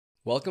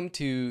Welcome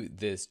to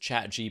this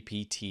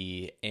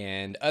ChatGPT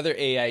and other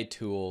AI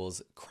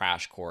tools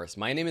crash course.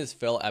 My name is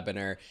Phil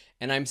Ebener,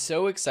 and I'm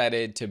so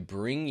excited to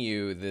bring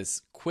you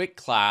this quick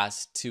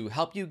class to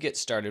help you get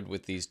started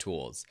with these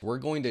tools. We're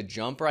going to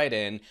jump right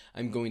in.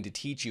 I'm going to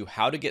teach you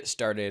how to get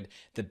started,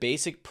 the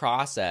basic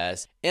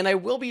process, and I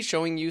will be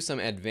showing you some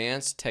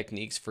advanced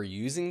techniques for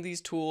using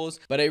these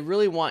tools, but I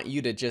really want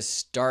you to just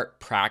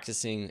start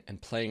practicing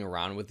and playing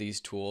around with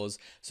these tools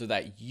so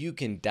that you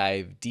can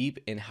dive deep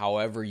in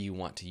however you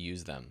want to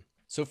use them.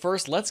 So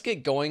first, let's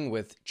get going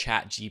with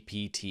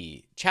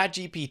ChatGPT.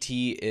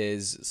 ChatGPT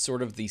is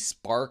sort of the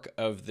spark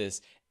of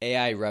this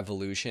AI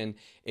revolution.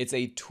 It's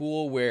a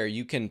tool where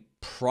you can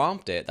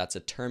prompt it. That's a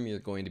term you're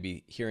going to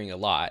be hearing a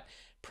lot.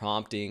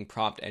 Prompting,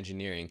 prompt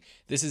engineering.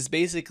 This is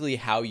basically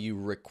how you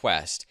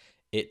request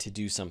it to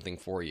do something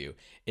for you.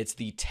 It's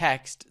the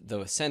text,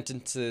 the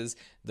sentences,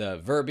 the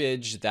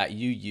verbiage that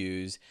you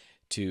use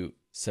to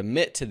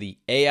submit to the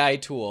AI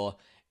tool,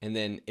 and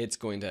then it's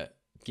going to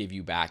give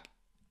you back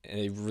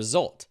a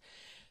result.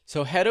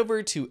 So head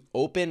over to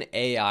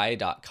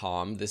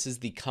openai.com. This is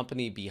the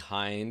company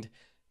behind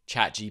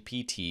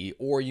ChatGPT,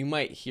 or you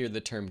might hear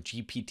the term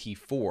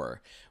GPT-4,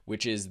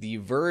 which is the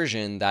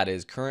version that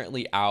is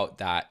currently out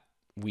that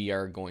we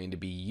are going to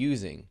be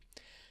using.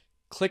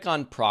 Click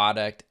on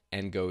product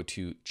and go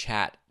to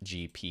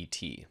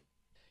ChatGPT.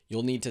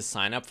 You'll need to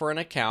sign up for an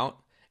account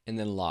and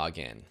then log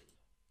in.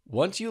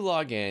 Once you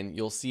log in,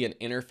 you'll see an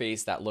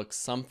interface that looks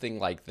something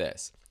like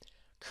this.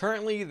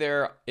 Currently,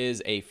 there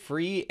is a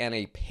free and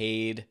a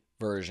paid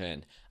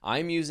version.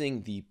 I'm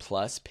using the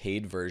Plus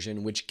paid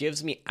version, which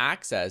gives me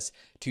access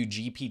to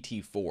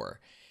GPT-4.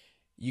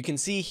 You can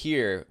see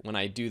here when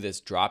I do this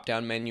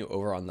drop-down menu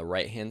over on the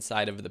right-hand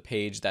side of the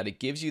page that it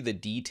gives you the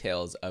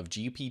details of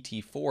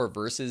GPT-4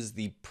 versus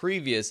the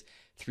previous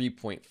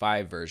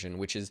 3.5 version,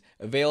 which is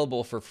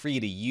available for free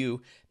to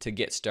you to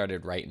get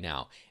started right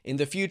now. In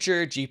the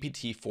future,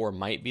 GPT-4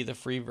 might be the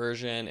free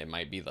version, it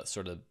might be the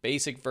sort of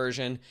basic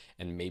version,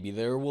 and maybe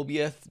there will be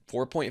a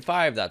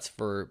 4.5 that's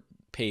for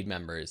paid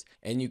members.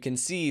 And you can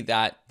see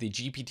that the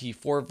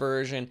GPT-4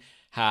 version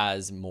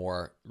has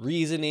more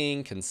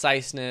reasoning,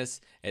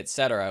 conciseness,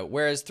 etc.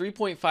 Whereas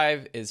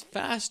 3.5 is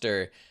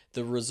faster,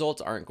 the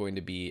results aren't going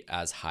to be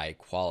as high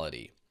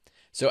quality.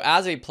 So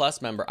as a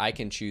Plus member, I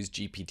can choose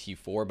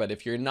GPT-4, but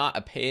if you're not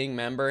a paying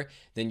member,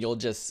 then you'll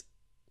just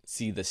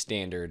see the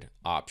standard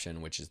option,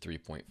 which is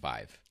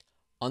 3.5.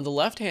 On the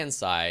left-hand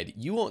side,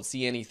 you won't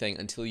see anything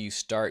until you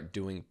start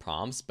doing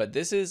prompts, but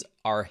this is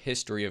our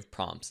history of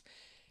prompts.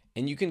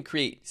 And you can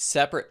create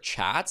separate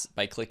chats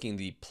by clicking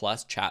the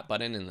plus chat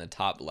button in the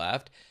top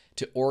left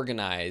to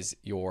organize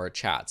your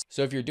chats.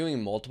 So if you're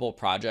doing multiple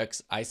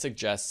projects, I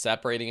suggest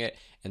separating it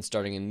and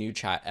starting a new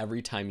chat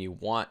every time you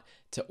want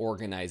to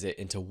organize it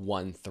into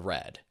one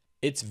thread.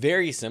 It's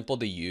very simple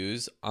to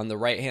use. On the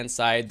right-hand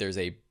side, there's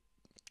a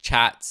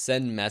chat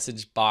send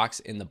message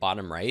box in the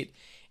bottom right.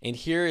 And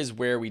here is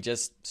where we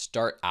just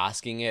start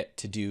asking it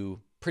to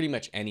do pretty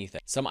much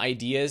anything. Some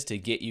ideas to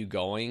get you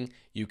going.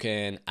 You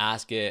can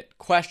ask it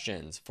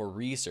questions for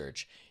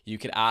research. You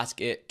could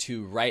ask it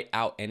to write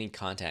out any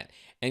content.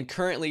 And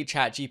currently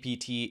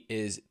ChatGPT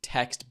is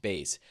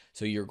text-based.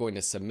 So you're going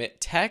to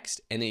submit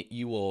text and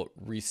you will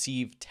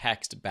receive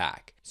text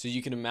back. So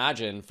you can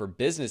imagine for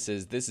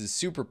businesses, this is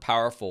super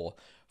powerful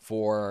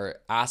for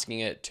asking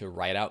it to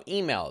write out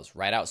emails,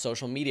 write out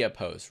social media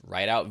posts,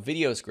 write out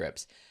video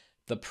scripts.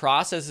 The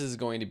process is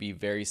going to be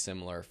very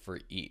similar for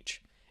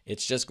each.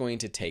 It's just going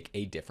to take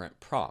a different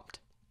prompt.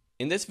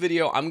 In this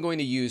video, I'm going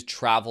to use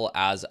travel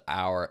as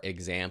our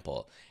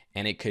example,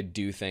 and it could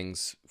do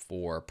things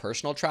for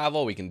personal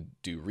travel. We can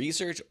do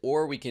research,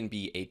 or we can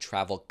be a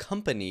travel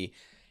company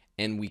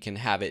and we can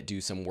have it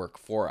do some work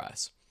for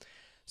us.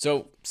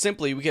 So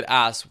simply we could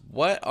ask,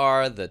 what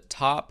are the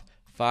top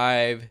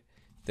 5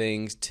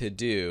 things to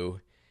do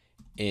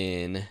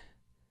in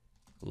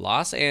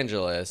Los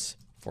Angeles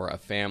for a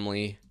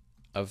family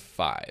of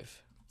 5?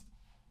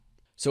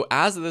 So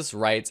as this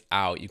writes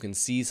out, you can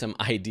see some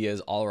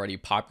ideas already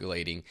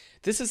populating.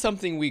 This is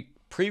something we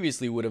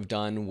previously would have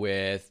done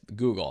with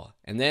Google.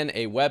 And then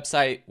a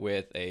website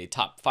with a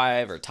top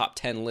 5 or top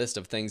 10 list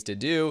of things to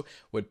do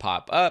would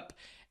pop up,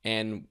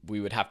 and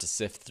we would have to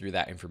sift through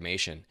that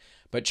information.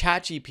 But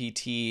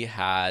ChatGPT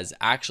has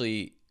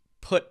actually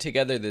put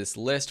together this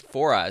list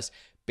for us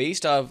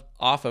based off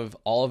of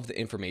all of the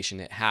information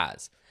it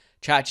has.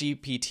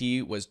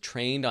 ChatGPT was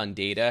trained on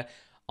data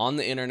on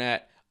the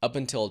internet up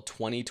until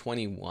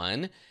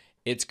 2021.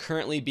 It's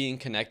currently being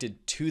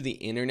connected to the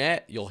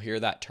internet. You'll hear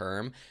that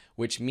term,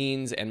 which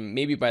means, and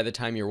maybe by the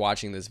time you're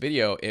watching this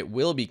video, it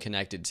will be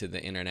connected to the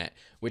internet,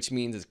 which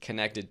means it's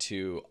connected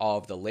to all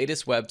of the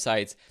latest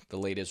websites, the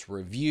latest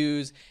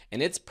reviews,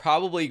 and it's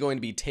probably going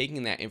to be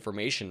taking that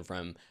information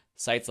from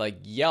sites like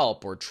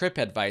Yelp or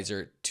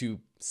TripAdvisor to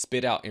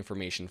spit out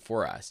information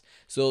for us.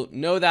 So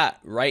know that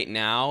right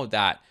now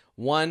that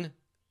one,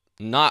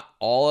 not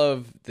all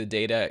of the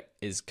data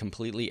is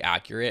completely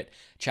accurate.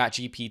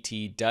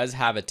 ChatGPT does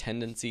have a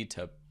tendency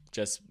to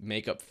just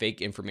make up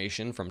fake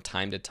information from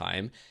time to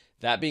time.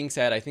 That being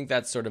said, I think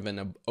that's sort of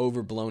an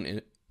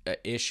overblown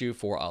issue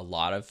for a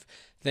lot of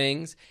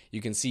things.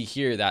 You can see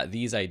here that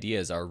these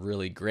ideas are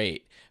really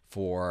great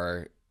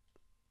for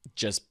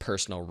just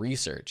personal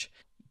research.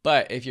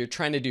 But if you're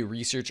trying to do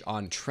research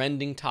on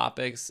trending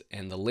topics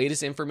and the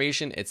latest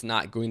information, it's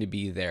not going to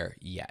be there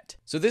yet.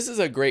 So this is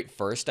a great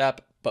first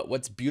step, but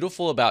what's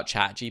beautiful about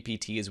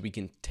ChatGPT is we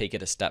can take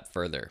it a step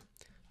further.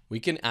 We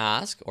can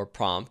ask or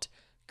prompt,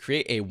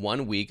 create a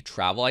 1-week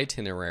travel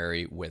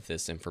itinerary with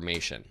this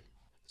information.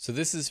 So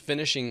this is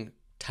finishing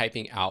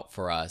typing out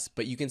for us,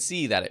 but you can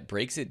see that it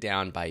breaks it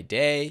down by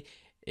day.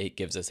 It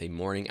gives us a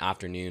morning,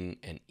 afternoon,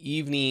 and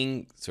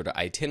evening sort of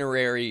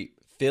itinerary,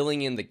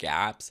 filling in the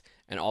gaps,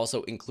 and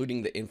also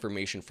including the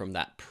information from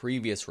that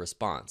previous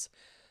response.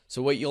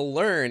 So what you'll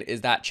learn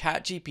is that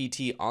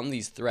ChatGPT on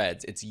these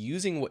threads, it's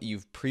using what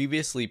you've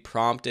previously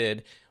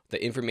prompted,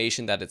 the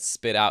information that it's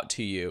spit out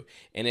to you,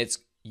 and it's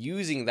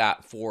using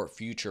that for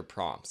future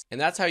prompts. And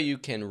that's how you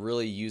can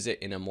really use it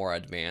in a more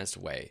advanced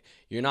way.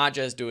 You're not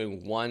just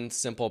doing one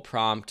simple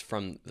prompt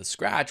from the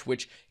scratch,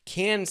 which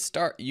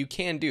you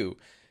can do.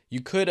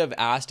 You could have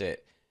asked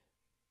it,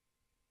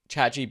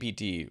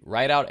 ChatGPT,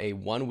 write out a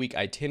 1-week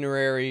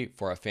itinerary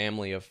for a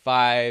family of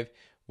 5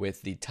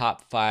 with the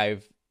top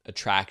 5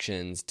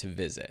 attractions to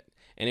visit.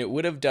 And it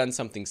would have done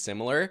something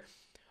similar,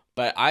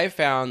 but I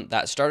found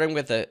that starting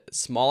with a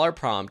smaller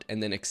prompt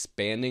and then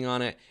expanding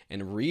on it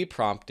and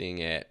re-prompting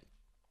it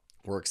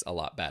works a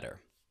lot better.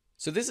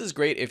 So this is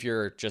great if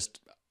you're just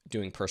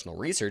doing personal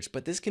research,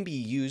 but this can be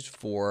used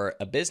for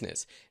a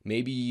business.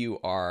 Maybe you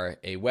are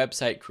a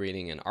website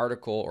creating an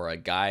article or a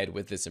guide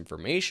with this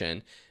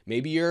information.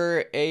 Maybe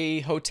you're a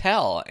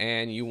hotel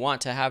and you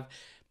want to have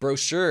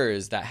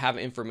brochures that have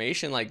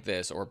information like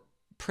this or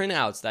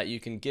printouts that you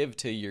can give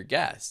to your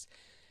guests.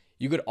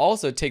 You could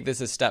also take this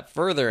a step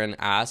further and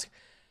ask,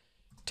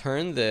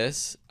 turn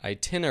this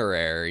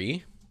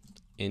itinerary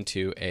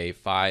into a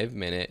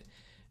 5-minute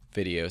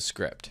video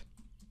script.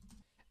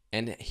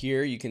 And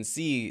here you can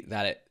see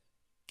that it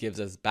gives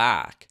us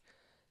back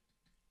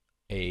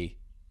a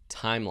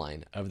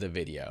timeline of the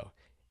video.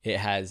 It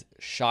has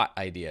shot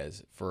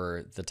ideas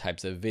for the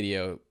types of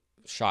video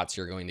shots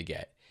you're going to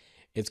get.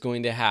 It's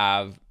going to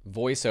have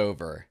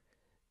voiceover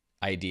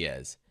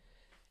ideas.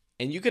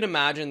 And you can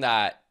imagine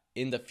that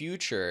in the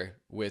future,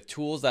 with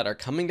tools that are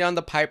coming down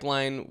the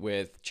pipeline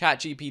with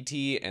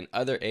ChatGPT and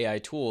other AI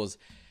tools,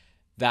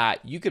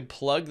 that you could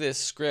plug this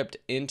script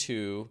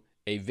into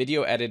a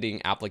video editing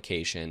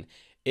application.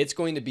 It's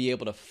going to be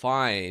able to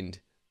find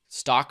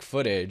stock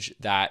footage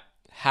that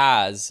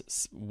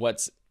has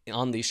what's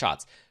on these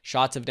shots.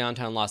 Shots of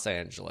downtown Los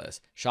Angeles,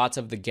 shots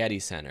of the Getty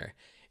Center.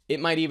 It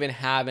might even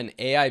have an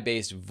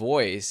AI-based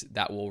voice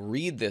that will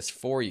read this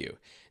for you.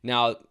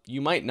 Now,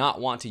 you might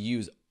not want to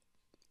use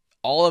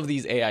all of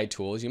these AI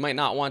tools. You might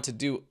not want to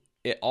do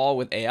it all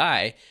with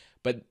AI,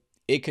 but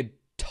it could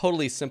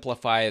totally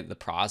simplify the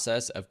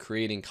process of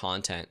creating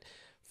content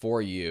for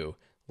you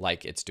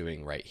like it's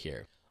doing right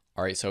here.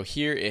 All right, so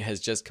here it has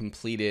just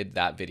completed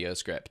that video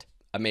script.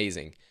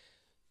 Amazing.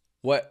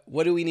 What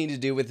do we need to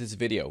do with this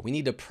video? We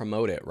need to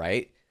promote it,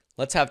 right?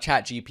 Let's have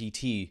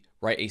ChatGPT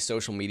write a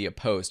social media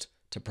post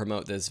to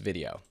promote this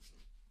video.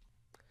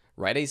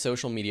 Write a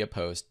social media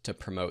post to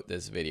promote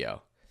this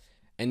video.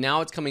 And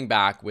now it's coming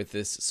back with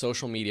this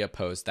social media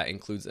post that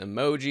includes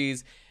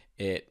emojis.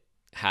 It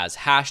has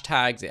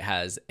hashtags. It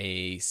has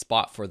a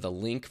spot for the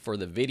link for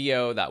the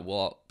video that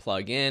we'll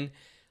plug in,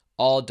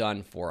 all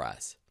done for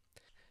us.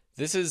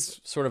 This is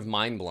sort of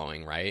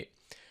mind-blowing, right?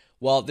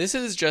 Well, this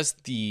is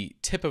just the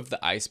tip of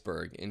the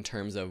iceberg in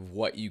terms of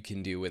what you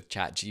can do with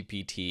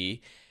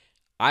ChatGPT.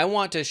 I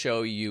want to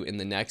show you in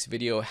the next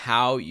video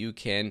how you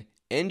can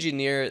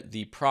engineer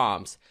the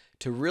prompts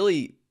to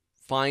really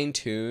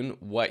fine-tune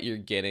what you're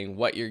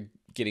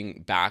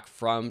getting back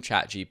from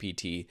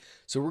ChatGPT.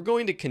 So we're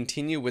going to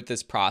continue with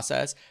this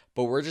process,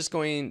 but we're just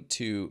going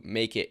to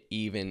make it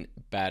even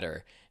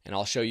better. And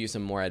I'll show you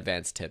some more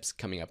advanced tips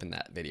coming up in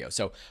that video.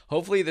 So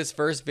hopefully this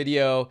first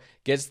video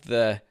gets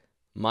the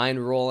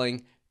mind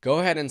rolling. Go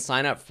ahead and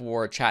sign up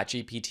for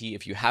ChatGPT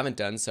if you haven't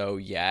done so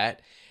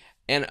yet.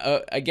 And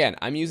again,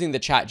 I'm using the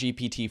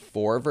ChatGPT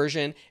 4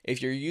 version.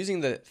 If you're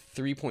using the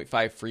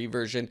 3.5 free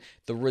version,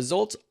 the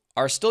results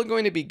are still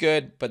going to be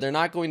good, but they're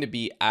not going to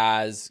be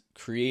as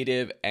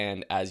creative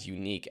and as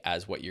unique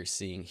as what you're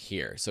seeing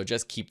here. So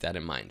just keep that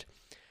in mind.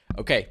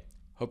 Okay,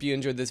 hope you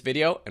enjoyed this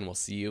video, and we'll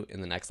see you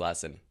in the next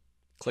lesson.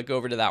 Click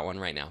over to that one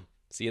right now.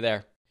 See you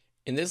there.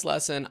 In this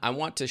lesson, I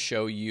want to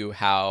show you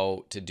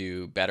how to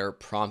do better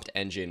prompt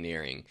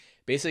engineering.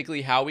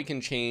 Basically, how we can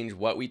change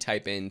what we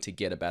type in to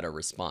get a better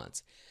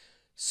response.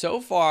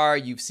 So far,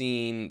 you've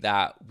seen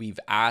that we've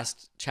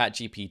asked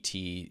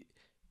ChatGPT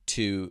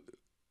to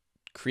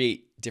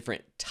create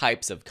different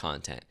types of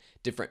content,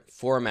 different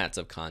formats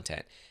of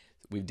content.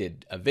 We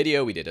did a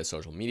video, we did a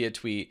social media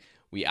tweet,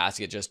 we asked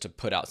it just to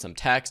put out some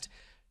text.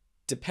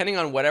 Depending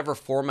on whatever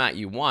format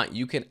you want,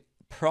 you can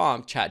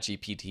prompt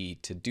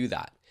ChatGPT to do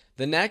that.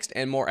 The next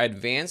and more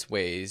advanced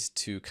ways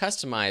to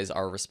customize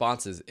our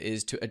responses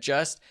is to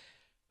adjust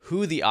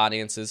who the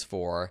audience is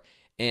for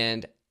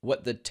and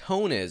what the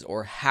tone is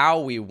or how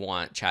we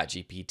want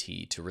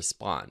ChatGPT to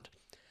respond.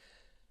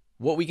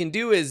 What we can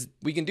do is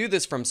we can do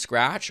this from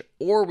scratch,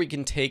 or we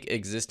can take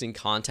existing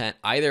content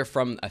either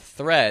from a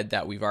thread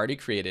that we've already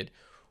created,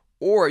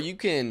 or you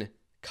can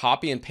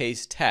copy and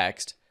paste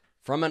text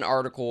from an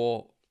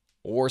article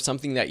or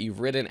something that you've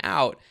written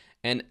out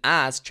and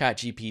ask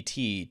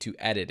ChatGPT to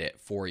edit it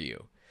for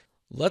you.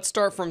 Let's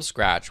start from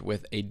scratch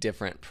with a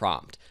different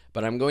prompt,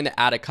 but I'm going to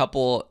add a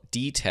couple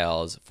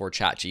details for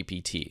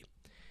ChatGPT.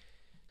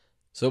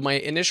 So my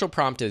initial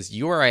prompt is,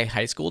 you are a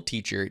high school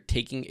teacher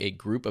taking a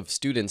group of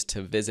students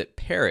to visit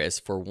Paris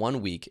for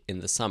 1 week in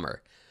the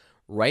summer.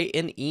 Write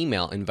an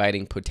email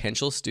inviting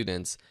potential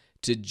students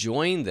to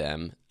join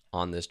them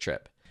on this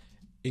trip.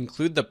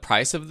 Include the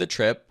price of the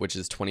trip, which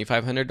is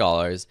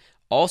 $2,500.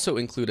 Also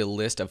include a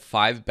list of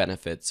 5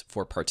 benefits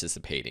for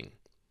participating.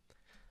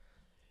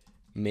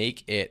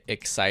 Make it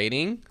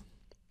exciting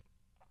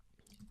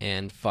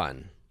and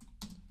fun.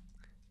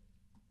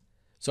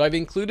 So I've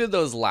included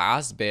those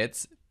last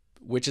bits,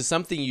 which is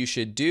something you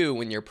should do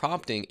when you're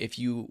prompting if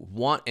you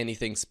want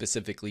anything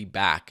specifically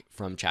back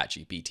from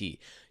ChatGPT.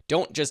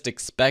 Don't just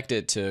expect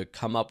it to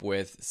come up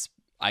with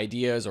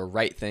ideas or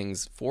write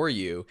things for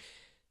you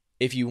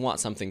if you want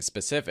something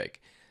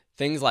specific.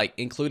 Things like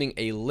including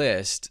a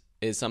list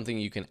is something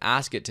you can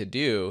ask it to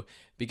do,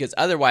 because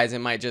otherwise it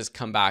might just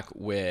come back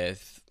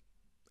with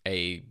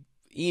a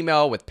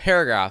email with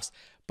paragraphs.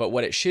 But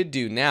what it should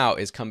do now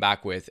is come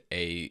back with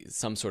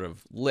some sort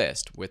of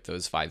list with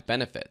those 5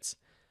 benefits.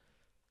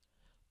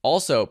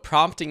 Also,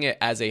 prompting it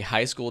as a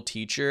high school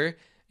teacher,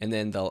 and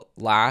then the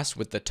last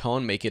with the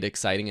tone, make it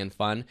exciting and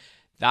fun,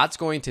 that's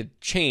going to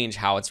change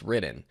how it's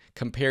written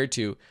compared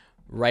to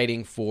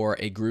writing for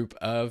a group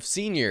of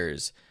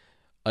seniors,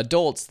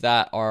 adults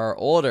that are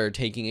older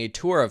taking a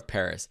tour of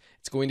Paris.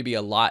 It's going to be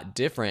a lot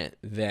different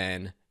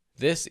than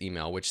this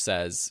email, which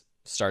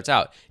starts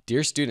out,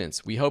 "Dear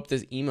students, we hope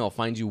this email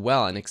finds you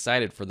well and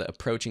excited for the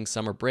approaching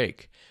summer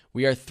break.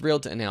 We are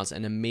thrilled to announce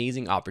an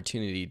amazing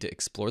opportunity to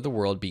explore the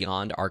world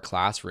beyond our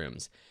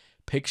classrooms.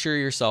 Picture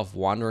yourself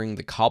wandering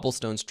the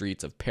cobblestone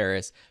streets of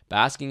Paris,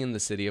 basking in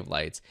the City of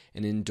Lights,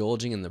 and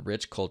indulging in the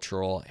rich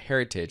cultural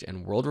heritage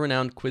and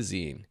world-renowned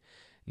cuisine.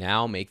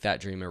 Now make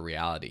that dream a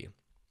reality."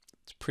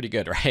 It's pretty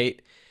good,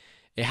 right?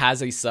 It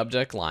has a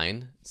subject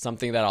line.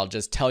 Something that I'll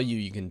just tell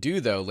you can do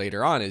though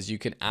later on is you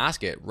can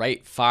ask it,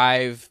 write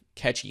 5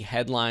 catchy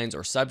headlines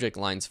or subject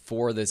lines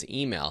for this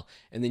email,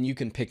 and then you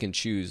can pick and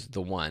choose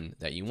the one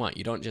that you want.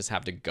 You don't just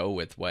have to go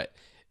with what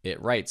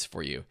it writes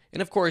for you.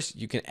 And of course,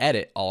 you can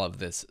edit all of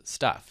this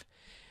stuff.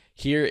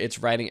 Here it's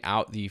writing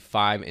out the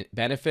 5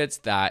 benefits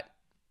that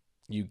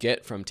you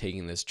get from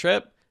taking this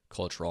trip: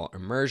 cultural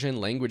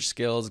immersion, language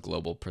skills,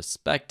 global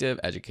perspective,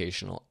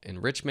 educational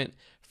enrichment,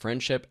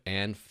 friendship,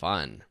 and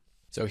fun.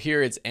 So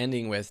here it's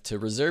ending with, "To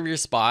reserve your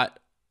spot,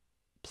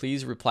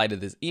 please reply to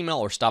this email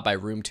or stop by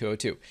room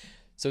 202.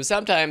 So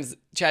sometimes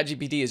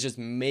ChatGPT is just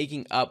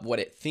making up what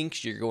it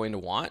thinks you're going to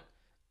want.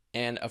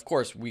 And of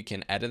course, we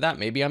can edit that.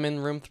 Maybe I'm in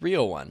room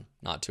 301,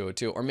 not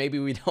 202. Or maybe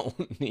we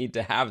don't need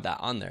to have that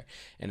on there,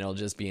 and it'll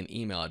just be an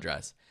email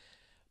address.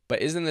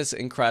 But isn't this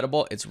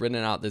incredible? It's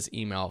written out this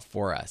email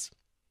for us.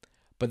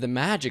 But the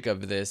magic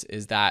of this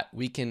is that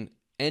we can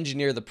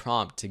engineer the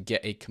prompt to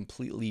get a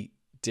completely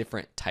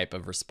different type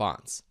of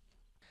response.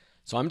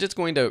 So I'm just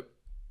going to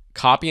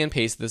copy and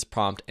paste this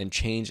prompt and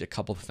change a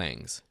couple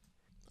things.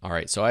 All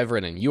right, so I've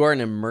written, "You are an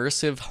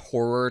immersive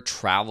horror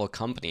travel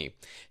company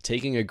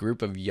taking a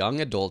group of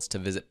young adults to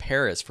visit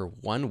Paris for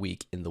 1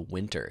 week in the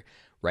winter.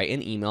 Write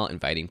an email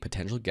inviting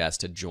potential guests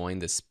to join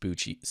this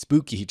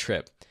spooky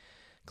trip.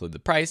 Include the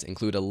price,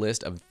 include a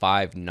list of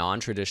 5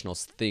 non-traditional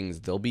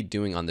things they'll be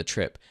doing on the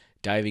trip,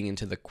 diving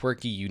into the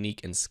quirky,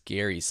 unique, and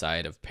scary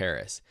side of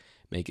Paris.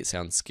 Make it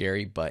sound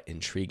scary but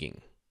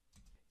intriguing.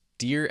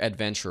 Dear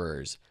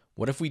adventurers,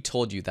 what if we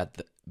told you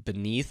that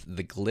beneath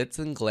the glitz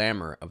and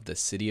glamour of the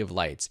City of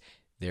Lights,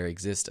 there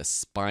exists a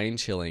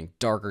spine-chilling,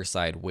 darker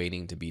side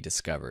waiting to be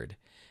discovered?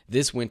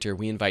 This winter,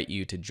 we invite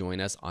you to join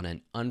us on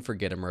an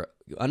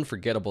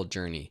unforgettable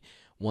journey,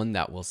 one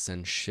that will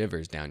send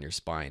shivers down your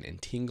spine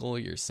and tingle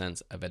your sense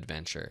of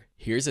adventure.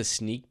 Here's a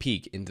sneak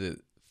peek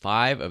into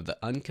 5 of the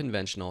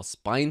unconventional,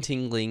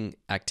 spine-tingling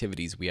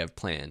activities we have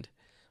planned.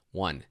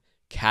 1.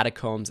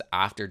 Catacombs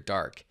after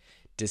dark.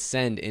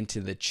 Descend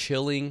into the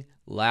chilling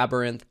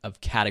labyrinth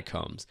of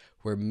catacombs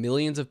where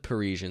millions of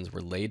Parisians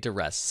were laid to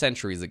rest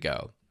centuries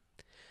ago.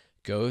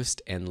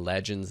 Ghost and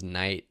Legends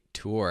Night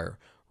Tour.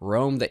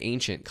 Roam the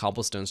ancient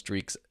cobblestone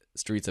streets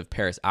of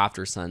Paris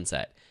after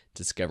sunset,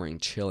 discovering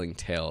chilling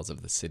tales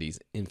of the city's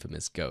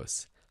infamous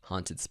ghosts,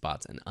 haunted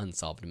spots, and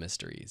unsolved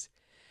mysteries.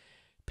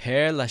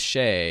 Père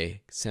Lachaise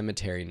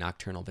Cemetery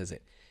Nocturnal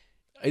Visit.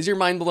 Is your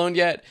mind blown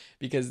yet?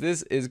 Because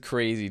this is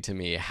crazy to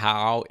me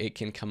how it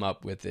can come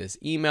up with this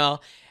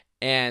email,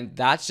 and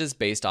that's just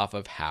based off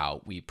of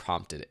how we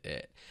prompted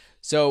it.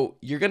 So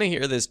you're going to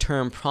hear this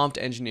term prompt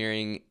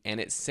engineering,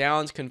 and it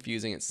sounds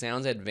confusing, it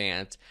sounds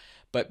advanced,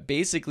 But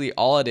basically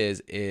all it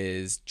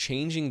is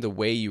changing the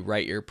way you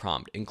write your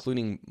prompt,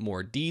 including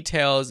more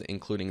details,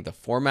 including the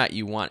format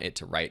you want it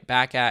to write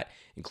back at,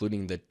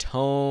 including the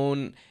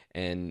tone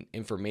and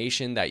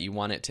information that you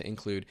want it to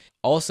include.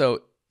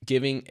 Also,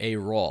 giving a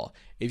role.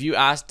 If you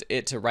asked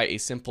it to write a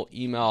simple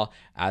email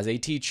as a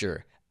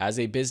teacher, as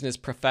a business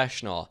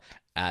professional,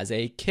 as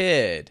a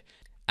kid,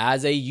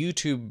 as a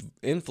YouTube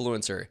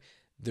influencer,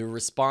 the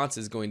response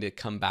is going to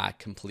come back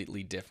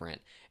completely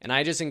different. And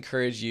I just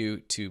encourage you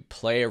to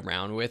play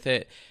around with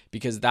it,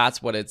 because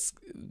that's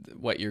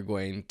what you're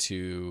going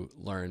to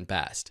learn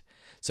best.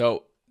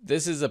 So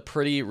this is a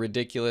pretty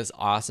ridiculous,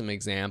 awesome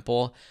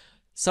example.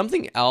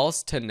 Something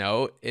else to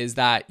note is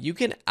that you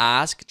can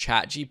ask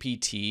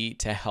ChatGPT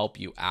to help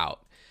you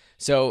out.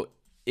 So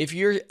if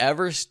you're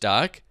ever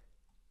stuck,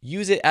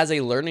 use it as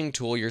a learning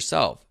tool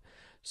yourself.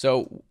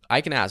 So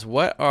I can ask,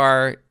 what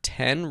are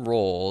 10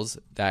 roles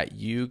that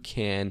you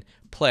can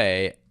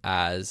play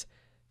as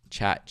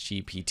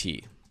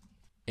ChatGPT?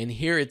 And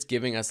here it's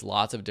giving us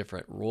lots of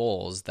different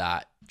roles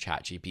that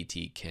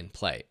ChatGPT can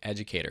play: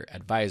 educator,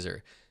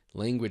 advisor,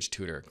 language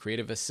tutor,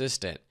 creative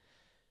assistant,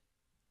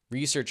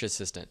 research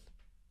assistant.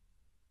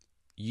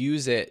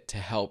 Use it to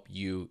help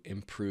you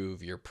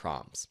improve your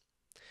prompts.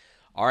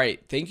 All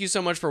right, thank you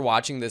so much for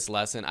watching this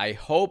lesson. I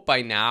hope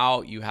by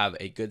now you have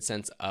a good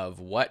sense of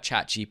what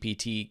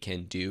ChatGPT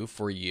can do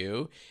for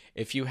you.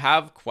 If you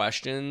have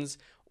questions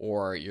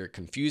or you're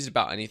confused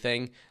about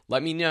anything,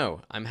 let me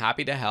know. I'm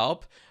happy to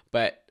help.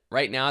 But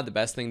right now, the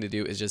best thing to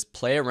do is just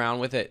play around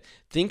with it.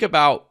 Think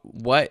about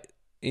what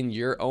in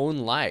your own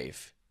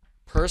life,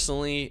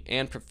 personally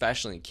and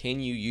professionally, can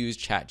you use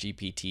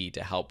ChatGPT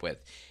to help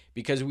with?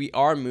 Because we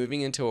are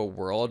moving into a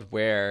world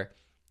where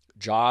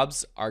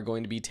jobs are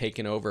going to be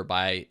taken over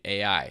by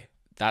AI.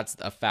 That's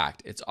a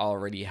fact. It's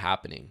already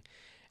happening.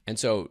 And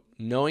so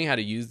knowing how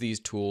to use these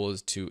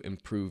tools to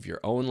improve your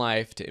own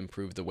life, to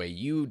improve the way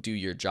you do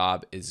your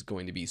job, is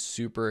going to be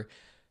super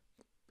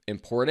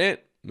important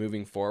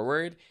moving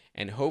forward.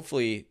 And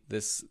hopefully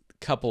this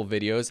couple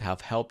videos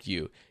have helped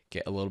you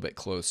get a little bit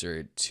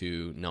closer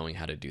to knowing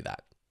how to do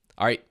that.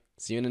 All right,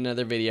 see you in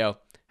another video.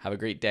 Have a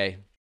great day.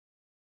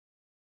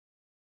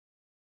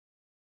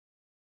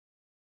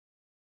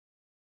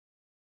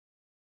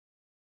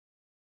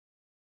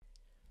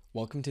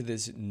 Welcome to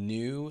this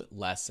new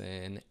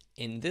lesson.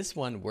 In this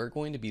one, we're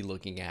going to be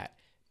looking at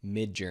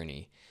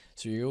Midjourney.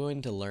 So you're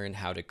going to learn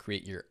how to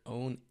create your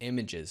own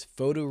images,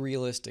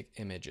 photorealistic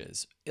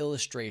images,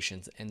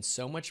 illustrations, and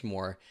so much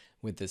more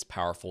with this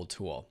powerful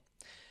tool.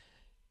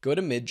 Go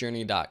to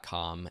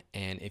midjourney.com,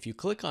 and if you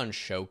click on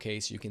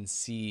Showcase, you can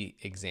see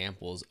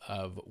examples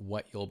of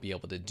what you'll be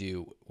able to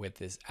do with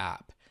this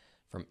app,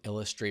 from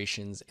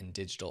illustrations and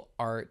digital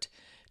art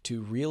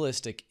to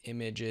realistic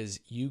images.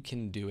 You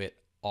can do it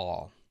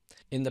all.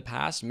 In the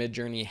past,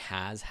 Midjourney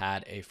has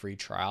had a free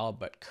trial,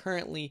 but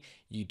currently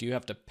you do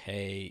have to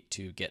pay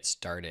to get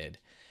started.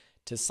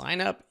 To sign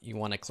up, you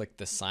want to click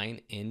the sign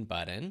in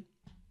button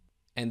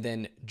and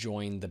then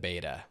join the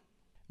beta.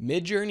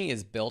 Midjourney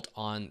is built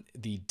on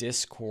the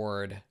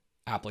Discord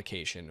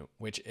application,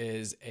 which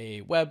is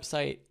a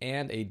website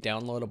and a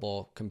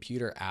downloadable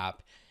computer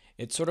app.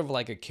 It's sort of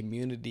like a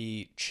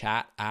community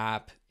chat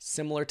app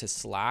similar to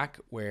Slack,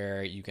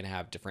 where you can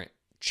have different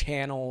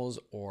channels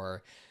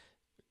or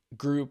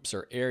groups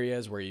or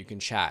areas where you can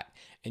chat,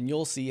 and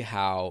you'll see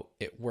how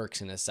it works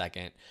in a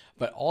second.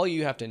 But all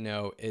you have to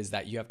know is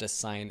that you have to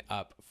sign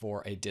up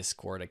for a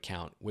Discord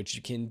account, which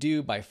you can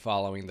do by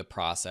following the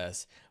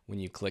process when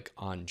you click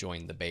on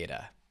join the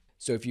beta.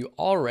 So if you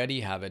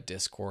already have a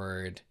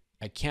Discord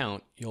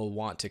account, you'll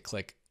want to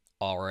click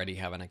already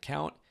have an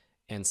account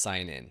and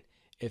sign in.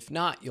 If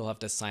not, you'll have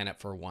to sign up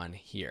for one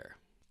here.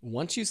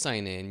 Once you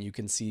sign in, you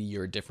can see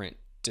your different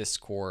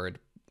Discord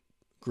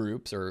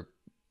groups or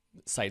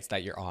sites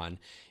that you're on.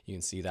 You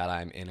can see that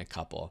I'm in a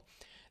couple.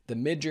 The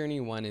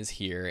Midjourney one is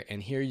here,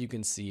 and here you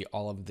can see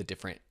all of the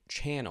different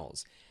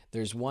channels.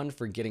 There's one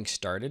for getting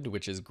started,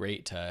 which is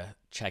great to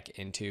check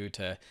into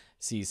to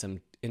see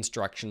some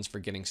instructions for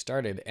getting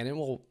started, and it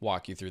will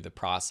walk you through the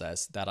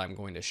process that I'm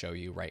going to show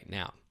you right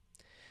now.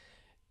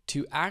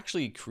 To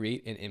actually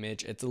create an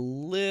image, it's a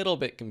little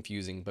bit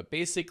confusing, but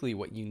basically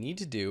what you need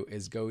to do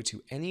is go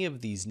to any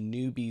of these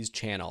newbies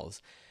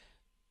channels.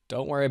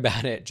 Don't worry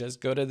about it,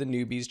 just go to the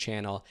newbies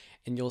channel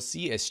and you'll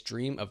see a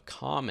stream of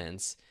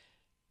comments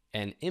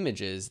and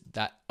images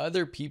that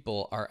other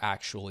people are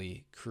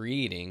actually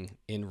creating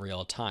in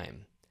real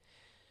time.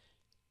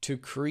 To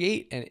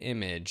create an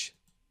image,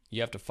 you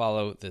have to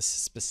follow this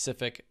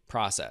specific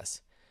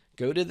process.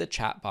 Go to the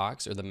chat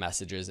box or the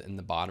messages in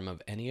the bottom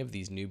of any of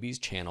these newbies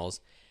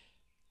channels,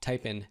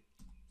 type in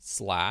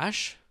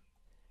 /imagine,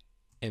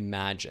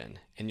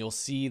 and you'll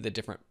see the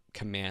different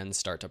commands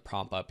start to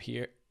pop up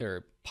here.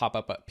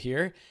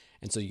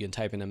 And so you can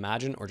type in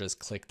imagine or just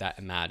click that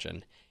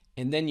imagine.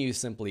 And then you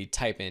simply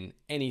type in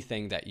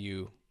anything that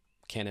you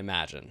can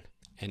imagine.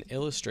 An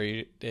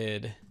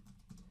illustrated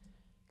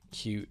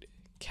cute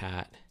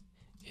cat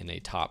in a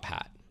top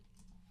hat.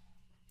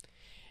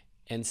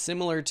 And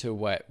similar to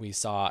what we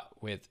saw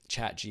with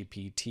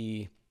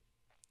ChatGPT,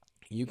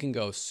 you can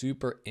go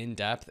super in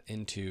depth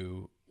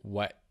into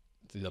what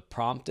the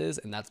prompt is,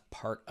 and that's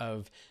part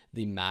of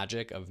the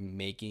magic of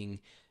making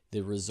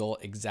the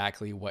result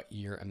exactly what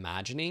you're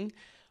imagining.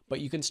 But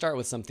you can start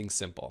with something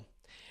simple.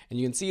 And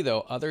you can see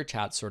though, other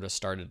chats sort of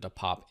started to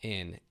pop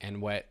in,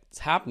 and what's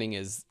happening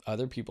is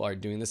other people are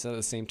doing this at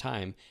the same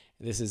time.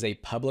 This is a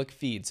public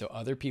feed, so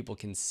other people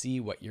can see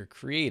what you're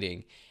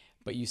creating.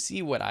 But you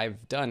see what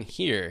I've done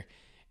here,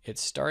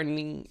 it's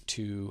starting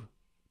to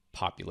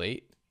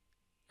populate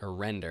or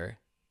render.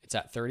 It's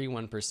at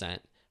 31%,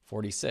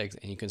 46,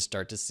 and you can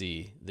start to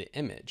see the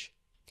image.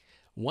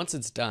 Once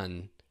it's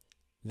done,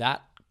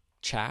 that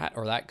chat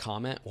or that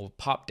comment will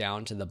pop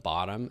down to the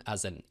bottom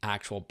as an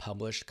actual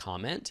published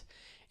comment.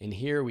 And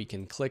here we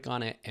can click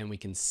on it and we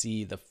can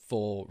see the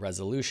full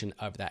resolution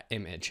of that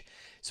image.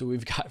 So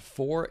we've got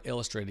 4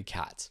 illustrated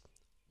cats.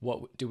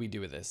 What do we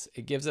do with this?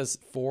 It gives us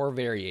 4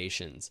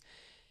 variations.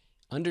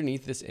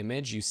 Underneath this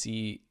image, you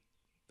see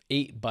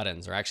 8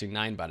 buttons, or actually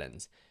 9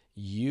 buttons.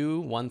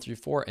 U1 through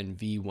 4 and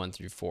V1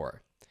 through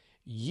 4.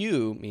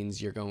 U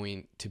means you're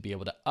going to be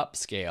able to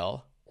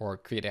upscale or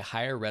create a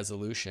higher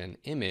resolution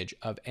image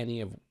of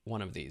any of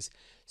one of these.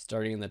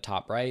 Starting in the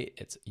top right,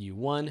 it's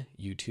U1,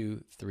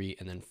 U2, 3,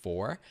 and then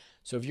 4.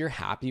 So if you're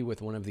happy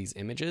with one of these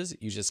images,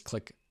 you just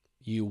click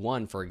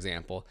U1, for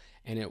example,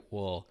 and it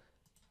will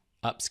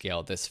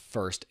upscale this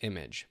first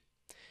image.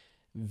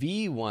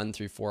 V1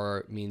 through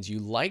 4 means you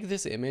like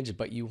this image,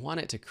 but you want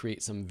it to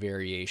create some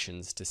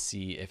variations to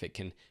see if it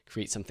can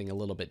create something a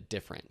little bit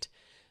different.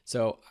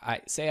 So I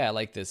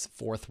like this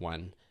 4th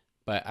one,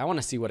 but I want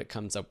to see what it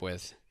comes up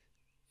with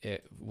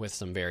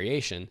some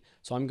variation.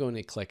 So I'm going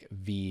to click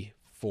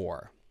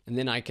V4. And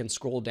then I can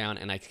scroll down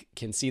and I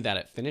can see that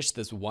it finished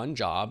this one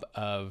job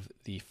of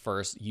the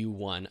first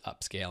U1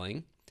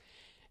 upscaling.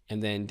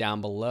 And then down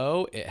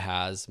below, it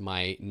has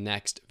my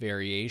next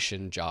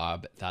variation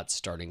job that's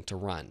starting to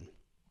run.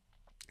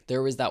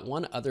 There was that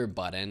one other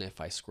button,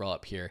 if I scroll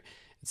up here,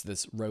 it's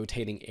this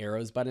rotating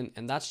arrows button,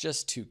 and that's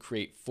just to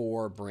create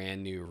 4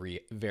 brand new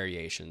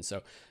variations.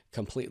 So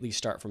completely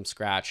start from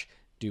scratch,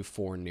 do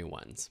 4 new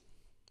ones.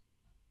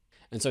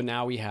 And so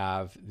now we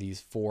have these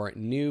 4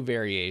 new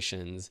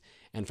variations.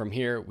 And from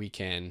here, we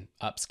can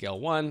upscale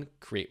 1,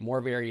 create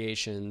more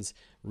variations,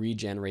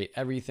 regenerate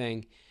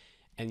everything,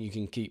 and you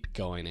can keep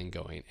going and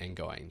going and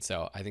going.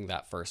 So I think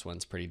that first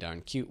one's pretty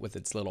darn cute with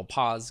its little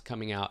paws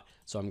coming out.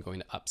 So I'm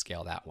going to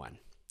upscale that one.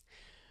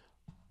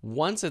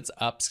 Once it's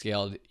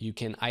upscaled, you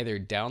can either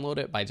download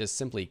it by just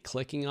simply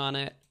clicking on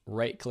it,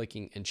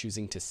 right-clicking and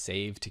choosing to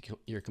save to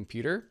your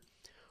computer,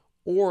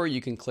 or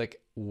you can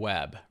click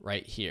web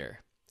right here.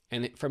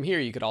 And from here,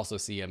 you could also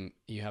see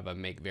you have a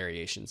make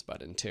variations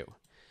button too.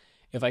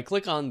 If I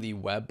click on the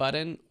web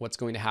button, what's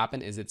going to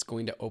happen is it's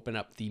going to open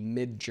up the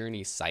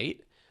Midjourney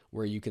site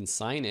where you can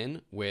sign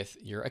in with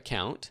your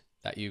account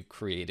that you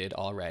created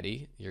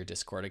already, your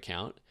Discord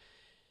account.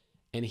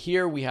 And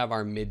here we have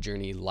our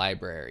Midjourney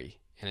library,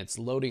 and it's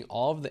loading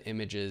all of the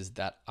images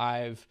that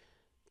I've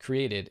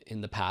created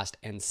in the past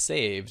and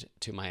saved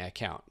to my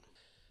account.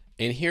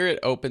 And here it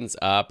opens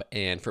up,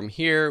 and from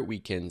here we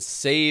can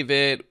save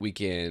it, we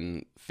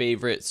can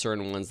favorite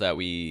certain ones that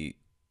we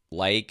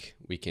like,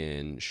 we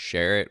can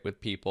share it with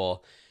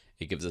people.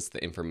 It gives us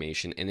the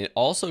information, and it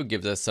also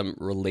gives us some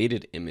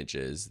related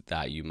images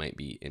that you might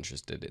be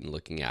interested in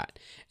looking at.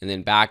 And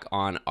then back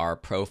on our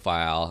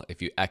profile,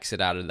 if you exit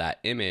out of that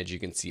image, you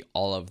can see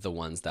all of the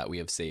ones that we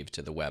have saved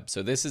to the web.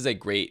 So this is a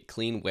great,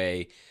 clean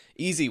way,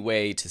 easy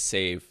way to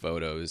save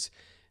photos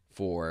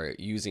for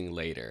using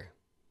later.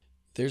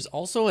 There's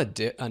also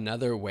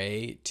another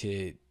way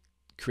to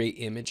create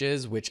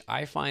images, which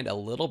I find a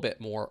little bit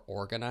more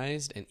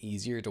organized and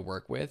easier to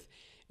work with.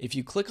 If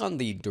you click on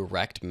the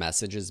direct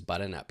messages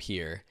button up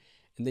here,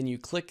 and then you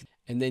click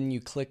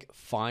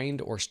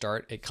find or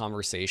start a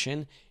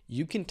conversation,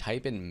 you can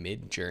type in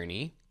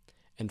Midjourney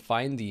and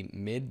find the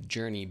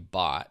Midjourney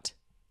bot.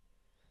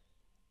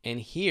 And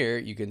here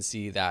you can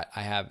see that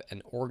I have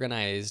an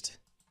organized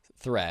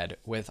thread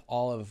with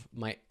all of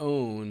my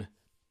own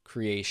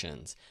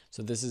creations.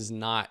 So this is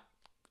not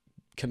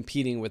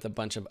competing with a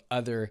bunch of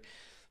other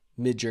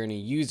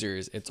Midjourney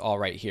users. It's all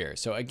right here.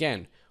 So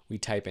again, we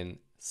type in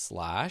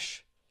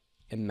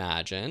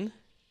 /imagine,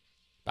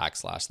 /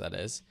 that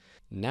is.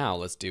 Now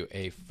let's do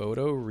a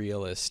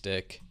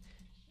photorealistic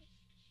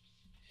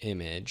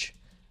image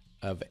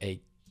of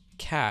a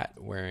cat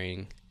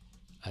wearing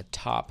a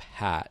top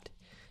hat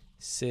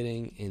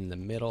sitting in the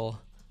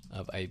middle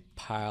of a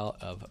pile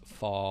of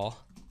fall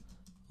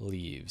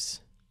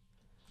leaves.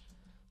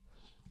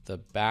 The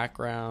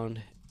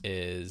background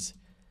is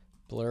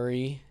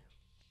blurry.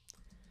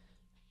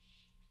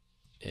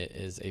 It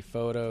is a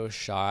photo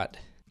shot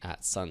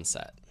at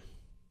sunset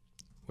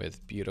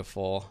with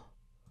beautiful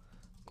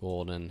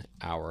golden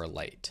hour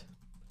light.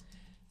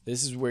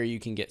 This is where you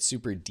can get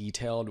super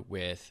detailed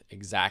with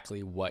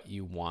exactly what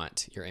you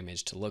want your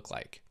image to look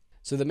like.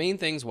 So the main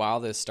things while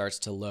this starts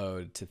to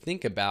load to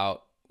think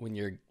about when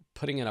you're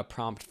putting in a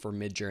prompt for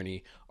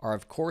Midjourney are,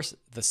 of course,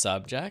 the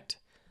subject,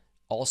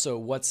 also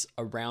what's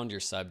around your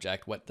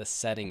subject, what the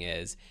setting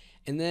is,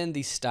 And then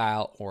the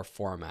style or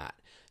format.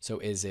 So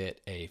is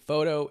it a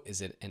photo?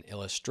 Is it an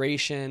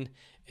illustration?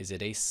 Is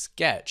it a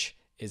sketch?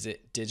 Is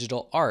it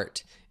digital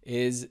art?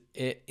 Is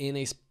it in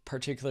a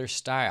particular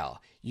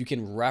style? You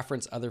can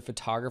reference other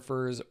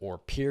photographers or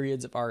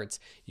periods of arts.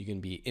 You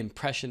can be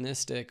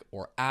impressionistic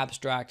or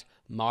abstract,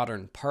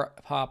 modern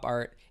pop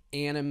art,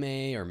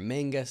 anime or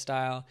manga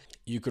style.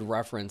 You could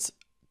reference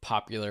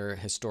popular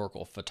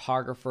historical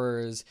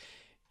photographers,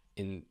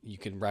 and you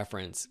can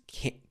reference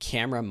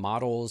camera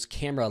models,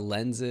 camera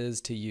lenses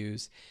to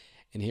use.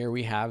 And here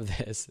we have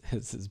this.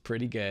 This is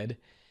pretty good.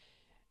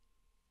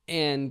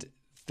 And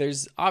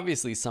there's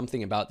obviously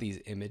something about these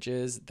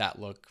images that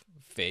look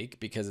fake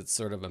because it's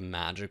sort of a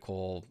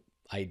magical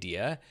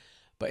idea.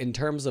 But in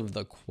terms of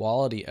the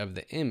quality of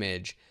the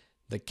image,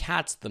 the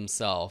cats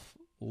themselves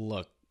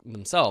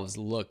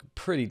look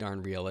pretty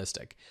darn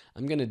realistic.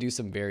 I'm going to do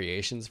some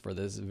variations for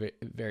this.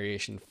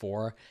 Variation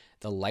 4.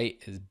 The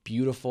light is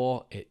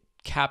beautiful. It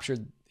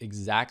captured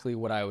exactly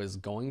what I was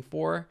going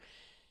for.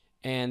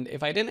 And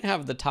if I didn't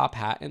have the top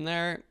hat in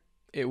there,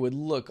 it would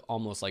look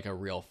almost like a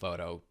real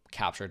photo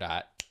captured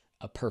at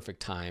a perfect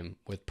time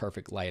with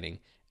perfect lighting,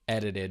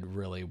 edited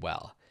really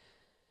well.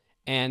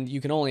 And you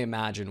can only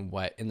imagine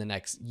what in the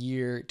next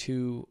year,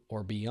 2,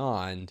 or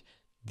beyond,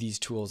 these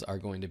tools are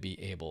going to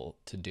be able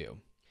to do.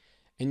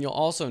 And you'll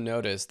also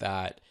notice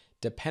that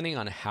depending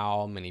on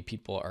how many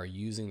people are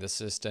using the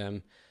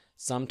system,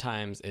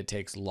 sometimes it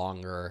takes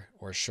longer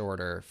or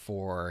shorter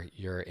for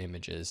your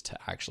images to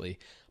actually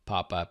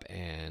pop up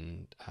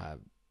and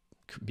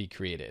be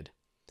created.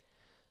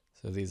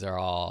 So these are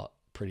all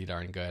pretty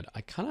darn good.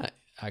 I kind of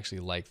actually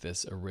like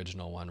this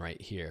original one right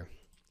here.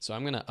 So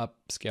I'm going to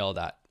upscale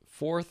that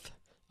 4th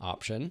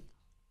option,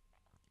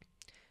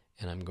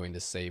 and I'm going to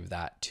save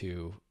that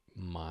to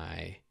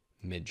my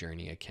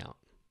Midjourney account.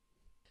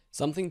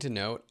 Something to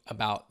note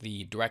about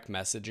the direct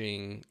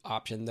messaging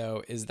option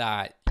though is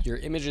that your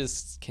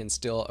images can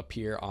still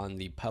appear on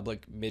the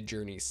public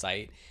Midjourney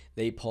site.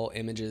 They pull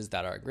images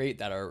that are great,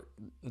 that are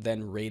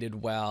then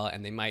rated well,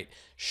 and they might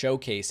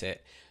showcase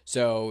it.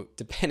 So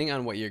depending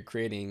on what you're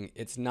creating,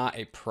 it's not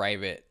a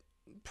private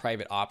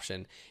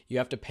option. You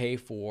have to pay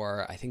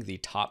for, I think, the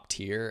top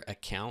tier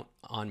account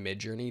on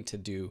Midjourney to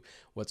do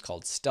what's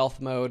called stealth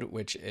mode,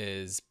 which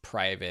is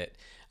private,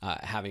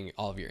 having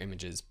all of your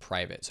images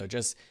private. So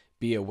just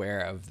be aware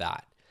of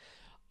that.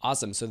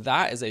 Awesome. So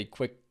that is a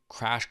quick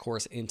crash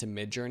course into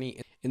Midjourney.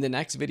 In the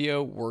next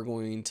video, we're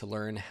going to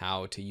learn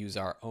how to use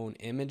our own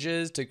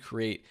images to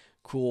create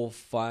cool,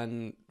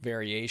 fun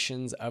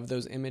variations of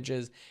those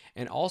images,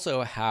 and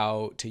also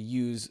how to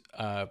use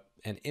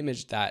an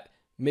image that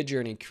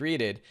Midjourney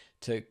created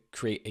to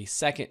create a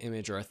second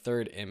image or a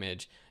third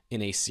image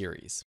in a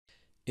series.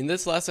 In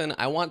this lesson,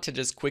 I want to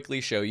just quickly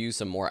show you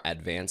some more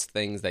advanced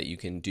things that you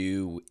can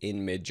do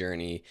in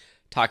Midjourney,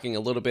 talking a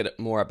little bit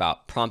more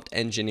about prompt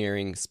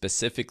engineering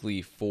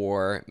specifically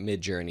for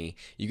Midjourney.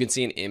 You can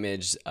see an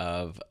image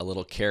of a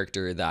little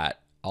character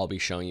that I'll be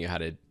showing you how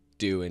to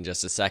do in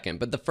just a second.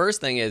 But the first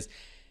thing is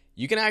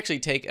you can actually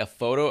take a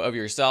photo of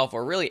yourself,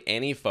 or really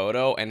any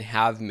photo, and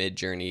have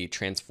Midjourney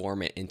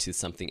transform it into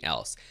something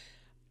else.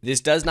 This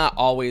does not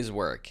always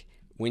work.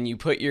 When you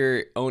put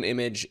your own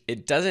image,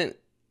 it doesn't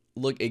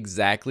look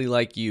exactly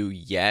like you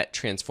yet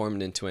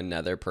transformed into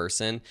another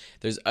person.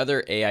 There's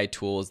other AI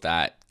tools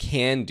that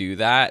can do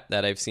that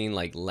I've seen,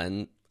 like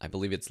I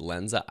believe it's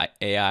Lensa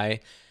AI.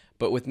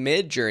 But with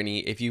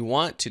Midjourney, if you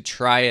want to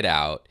try it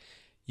out,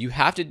 you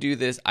have to do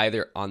this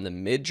either on the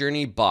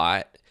Midjourney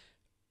bot,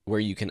 where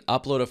you can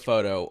upload a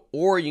photo,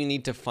 or you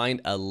need to find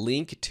a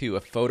link to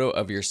a photo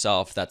of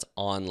yourself that's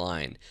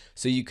online.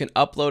 So you can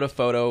upload a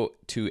photo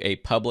to a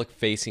public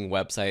facing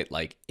website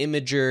like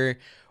Imager,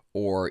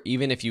 or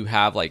even if you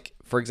have, like,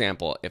 for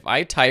example, if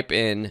I type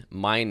in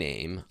my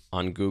name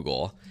on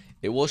Google,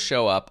 it will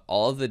show up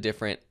all of the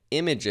different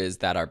images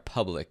that are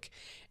public.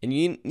 And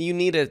you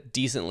need a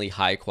decently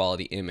high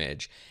quality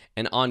image.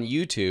 And on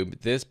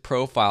YouTube, this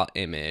profile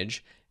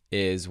image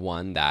is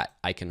one that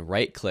I can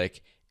right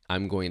click.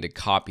 I'm going to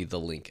copy the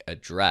link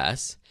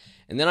address,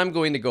 and then I'm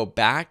going to go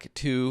back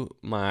to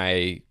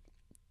my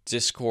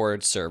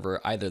Discord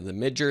server, either the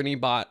Midjourney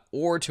bot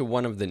or to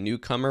one of the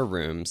newcomer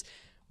rooms.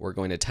 We're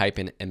going to type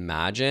in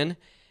imagine,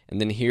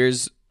 and then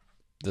here's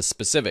the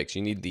specifics.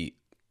 You need the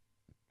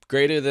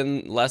greater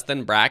than, less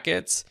than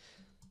brackets,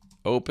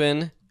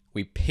 open.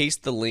 We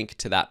paste the link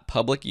to that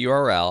public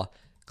URL,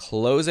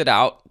 close it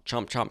out,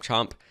 chomp, chomp,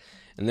 chomp,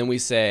 and then we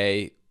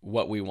say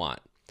what we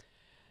want.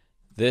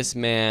 This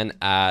man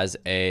as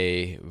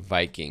a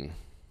Viking,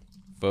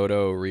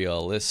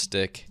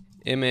 photorealistic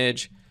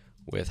image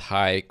with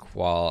high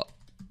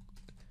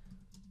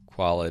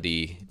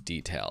quality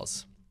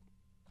details.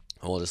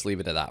 We'll just leave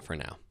it at that for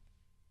now.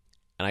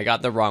 And I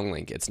got the wrong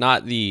link. It's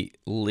not the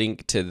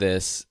link to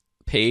this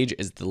page,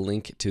 it's the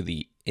link to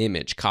the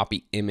image,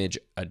 copy image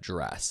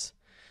address.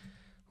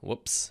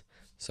 Whoops.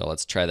 So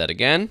let's try that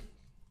again.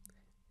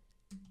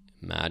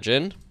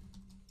 Imagine.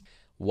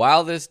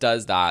 While this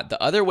does that,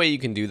 the other way you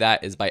can do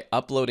that is by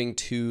uploading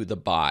to the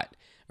bot,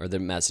 or the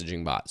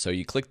messaging bot. So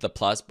you click the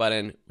plus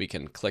button, we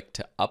can click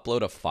to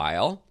upload a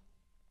file.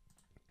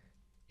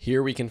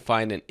 Here we can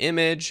find an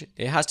image.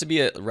 It has to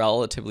be a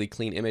relatively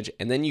clean image,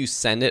 and then you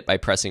send it by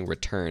pressing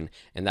return,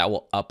 and that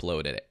will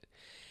upload it.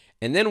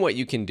 And then what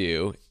you can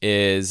do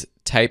is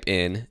type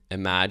in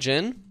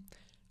imagine,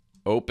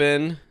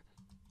 open,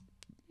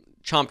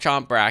 chomp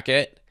chomp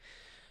bracket,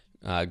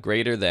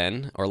 greater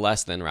than, or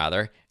less than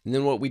rather. And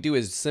then what we do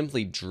is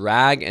simply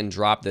drag and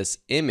drop this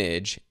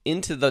image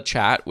into the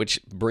chat,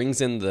 which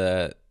brings in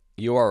the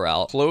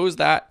URL, close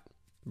that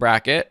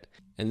bracket,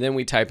 and then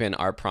we type in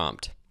our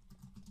prompt.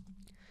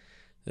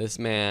 This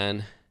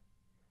man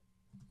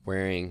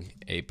wearing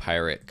a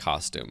pirate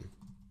costume.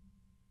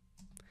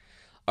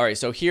 All right,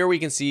 so here we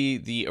can see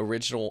the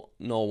original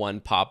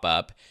one pop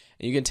up.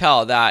 And you can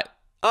tell that,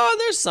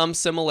 there's some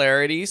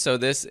similarity. So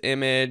this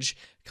image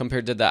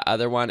compared to the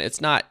other one,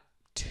 it's not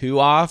too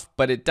off,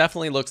 but it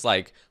definitely looks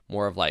like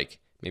more of like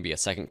maybe a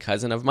second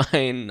cousin of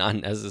mine, not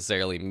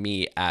necessarily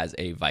me as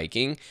a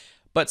Viking,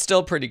 but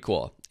still pretty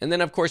cool. And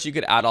then of course you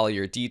could add all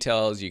your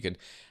details. You could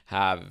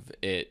have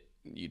it,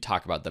 you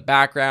talk about the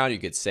background. You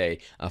could say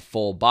a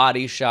full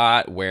body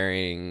shot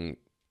wearing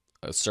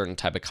a certain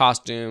type of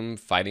costume,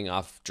 fighting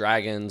off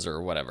dragons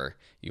or whatever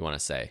you want to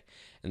say.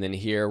 And then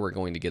here we're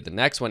going to get the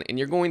next one, and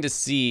you're going to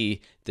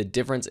see the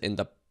difference in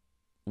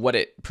what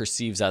it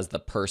perceives as the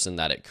person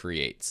that it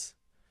creates.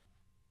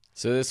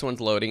 So this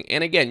one's loading.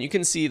 And again, you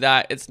can see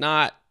that it's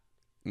not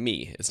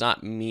me. It's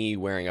not me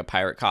wearing a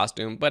pirate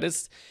costume, but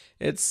it's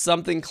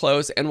something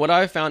close. And what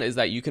I found is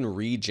that you can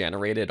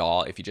regenerate it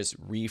all if you just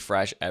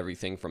refresh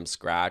everything from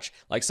scratch.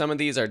 Like some of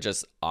these are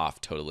just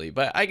off totally,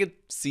 but I could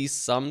see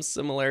some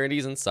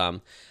similarities in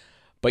some,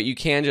 but you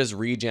can just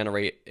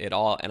regenerate it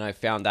all. And I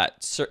found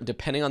that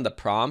depending on the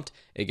prompt,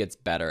 it gets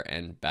better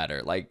and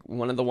better. Like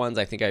one of the ones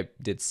I think I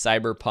did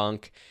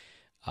cyberpunk,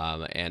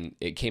 and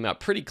it came out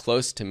pretty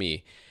close to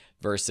me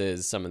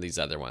versus some of these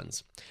other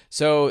ones.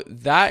 So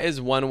that is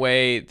one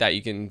way that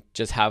you can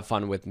just have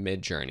fun with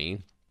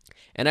Midjourney.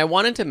 And I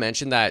wanted to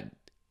mention that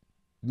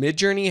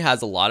Midjourney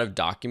has a lot of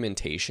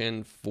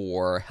documentation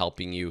for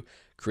helping you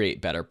create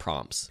better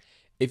prompts.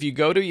 If you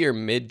go to your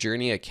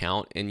Midjourney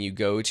account and you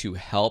go to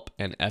help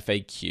and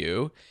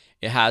FAQ,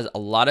 it has a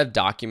lot of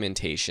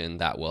documentation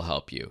that will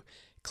help you.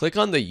 Click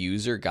on the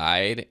user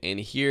guide, and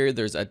here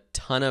there's a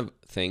ton of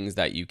things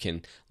that you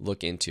can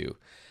look into,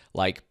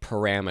 like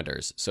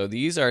parameters. So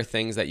these are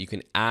things that you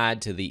can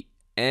add to the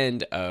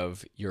end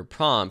of your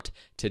prompt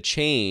to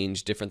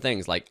change different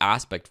things like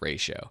aspect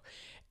ratio.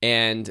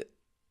 And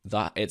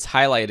it's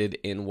highlighted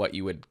in what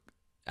you would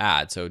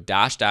add. So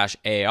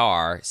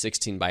 --AR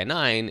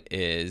 16:9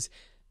 is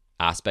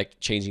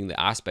changing the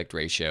aspect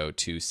ratio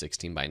to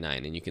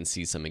 16:9. And you can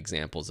see some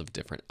examples of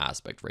different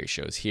aspect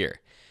ratios here.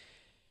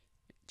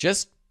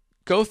 Just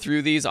go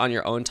through these on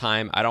your own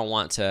time. I don't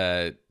want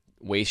to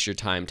waste your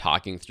time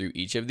talking through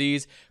each of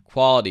these.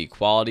 Quality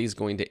is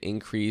going to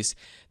increase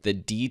the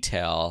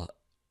detail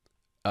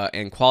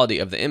and quality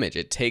of the image.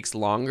 It takes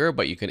longer,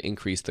 but you can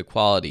increase the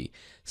quality.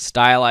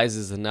 Stylize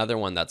is another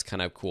one that's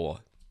kind of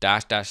cool.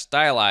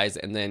 --stylize,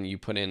 and then you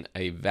put in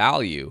a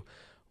value,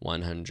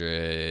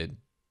 100,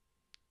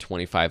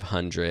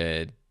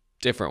 2500,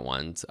 different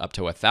ones up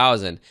to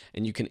 1000,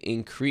 and you can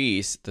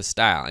increase the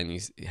style. And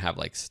you have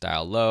like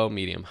style low,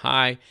 medium,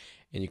 high,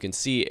 and you can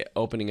see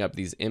opening up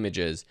these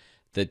images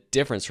the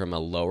difference from a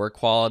lower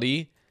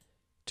quality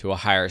to a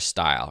higher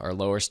style, or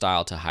lower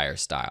style to higher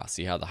style.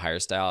 See how the higher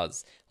style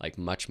is like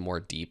much more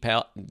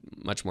detailed.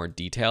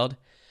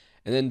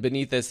 And then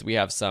beneath this, we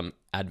have some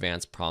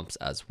advanced prompts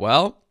as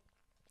well,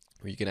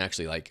 where you can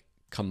actually like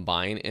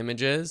combine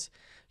images.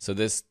 So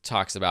this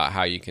talks about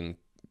how you can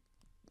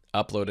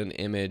upload an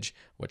image,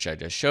 which I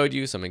just showed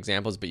you some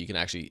examples, but you can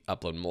actually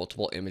upload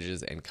multiple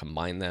images and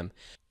combine them.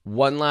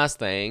 One last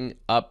thing,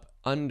 up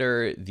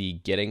under the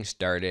getting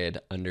started,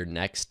 under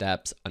next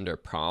steps, under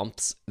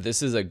prompts,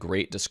 this is a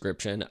great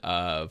description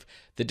of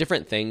the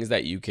different things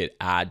that you could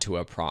add to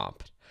a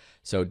prompt.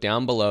 So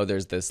down below,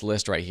 there's this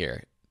list right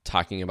here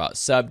talking about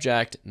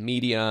subject,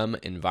 medium,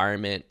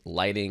 environment,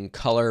 lighting,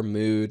 color,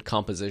 mood,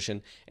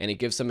 composition, and it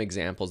gives some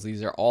examples.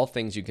 These are all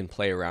things you can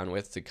play around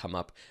with to come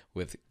up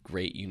with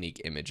great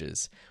unique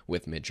images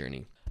with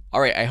Midjourney.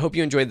 All right, I hope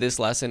you enjoyed this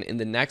lesson. In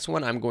the next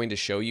one, I'm going to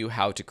show you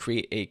how to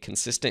create a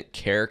consistent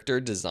character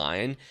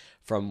design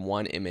from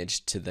one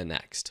image to the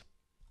next.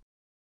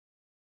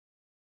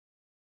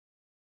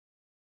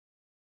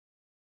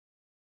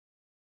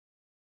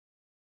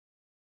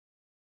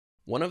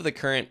 One of the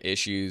current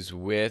issues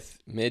with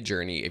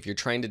Midjourney, if you're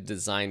trying to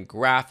design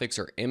graphics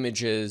or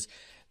images,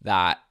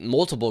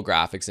 multiple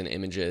graphics and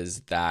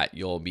images that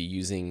you'll be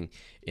using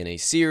in a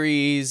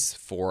series,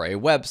 for a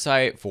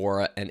website,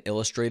 for an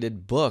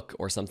illustrated book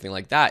or something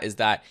like that, is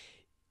that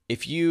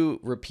if you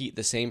repeat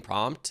the same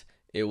prompt,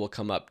 it will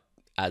come up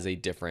as a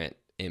different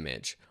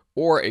image.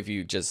 Or if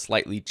you just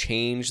slightly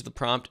change the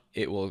prompt,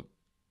 it will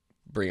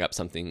bring up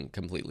something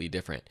completely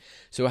different.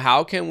 So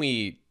how can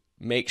we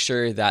make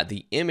sure that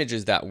the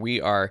images that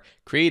we are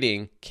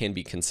creating can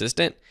be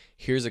consistent?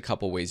 Here's a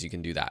couple ways you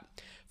can do that.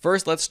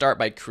 First, let's start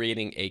by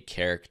creating a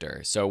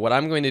character. So what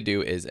I'm going to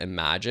do is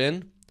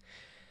imagine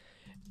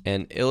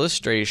an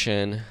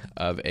illustration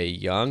of a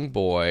young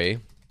boy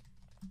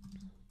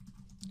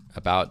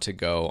about to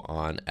go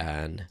on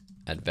an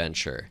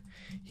adventure.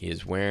 He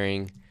is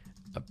wearing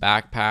a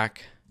backpack.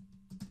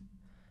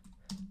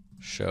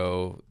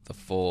 Show the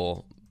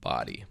full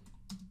body.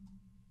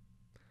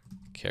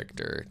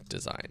 Character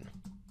design.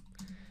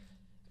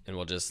 And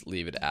we'll just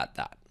leave it at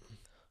that.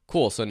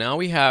 Cool, so now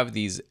we have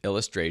these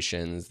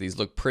illustrations. These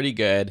look pretty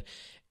good.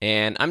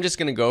 And I'm just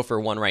gonna go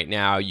for one right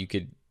now. You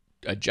could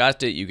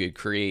adjust it, you could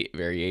create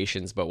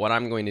variations, but what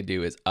I'm going to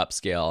do is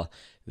upscale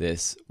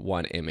this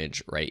one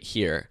image right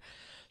here.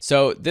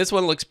 So this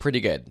one looks pretty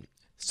good.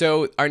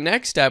 So our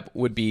next step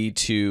would be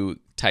to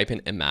type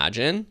in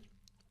imagine,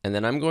 and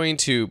then I'm going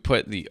to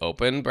put the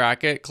open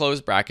bracket, close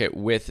bracket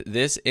with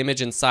this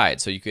image inside.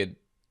 So you could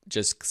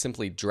just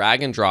simply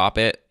drag and drop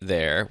it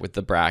there with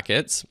the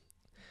brackets.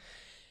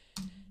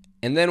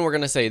 And then we're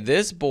gonna say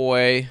this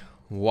boy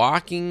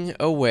walking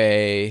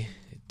away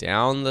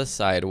down the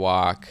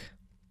sidewalk,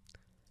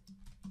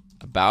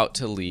 about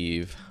to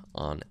leave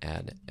on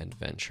an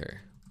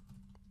adventure.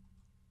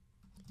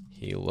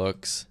 He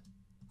looks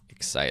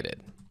excited.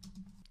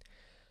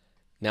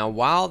 Now,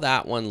 while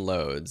that one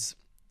loads,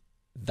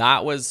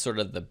 that was sort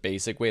of the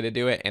basic way to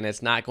do it, and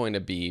it's not going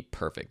to be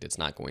perfect. It's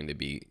not going to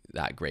be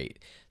that great.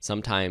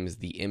 Sometimes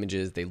the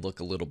images, they look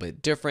a little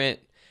bit different.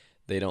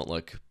 They don't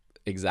look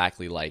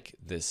exactly like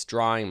this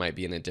drawing, might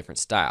be in a different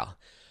style.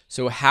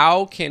 So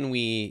how can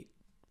we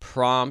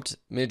prompt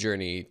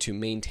Midjourney to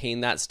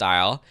maintain that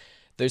style?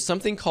 There's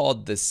something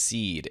called the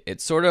seed.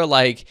 It's sort of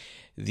like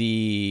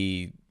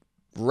the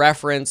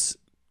reference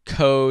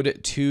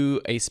code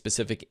to a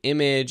specific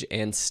image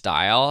and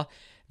style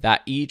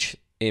that each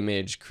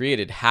image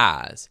created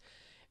has.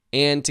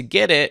 And to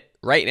get it,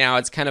 right now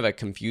it's kind of a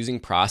confusing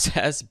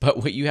process, but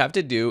what you have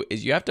to do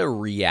is you have to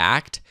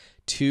react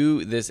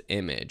to this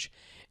image.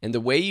 And the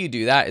way you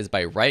do that is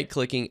by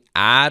right-clicking,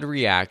 add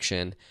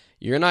reaction.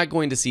 You're not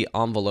going to see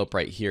envelope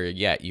right here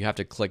yet. You have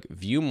to click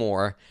view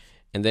more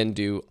and then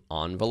do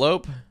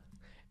envelope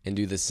and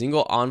do the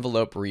single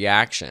envelope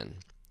reaction.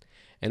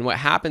 And what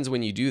happens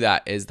when you do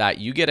that is that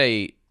you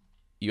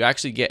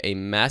actually get a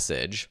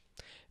message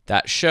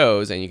that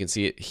shows, and you can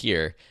see it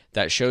here,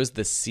 that shows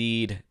the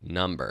seed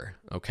number,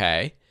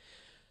 okay?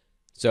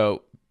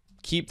 So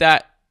keep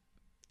that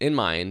in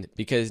mind,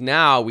 because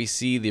now we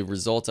see the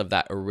results of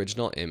that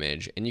original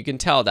image, and you can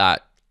tell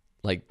that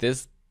like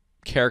this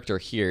character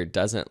here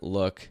doesn't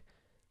look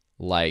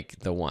like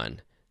the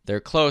one. They're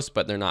close,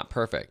 but they're not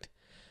perfect.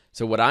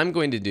 So what I'm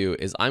going to do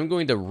is I'm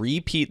going to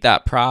repeat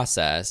that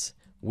process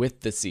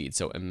with the seed.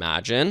 So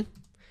imagine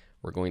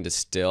we're going to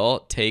still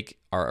take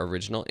our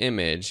original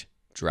image,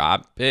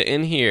 drop it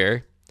in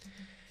here,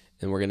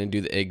 and we're going to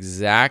do the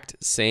exact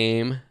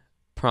same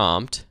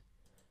prompt,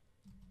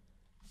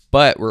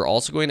 but we're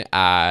also going to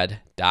add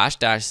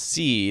 --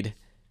 seed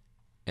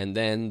and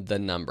then the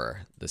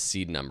number, the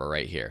seed number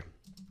right here.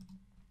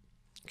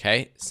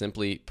 Okay,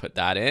 simply put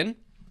that in,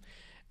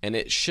 and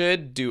it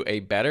should do a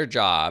better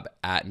job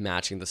at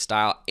matching the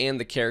style and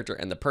the character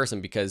and the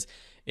person, because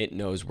it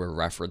knows we're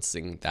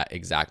referencing that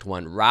exact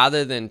one,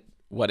 rather than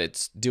what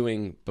it's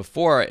doing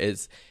before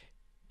is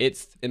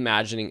it's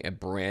imagining a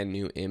brand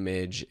new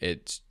image.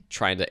 It's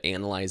trying to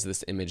analyze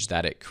this image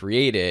that it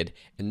created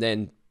and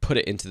then put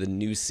it into the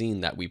new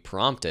scene that we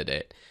prompted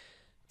it.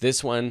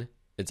 This one,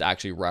 it's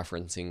actually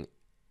referencing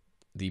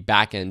the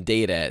backend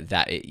data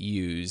that it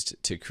used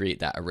to create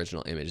that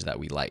original image that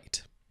we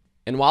liked.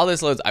 And while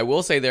this loads, I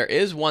will say there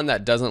is one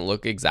that doesn't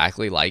look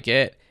exactly like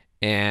it,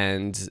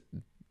 and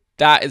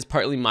that is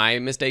partly my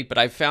mistake, but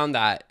I found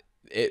that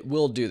it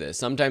will do this.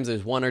 Sometimes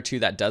there's one or two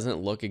that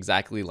doesn't look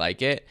exactly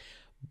like it,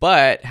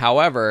 but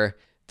however,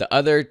 the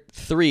other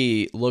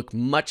three look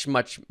much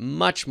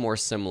more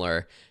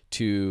similar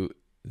to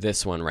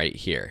this one right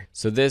here.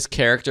 So this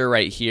character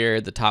right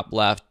here, the top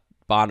left,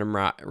 bottom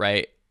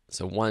right,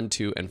 so 1,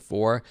 2, and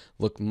 4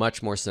 look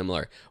much more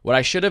similar. What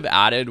I should have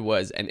added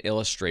was an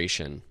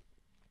illustration,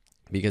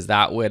 because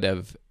that would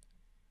have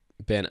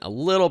been a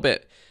little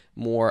bit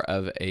more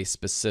of a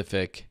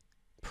specific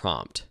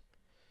prompt.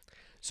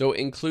 So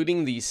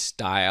including the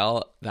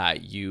style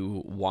that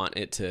you want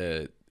it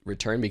to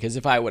return, because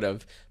if I would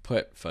have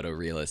put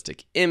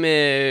photorealistic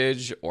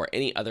image or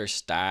any other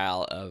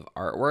style of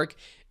artwork,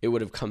 it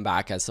would have come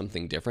back as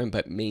something different.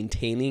 But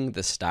maintaining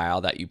the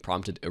style that you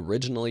prompted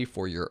originally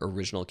for your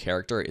original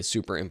character is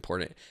super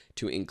important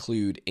to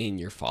include in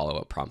your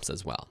follow-up prompts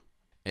as well.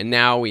 And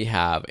now we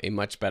have a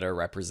much better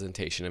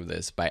representation of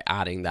this by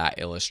adding that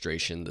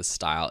illustration. The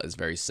style is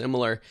very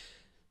similar.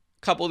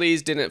 A couple of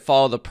these didn't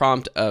follow the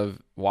prompt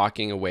of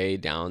walking away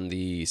down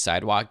the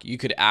sidewalk. You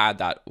could add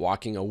that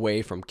walking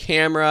away from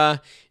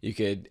camera. You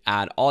could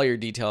add all your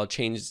detail,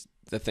 change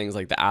the things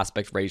like the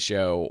aspect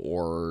ratio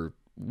or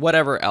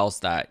whatever else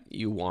that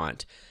you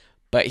want.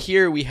 But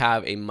here we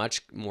have a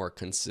much more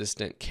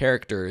consistent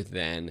character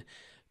than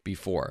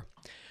before.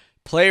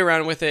 Play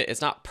around with it. It's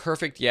not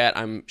perfect yet.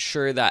 I'm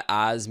sure that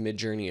as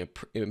Midjourney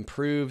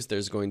improves,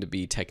 there's going to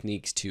be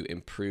techniques to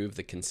improve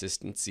the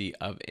consistency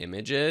of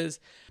images.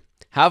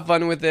 Have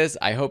fun with this.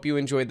 I hope you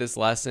enjoyed this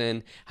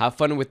lesson. Have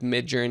fun with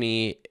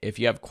Midjourney. If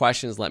you have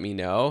questions, let me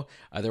know.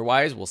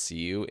 Otherwise, we'll see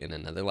you in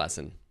another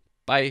lesson.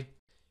 Bye.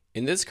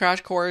 In this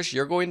crash course,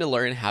 you're going to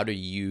learn how to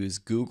use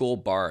Google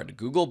Bard.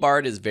 Google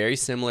Bard is very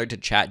similar to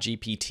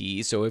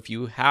ChatGPT, so if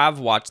you have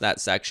watched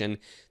that section,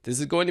 this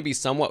is going to be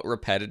somewhat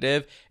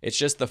repetitive. It's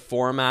just the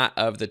format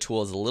of the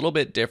tool is a little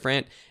bit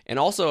different, and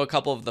also a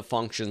couple of the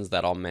functions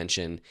that I'll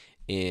mention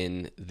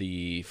in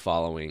the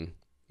following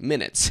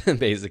minutes,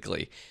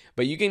 basically.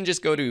 But you can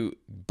just go to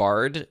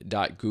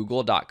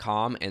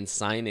bard.google.com and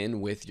sign in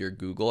with your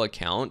Google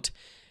account.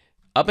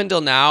 Up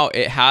until now,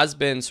 it has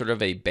been sort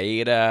of a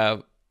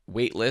beta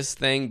waitlist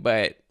thing,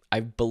 but I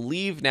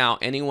believe now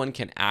anyone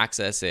can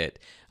access it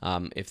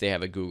if they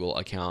have a Google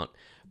account,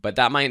 but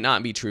that might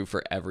not be true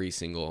for every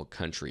single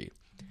country.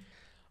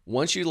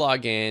 Once you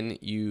log in,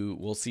 you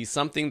will see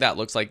something that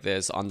looks like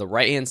this. On the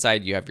right hand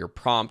side, you have your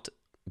prompt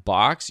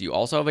box. You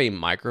also have a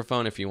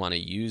microphone if you want to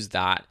use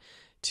that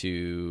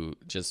to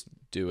just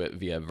do it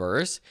via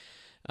voice.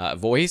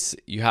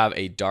 You have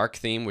a dark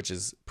theme, which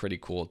is pretty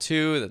cool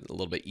too. That's a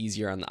little bit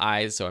easier on the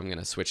eyes, so I'm going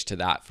to switch to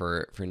that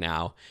for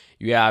now.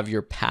 You have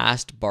your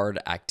past Bard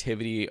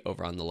activity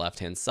over on the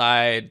left-hand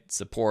side,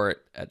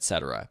 support,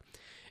 etc.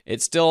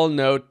 It still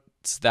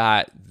notes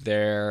that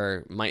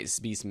there might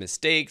be some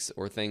mistakes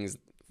or things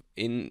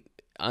in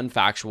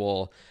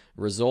unfactual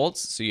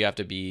results, so you have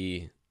to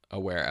be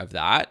aware of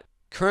that.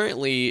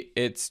 Currently,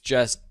 it's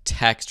just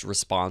text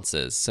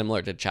responses,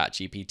 similar to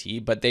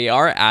ChatGPT, but they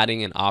are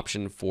adding an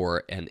option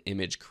for an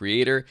image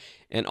creator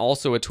and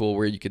also a tool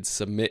where you could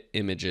submit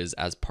images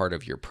as part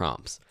of your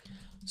prompts.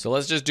 So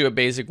let's just do a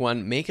basic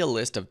one. Make a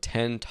list of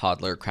 10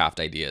 toddler craft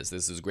ideas.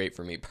 This is great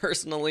for me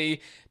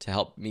personally to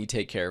help me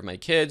take care of my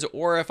kids,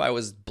 or if I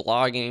was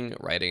blogging,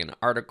 writing an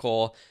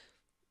article,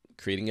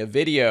 creating a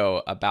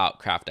video about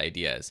craft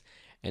ideas.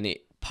 And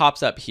it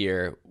pops up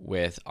here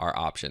with our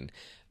option.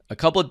 A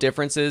couple of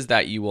differences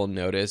that you will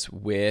notice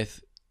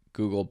with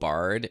Google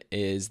Bard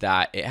is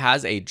that it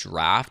has a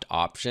draft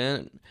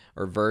option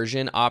or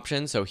version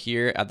option. So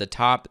here at the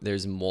top,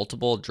 there's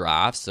multiple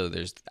drafts. So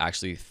there's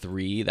actually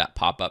 3 that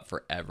pop up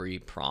for every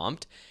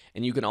prompt.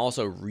 And you can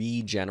also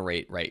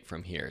regenerate right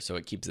from here. So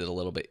it keeps it a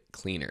little bit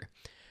cleaner.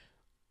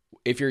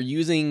 If you're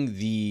using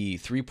the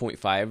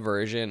 3.5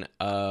 version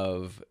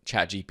of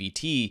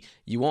ChatGPT,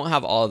 you won't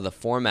have all of the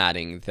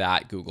formatting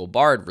that Google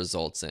Bard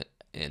results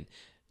in.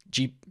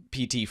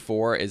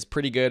 GPT-4 is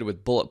pretty good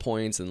with bullet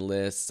points and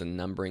lists and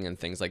numbering and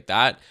things like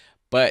that.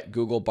 But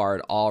Google Bard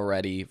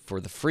already,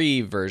 for the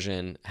free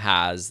version,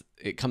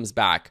 it comes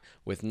back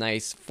with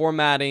nice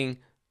formatting,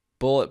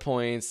 bullet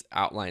points,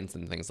 outlines,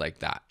 and things like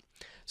that.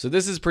 So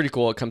this is pretty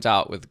cool. It comes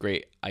out with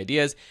great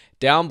ideas.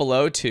 Down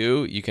below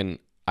too, you can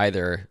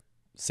either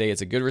say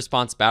it's a good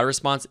response, bad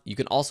response. You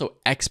can also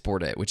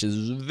export it, which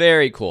is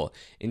very cool.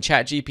 In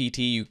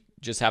ChatGPT, you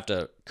just have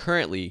to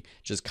currently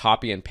just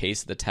copy and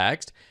paste the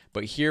text.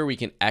 But here we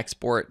can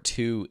export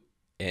to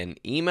an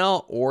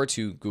email or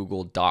to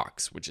Google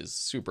Docs, which is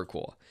super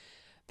cool.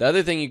 The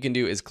other thing you can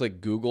do is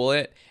click Google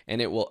it,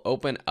 and it will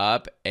open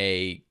up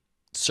a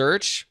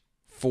search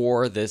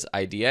for this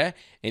idea.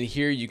 And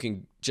here you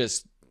can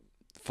just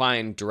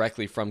find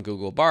directly from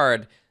Google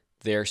Bard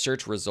their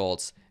search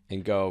results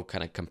and go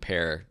kind of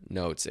compare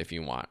notes if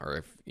you want, or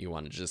if you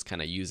want to just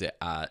kind of use it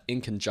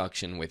in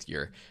conjunction with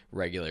your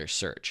regular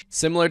search.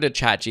 Similar to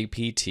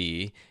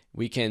ChatGPT,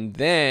 we can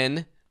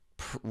then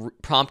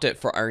prompt it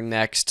for our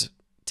next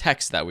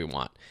text that we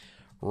want.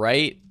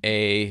 Write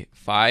a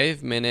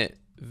 5-minute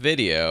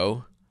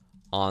video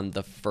on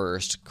the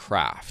first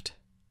craft.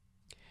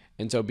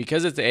 And so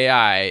because it's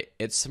AI,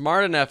 it's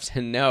smart enough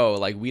to know,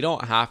 like, we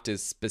don't have to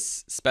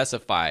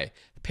specify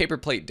paper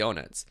plate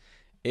donuts.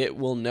 It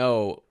will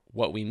know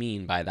what we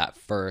mean by that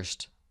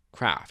first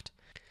craft.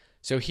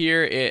 So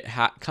here it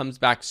comes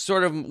back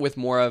sort of with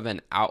more of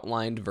an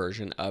outlined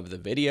version of the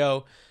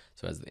video.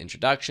 So as the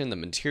introduction, the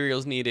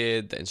materials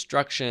needed, the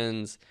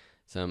instructions,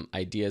 some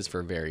ideas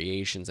for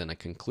variations, and a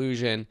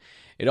conclusion.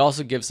 It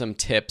also gives some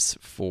tips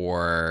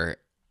for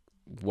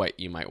what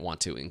you might want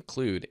to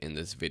include in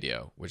this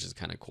video, which is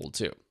kind of cool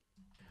too.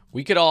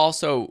 We could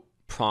also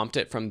prompt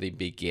it from the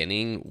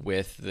beginning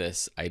with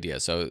this idea.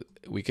 So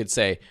we could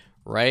say,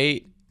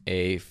 write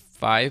a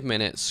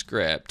 5-minute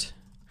script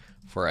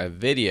for a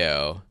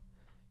video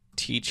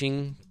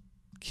teaching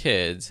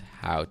kids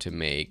how to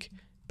make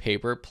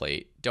paper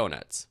plate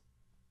donuts.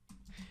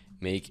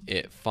 Make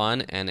it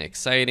fun and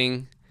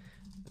exciting.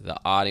 The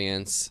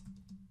audience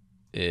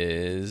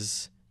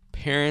is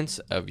parents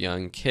of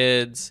young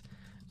kids,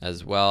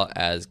 as well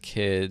as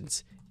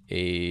kids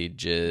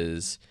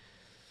ages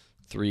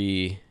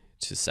 3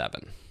 to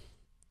 7.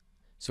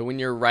 So when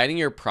you're writing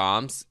your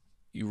prompts,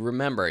 you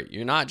remember,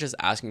 you're not just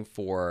asking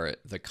for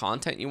the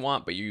content you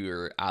want, but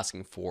you're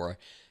asking for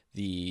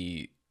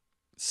the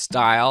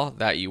style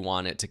that you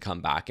want it to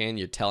come back in.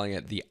 You're telling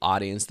it the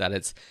audience that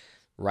it's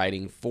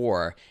writing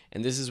for.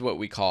 And this is what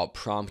we call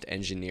prompt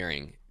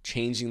engineering,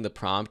 changing the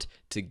prompt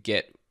to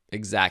get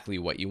exactly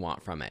what you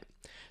want from it.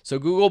 So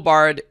Google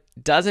Bard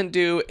doesn't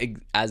do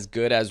as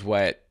good as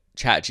what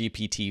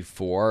ChatGPT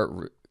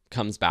 4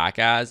 comes back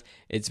as.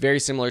 It's very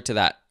similar to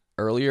that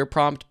earlier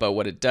prompt, but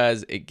what it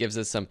does, it gives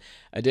us some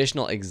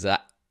additional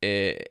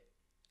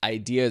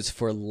ideas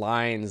for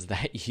lines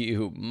that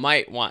you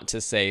might want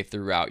to say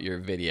throughout your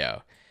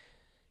video.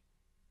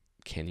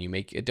 Can you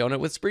make a donut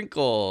with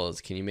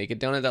sprinkles? Can you make a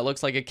donut that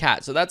looks like a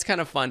cat? So that's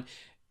kind of fun.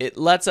 It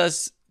lets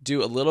us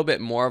do a little bit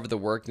more of the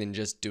work than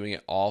just doing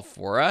it all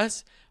for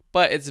us,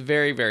 but it's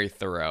very, very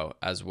thorough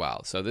as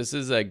well. So this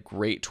is a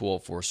great tool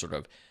for sort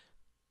of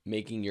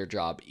making your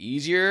job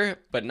easier,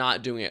 but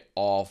not doing it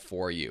all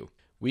for you.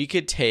 We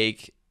could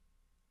take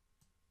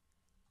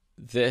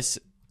this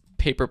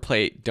paper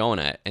plate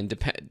donut and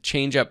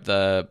change up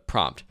the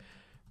prompt.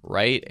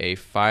 Write a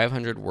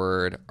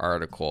 500-word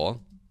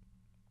article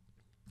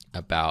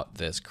about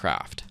this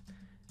craft.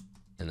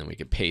 And then we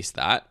could paste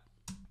that.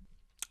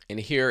 And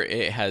here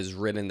it has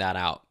written that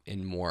out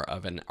in more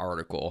of an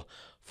article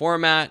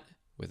format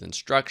with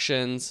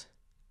instructions,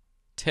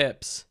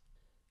 tips,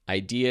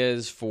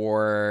 ideas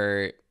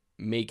for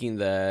making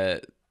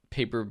the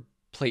paper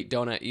plate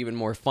donut even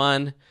more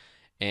fun,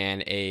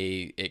 and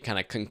it kind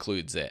of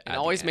concludes it. And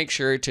always make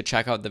sure to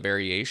check out the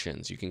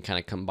variations. You can kind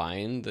of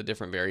combine the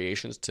different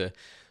variations to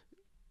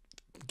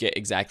get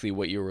exactly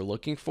what you were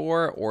looking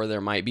for, or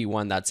there might be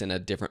one that's in a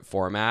different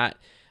format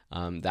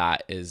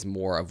that is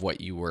more of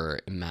what you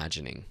were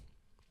imagining.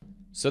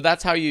 So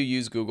that's how you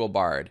use Google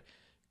Bard.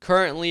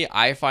 Currently,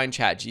 I find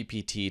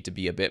ChatGPT to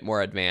be a bit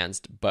more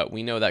advanced, but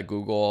we know that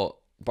Google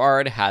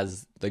Bard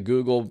has the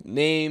Google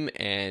name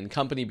and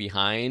company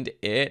behind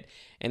it,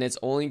 and it's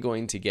only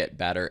going to get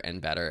better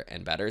and better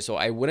and better. So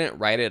I wouldn't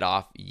write it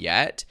off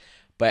yet,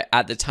 but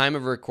at the time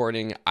of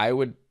recording, I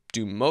would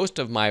do most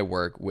of my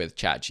work with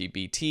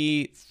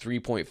ChatGPT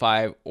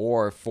 3.5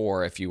 or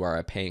 4 if you are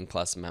a paying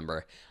plus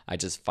member. I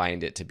just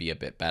find it to be a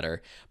bit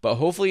better. But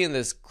hopefully in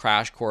this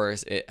crash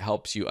course, it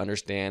helps you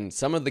understand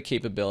some of the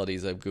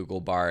capabilities of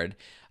Google Bard.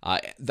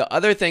 The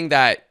other thing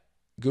that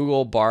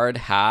Google Bard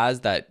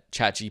has that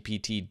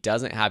ChatGPT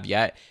doesn't have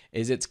yet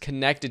is it's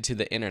connected to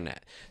the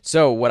internet.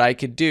 So what I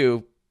could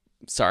do,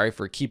 sorry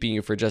for keeping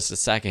you for just a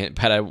second,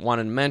 but I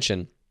wanted to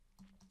mention,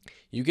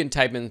 you can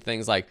type in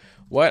things like,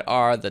 what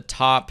are the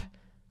top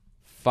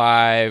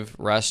 5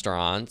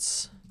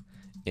 restaurants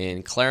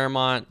in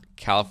Claremont,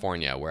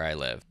 California, where I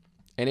live?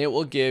 And it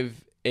will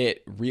give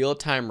it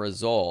real-time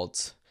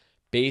results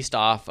based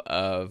off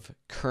of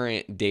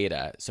current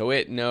data. So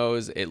it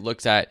knows, it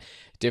looks at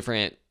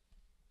different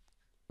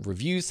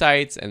review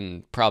sites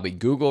and probably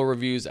Google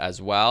reviews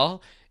as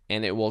well,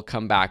 and it will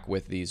come back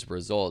with these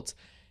results.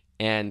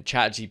 And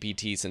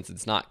ChatGPT, since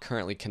it's not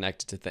currently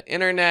connected to the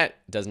internet,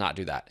 does not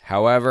do that.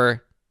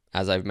 However,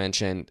 as I've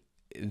mentioned,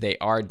 they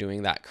are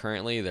doing that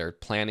currently. They're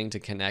planning to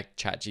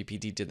connect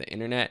ChatGPT to the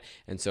internet,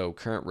 and so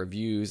current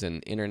reviews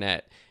and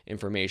internet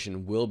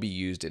information will be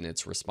used in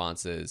its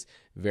responses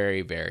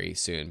very, very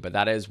soon. But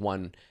that is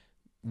one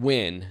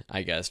win,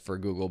 I guess, for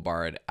Google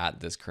Bard at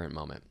this current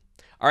moment.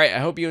 All right, I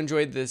hope you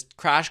enjoyed this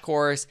crash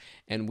course,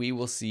 and we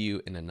will see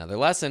you in another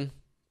lesson.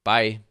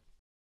 Bye.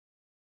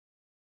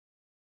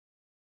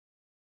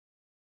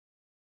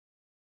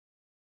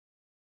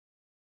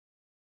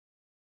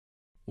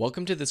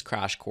 Welcome to this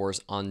crash course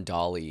on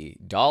Dall-E.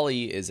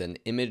 Dall-E is an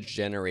image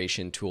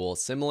generation tool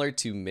similar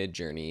to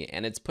Midjourney,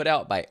 and it's put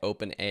out by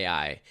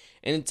OpenAI,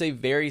 and it's a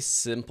very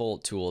simple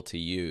tool to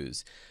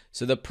use.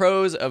 So the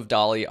pros of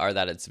Dall-E are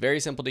that it's very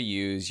simple to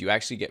use. You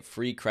actually get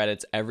free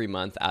credits every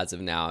month as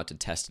of now to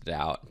test it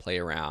out and play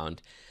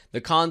around.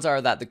 The cons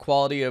are that the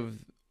quality of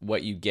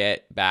what you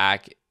get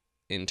back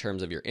in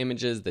terms of your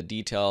images, the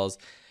details,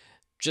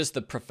 just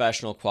the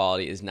professional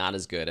quality is not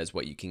as good as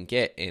what you can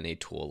get in a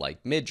tool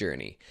like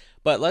Midjourney.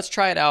 But let's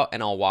try it out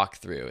and I'll walk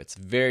through. It's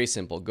very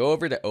simple. Go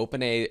over to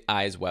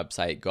OpenAI's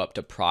website, go up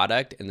to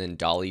product and then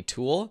Dall-E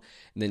tool,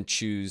 and then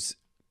choose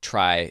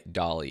try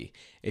Dall-E.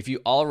 If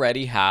you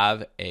already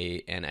have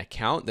an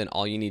account, then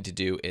all you need to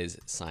do is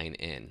sign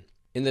in.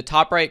 In the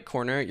top right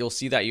corner, you'll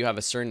see that you have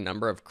a certain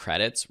number of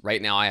credits.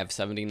 Right now I have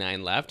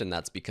 79 left, and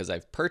that's because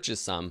I've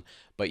purchased some,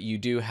 but you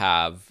do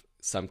have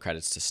some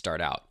credits to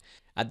start out.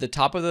 At the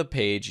top of the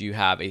page, you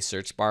have a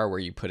search bar where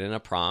you put in a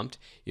prompt.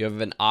 You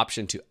have an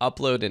option to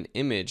upload an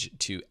image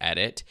to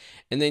edit.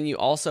 And then you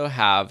also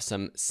have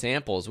some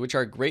samples, which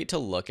are great to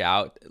look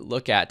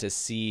at to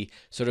see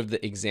sort of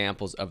the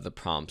examples of the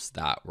prompts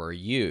that were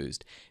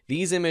used.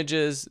 These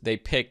images, they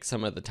pick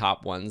some of the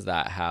top ones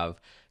that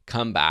have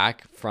come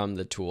back from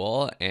the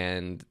tool,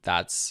 and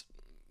that's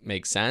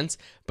makes sense.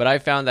 But I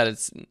found that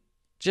it's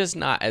just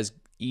not as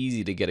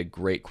easy to get a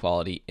great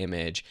quality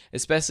image,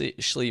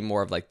 especially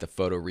more of like the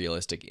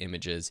photorealistic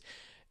images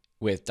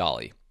with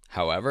Dall-E.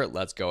 However,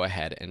 let's go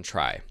ahead and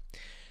try.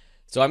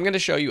 So I'm going to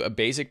show you a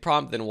basic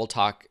prompt, then we'll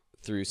talk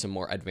through some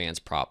more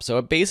advanced prompts. So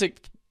a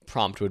basic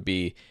prompt would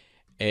be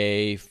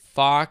a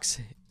fox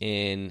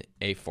in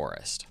a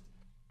forest.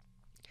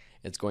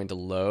 It's going to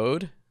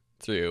load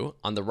through.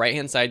 On the right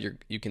hand side,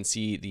 you can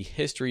see the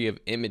history of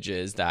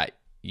images that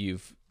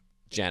you've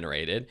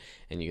generated,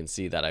 and you can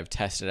see that I've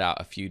tested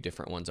out a few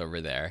different ones over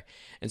there.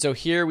 And so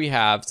here we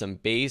have some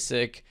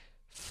basic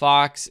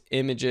fox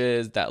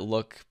images that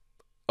look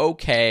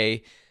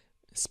okay,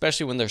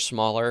 especially when they're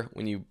smaller.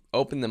 When you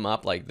open them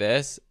up like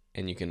this,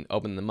 and you can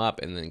open them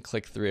up and then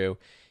click through,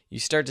 you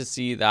start to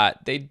see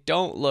that they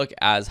don't look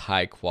as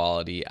high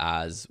quality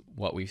as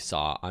what we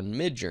saw on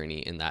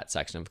Midjourney in that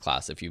section of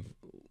class, if you've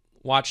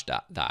watched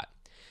that.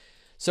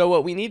 So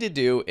what we need to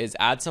do is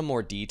add some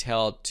more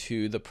detail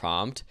to the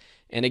prompt.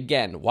 And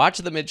again, watch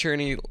the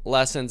Midjourney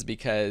lessons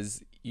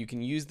because you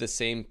can use the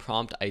same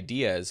prompt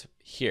ideas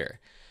here.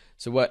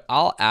 So what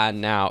I'll add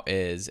now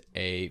is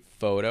a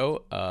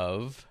photo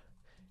of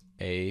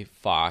a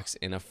fox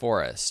in a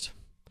forest.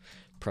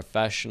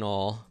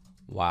 Professional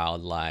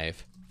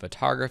wildlife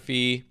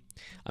photography.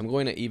 I'm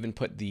going to even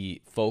put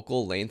the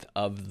focal length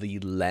of the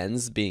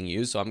lens being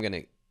used. So I'm going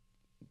to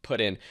put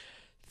in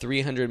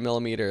 300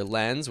 millimeter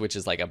lens, which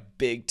is like a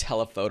big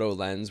telephoto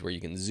lens where you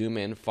can zoom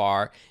in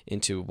far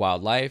into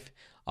wildlife.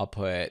 I'll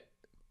put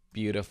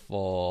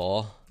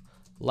beautiful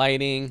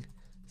lighting,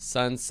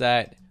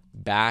 sunset,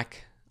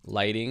 back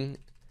lighting,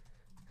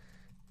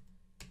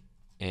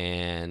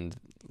 and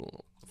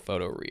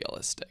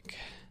photorealistic.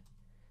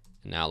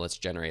 Now let's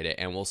generate it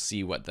and we'll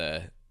see what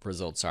the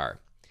results are.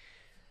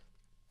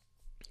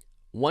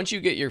 Once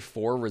you get your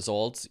 4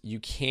 results, you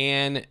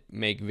can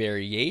make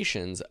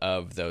variations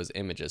of those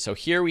images. So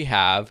here we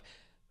have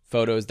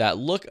photos that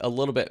look a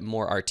little bit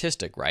more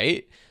artistic,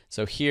 right?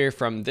 So here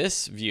from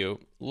this view,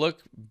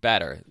 look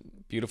better.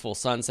 Beautiful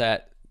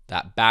sunset,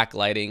 that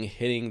backlighting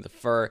hitting the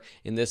fur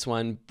in this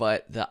one,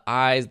 but the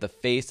eyes, the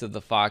face of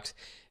the fox,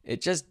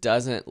 it just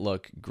doesn't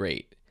look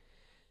great.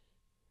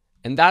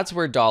 And that's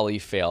where Dall-E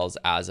fails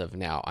as of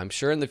now. I'm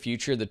sure in the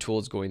future the tool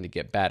is going to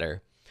get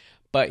better.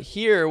 But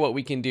here what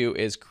we can do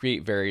is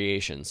create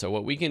variations. So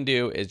what we can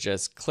do is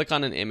just click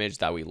on an image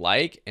that we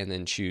like and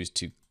then choose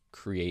to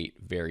create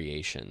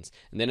variations.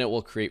 And then it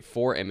will create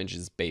 4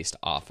 images based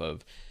off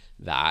of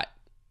that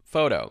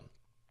photo.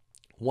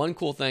 One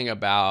cool thing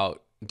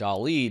about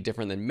Dall-E,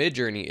 different than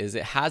Midjourney, is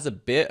it has a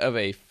bit of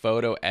a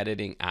photo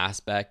editing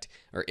aspect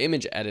or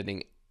image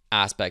editing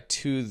aspect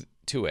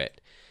to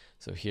it.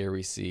 So here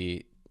we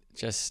see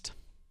just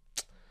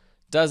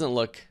doesn't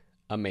look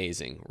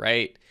amazing,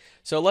 right?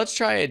 So let's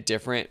try a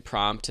different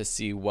prompt to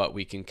see what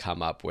we can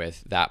come up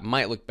with that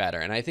might look better.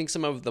 And I think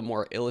some of the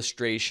more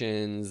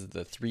illustrations,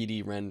 the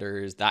 3D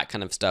renders, that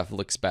kind of stuff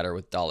looks better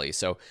with Dall-E.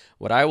 So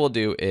what I will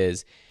do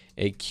is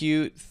a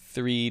cute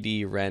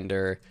 3D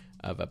render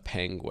of a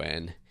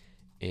penguin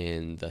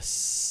in the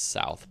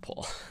South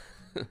Pole.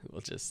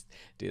 We'll just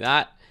do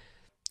that.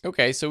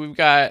 Okay, so we've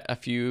got a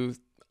few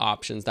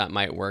options that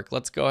might work.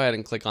 Let's go ahead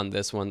and click on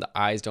this one. The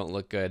eyes don't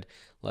look good.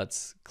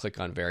 Let's click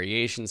on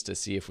variations to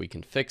see if we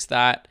can fix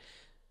that.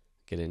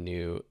 Get a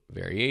new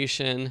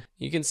variation.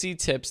 You can see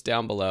tips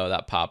down below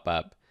that pop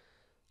up.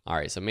 All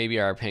right, so maybe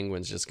our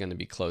penguin's just going to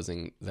be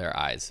closing their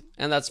eyes,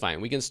 and that's fine.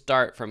 We can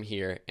start from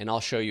here and I'll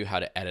show you how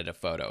to edit a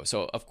photo.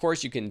 So of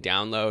course you can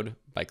download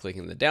by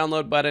clicking the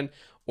download button,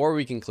 or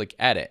we can click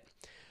edit.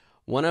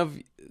 One of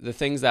the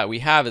things that we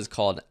have is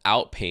called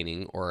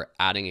outpainting, or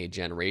adding a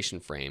generation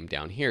frame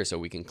down here. So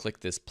we can click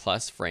this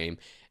plus frame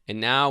and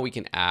now we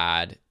can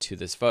add to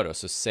this photo.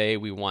 So say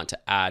we want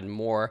to add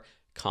more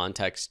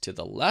context to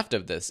the left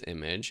of this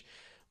image,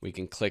 we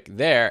can click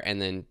there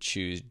and then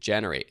choose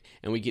generate.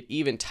 And we could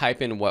even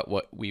type in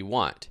what we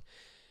want.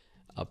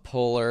 A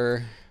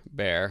polar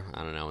bear,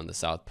 I don't know, in the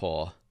South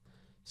Pole,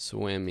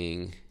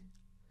 swimming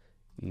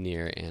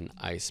near an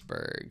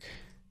iceberg.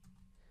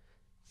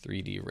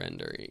 3D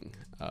rendering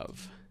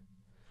of,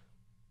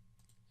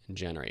 and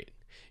generate.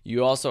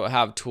 You also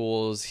have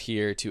tools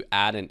here to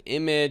add an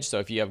image. So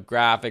if you have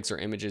graphics or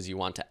images you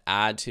want to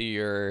add to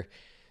your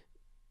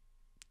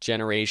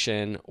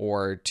generation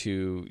or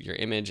to your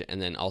image,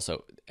 and then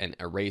also an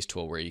erase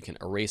tool where you can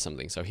erase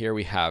something. So here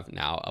we have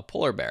now a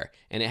polar bear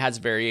and it has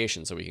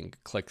variation, so we can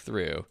click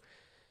through.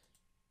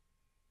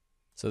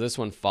 So this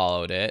one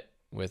followed it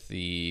with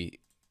the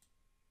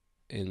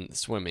in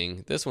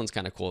swimming. This one's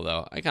kind of cool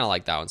though. I kind of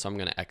like that one, so I'm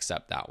going to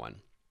accept that one.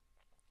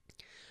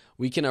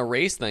 We can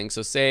erase things.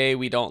 So say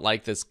we don't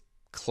like this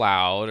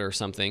cloud or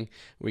something,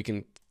 we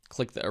can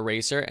click the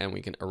eraser and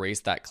we can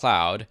erase that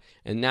cloud.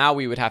 And now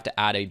we would have to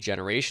add a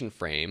generation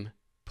frame,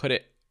 put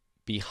it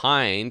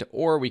behind,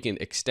 or we can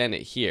extend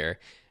it here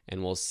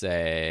and we'll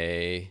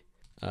say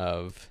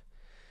of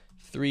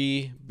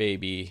 3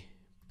 baby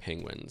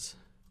penguins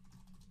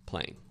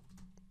playing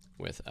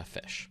with a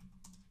fish.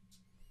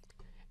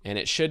 And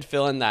it should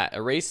fill in that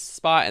erase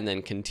spot and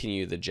then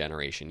continue the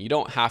generation. You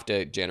don't have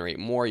to generate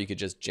more. You could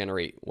just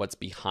generate what's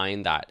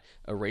behind that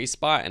erase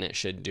spot and it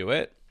should do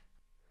it.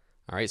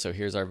 All right, so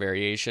here's our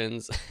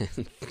variations.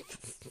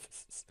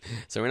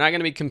 So we're not going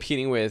to be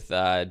competing with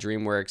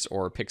DreamWorks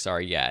or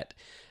Pixar yet,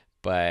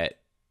 but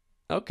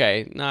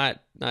okay,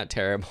 not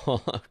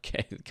terrible.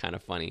 Okay, kind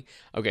of funny.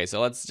 Okay,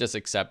 so let's just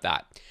accept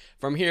that.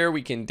 From here,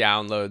 we can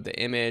download the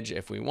image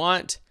if we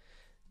want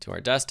to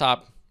our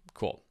desktop.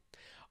 Cool.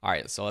 All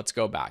right, so let's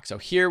go back. So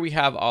here we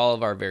have all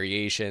of our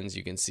variations.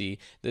 You can see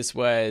this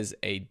was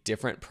a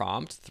different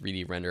prompt,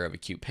 3D render of a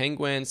cute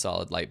penguin,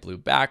 solid light blue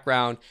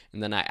background,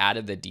 and then I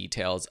added the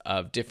details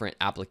of different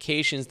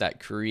applications that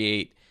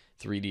create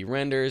 3D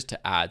renders to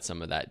add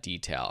some of that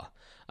detail.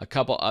 A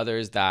couple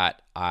others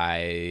that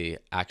I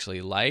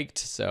actually liked.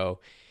 So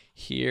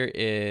here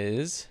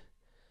is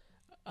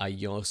a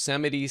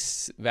Yosemite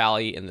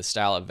Valley in the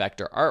style of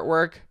vector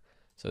artwork.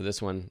 So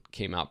this one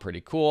came out pretty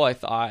cool, I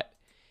thought.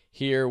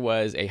 Here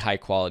was a high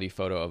quality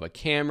photo of a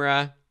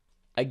camera.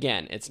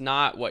 Again, it's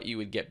not what you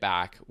would get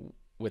back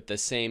with the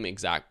same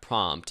exact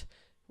prompt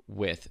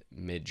with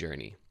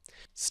Midjourney.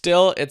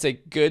 Still, it's a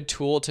good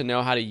tool to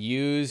know how to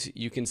use.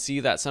 You can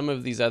see that some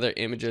of these other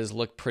images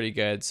look pretty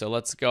good. So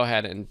let's go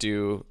ahead and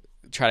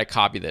try to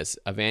copy this.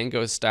 A Van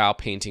Gogh style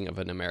painting of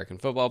an American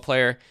football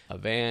player. A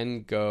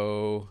Van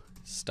Gogh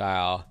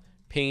style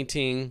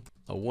painting,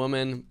 a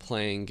woman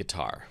playing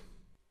guitar.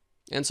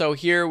 And so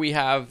here we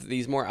have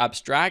these more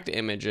abstract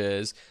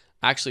images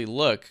actually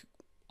look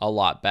a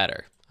lot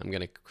better. I'm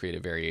going to create a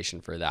variation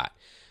for that.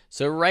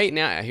 So right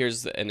now,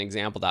 here's an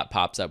example that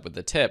pops up with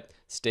the tip.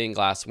 Stained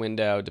glass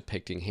window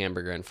depicting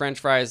hamburger and french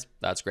fries.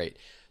 That's great.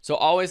 So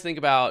always think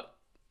about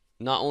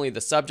not only the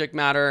subject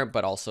matter,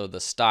 but also the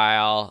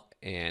style,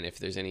 and if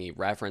there's any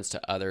reference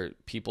to other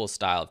people's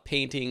style of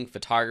painting,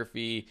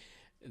 photography,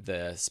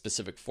 the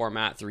specific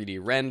format, 3D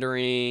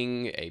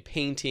rendering, a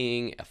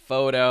painting, a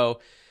photo,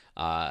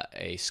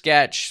 a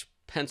sketch,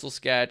 pencil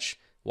sketch,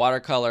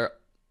 watercolor,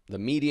 the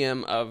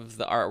medium of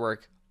the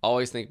artwork.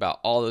 Always think about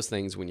all those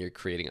things when you're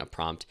creating a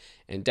prompt,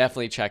 and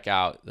definitely check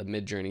out the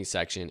Midjourney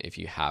section if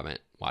you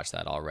haven't watched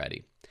that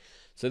already.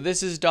 So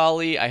this is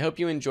Dall-E. I hope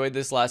you enjoyed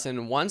this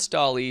lesson. Once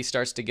Dall-E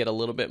starts to get a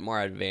little bit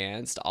more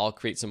advanced, I'll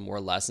create some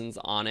more lessons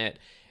on it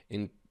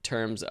in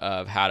terms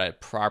of how to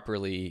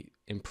properly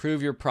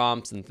improve your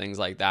prompts and things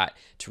like that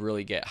to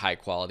really get high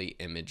quality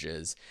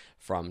images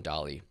from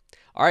Dall-E.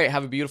 All right,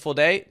 have a beautiful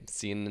day.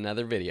 See you in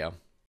another video.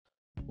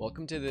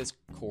 Welcome to this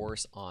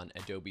course on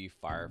Adobe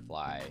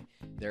Firefly,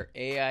 their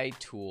AI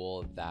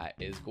tool that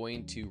is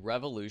going to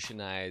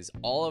revolutionize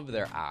all of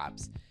their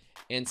apps,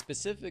 and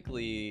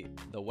specifically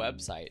the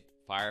website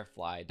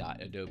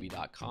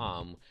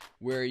firefly.adobe.com,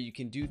 where you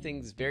can do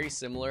things very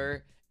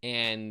similar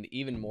and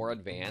even more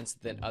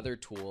advanced than other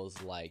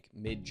tools like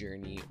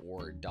Midjourney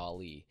or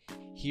Dall-E.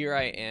 Here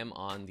I am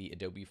on the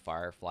Adobe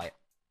Firefly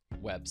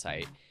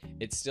website.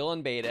 It's still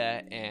in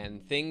beta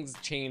and things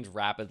change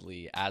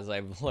rapidly as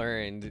I've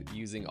learned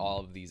using all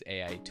of these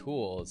AI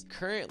tools.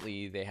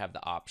 Currently, they have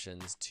the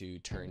options to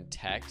turn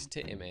text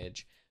to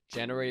image,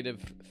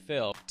 generative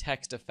fill,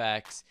 text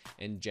effects,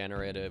 and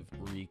generative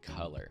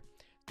recolor.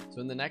 So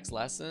in the next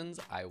lessons,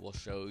 I will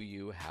show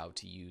you how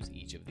to use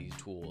each of these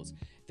tools.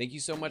 Thank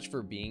you so much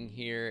for being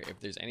here. If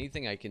there's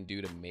anything I can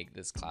do to make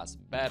this class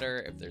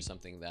better, if there's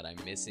something that I'm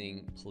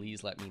missing,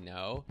 please let me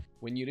know.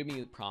 When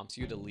Udemy prompts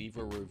you to leave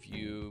a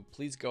review,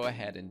 please go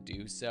ahead and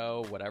do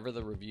so. Whatever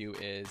the review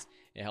is,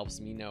 it helps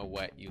me know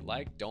what you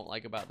like, don't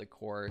like about the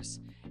course,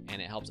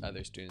 and it helps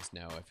other students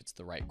know if it's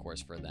the right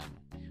course for them.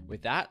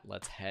 With that,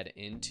 let's head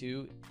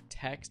into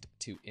text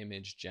to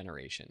image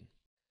generation.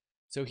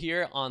 So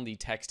here on the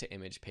text to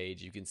image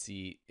page, you can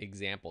see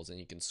examples and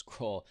you can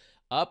scroll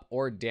up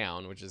or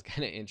down, which is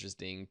kind of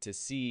interesting to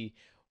see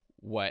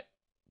what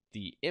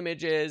the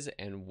image is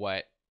and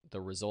what the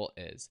result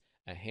is.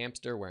 A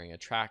hamster wearing a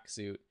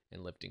tracksuit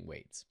and lifting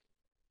weights.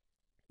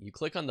 You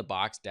click on the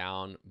box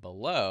down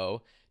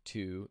below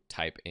to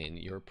type in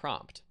your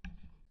prompt.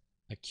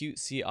 A cute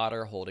sea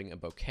otter holding a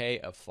bouquet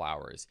of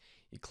flowers.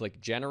 You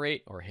click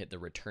generate or hit the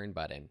return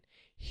button.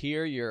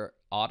 Here you're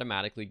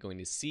automatically going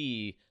to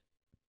see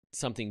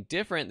something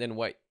different than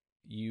what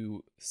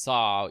you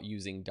saw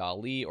using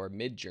Dall-E or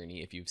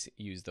Midjourney if you've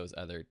used those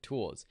other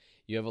tools.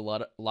 You have a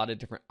lot of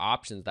different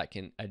options that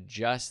can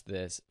adjust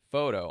this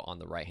photo on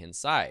the right hand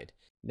side.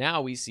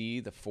 Now we see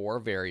the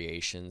 4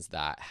 variations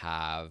that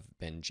have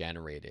been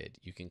generated.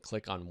 You can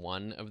click on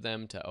one of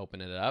them to open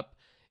it up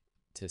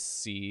to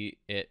see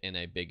it in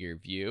a bigger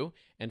view.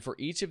 And for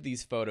each of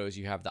these photos,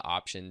 you have the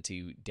option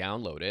to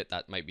download it.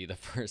 That might be the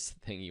first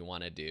thing you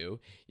want to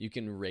do. You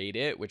can rate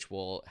it, which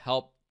will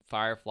help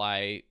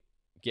Firefly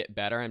get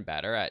better and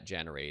better at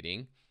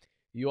generating.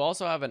 You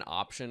also have an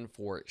option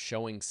for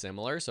showing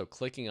similar. So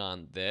clicking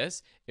on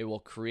this, it will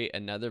create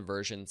another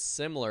version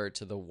similar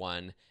to the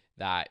one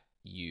that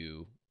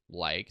you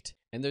liked.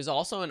 And there's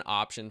also an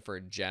option for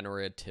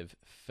generative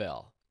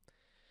fill.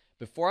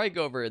 Before I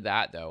go over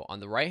that though,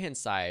 on the right hand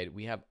side,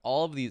 we have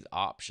all of these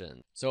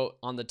options. So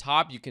on the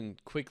top, you can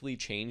quickly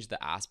change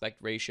the aspect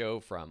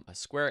ratio from a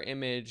square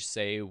image.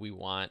 Say we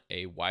want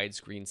a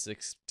widescreen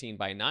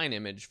 16:9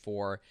 image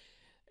for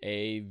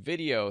a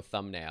video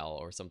thumbnail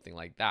or something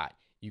like that.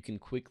 You can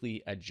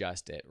quickly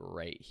adjust it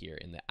right here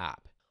in the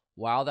app.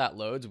 While that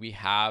loads, we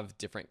have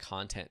different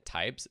content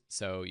types.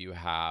 So you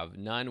have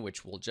none,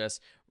 which will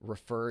just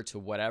refer to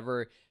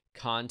whatever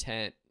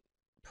content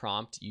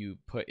prompt you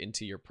put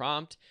into your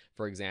prompt.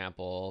 For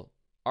example,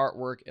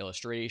 artwork,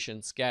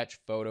 illustration, sketch,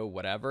 photo,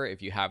 whatever.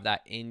 If you have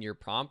that in your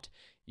prompt,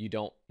 you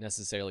don't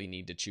necessarily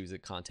need to choose a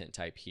content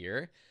type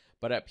here.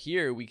 But up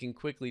here, we can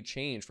quickly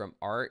change from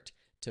art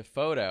to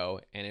photo,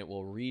 and it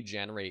will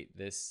regenerate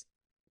this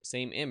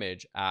same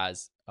image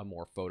as a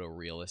more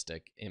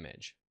photorealistic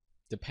image.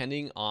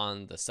 Depending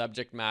on the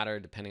subject matter,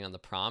 depending on the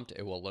prompt,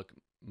 it will look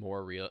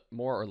more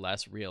or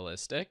less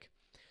realistic.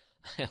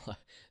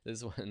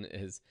 This one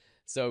is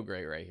so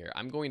great right here.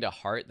 I'm going to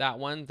heart that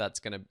one. That's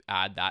going to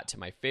add that to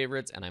my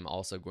favorites, and I'm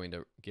also going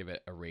to give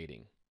it a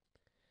rating.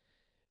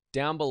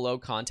 Down below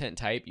content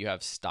type, you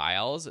have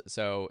styles.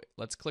 So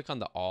let's click on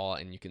the all,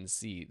 and you can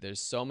see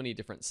there's so many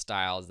different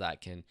styles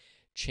that can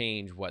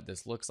change what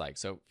this looks like.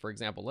 So for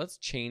example, let's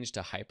change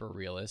to hyper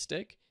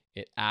realistic.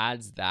 It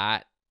adds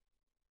that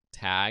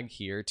tag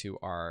here to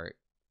our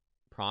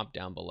prompt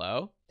down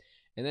below.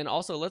 And then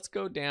also let's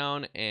go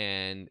down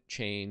and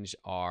change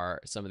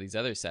some of these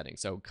other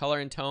settings. So color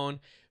and tone,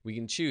 we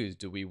can choose.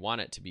 Do we want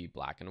it to be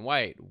black and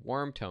white,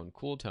 warm tone,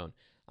 cool tone?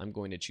 I'm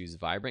going to choose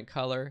vibrant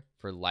color.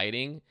 For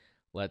lighting,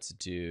 let's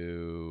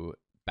do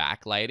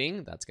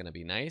backlighting. That's going to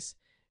be nice.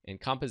 In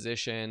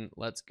composition,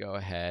 let's go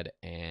ahead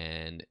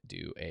and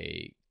do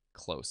a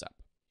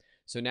close-up.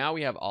 So now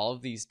we have all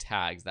of these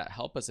tags that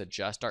help us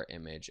adjust our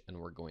image, and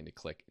we're going to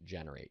click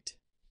generate.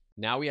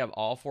 Now we have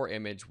all 4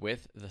 images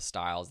with the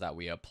styles that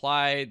we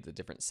applied, the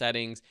different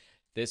settings.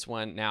 This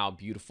one now,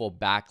 beautiful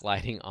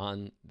backlighting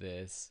on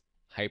this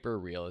hyper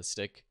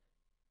realistic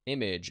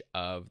image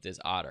of this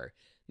otter.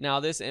 Now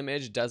this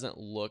image doesn't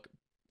look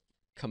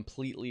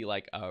completely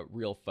like a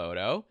real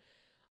photo.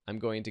 I'm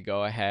going to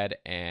go ahead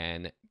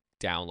and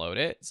download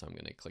it. So I'm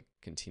going to click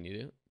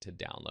continue to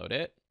download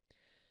it.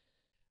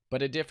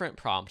 But a different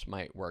prompt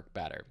might work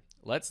better.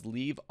 Let's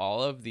leave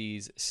all of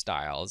these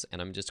styles, and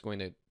I'm just going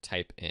to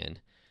type in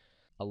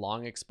a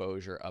long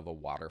exposure of a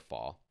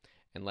waterfall.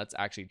 And let's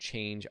actually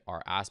change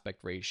our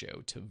aspect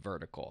ratio to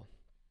vertical.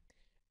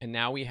 And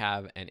now we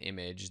have an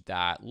image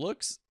that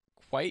looks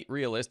quite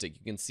realistic.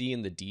 You can see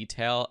in the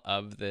detail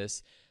of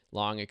this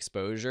long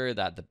exposure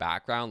that the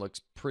background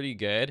looks pretty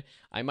good.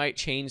 I might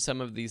change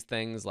some of these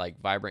things like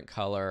vibrant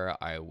color.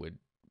 I would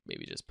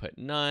maybe just put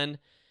none.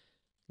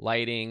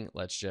 Lighting,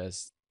 let's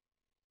just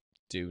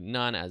do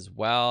none as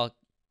well.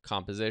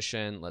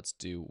 Composition, let's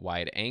do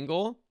wide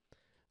angle.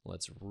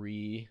 Let's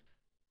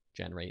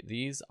regenerate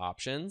these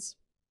options.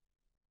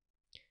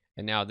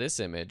 And now this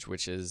image,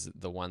 which is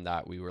the one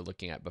that we were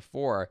looking at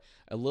before,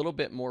 a little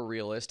bit more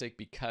realistic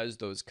because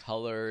those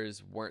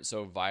colors weren't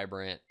so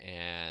vibrant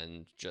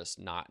and just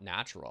not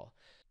natural.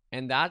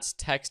 And that's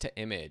text to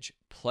image.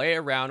 Play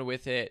around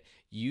with it.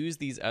 Use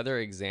these other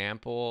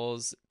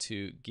examples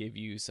to give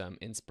you some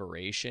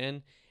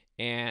inspiration.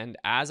 And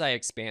as I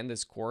expand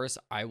this course,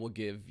 I will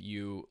give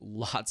you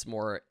lots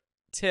more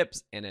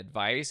tips and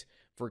advice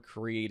for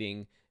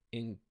creating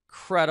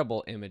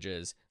incredible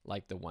images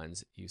like the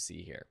ones you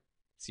see here.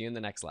 See you in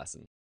the next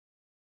lesson.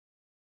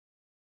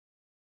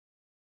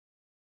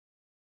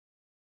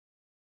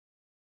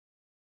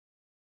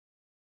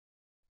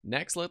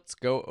 Next, let's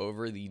go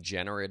over the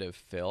generative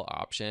fill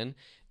option.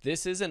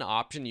 This is an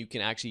option you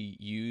can actually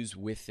use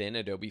within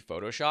Adobe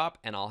Photoshop,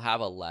 and I'll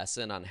have a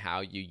lesson on how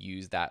you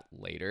use that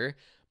later.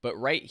 But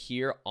right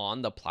here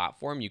on the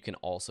platform, you can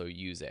also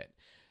use it.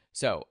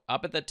 So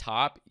up at the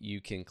top,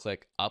 you can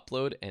click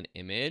upload an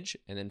image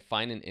and then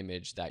find an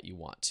image that you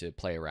want to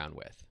play around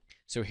with.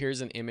 So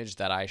here's an image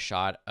that I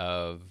shot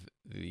of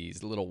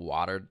these little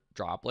water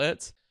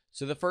droplets.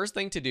 So the first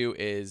thing to do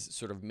is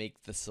sort of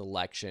make the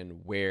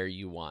selection where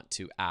you want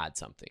to add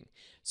something.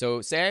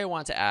 So say I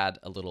want to add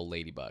a little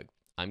ladybug.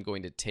 I'm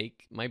going to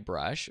take my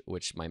brush,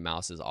 which my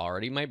mouse is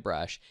already my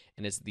brush,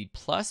 and it's the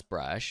plus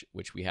brush,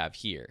 which we have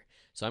here.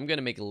 So I'm going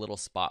to make a little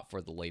spot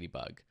for the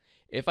ladybug.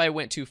 If I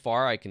went too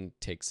far, I can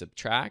take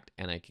subtract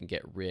and I can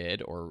get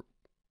rid or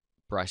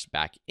brush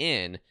back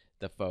in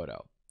the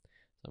photo.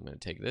 So I'm going to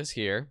take this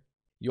here.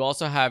 You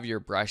also have your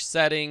brush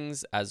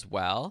settings as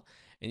well.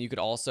 And you could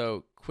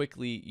also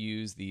quickly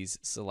use these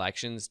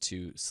selections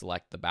to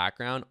select the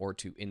background or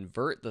to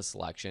invert the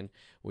selection,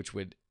 which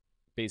would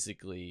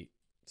basically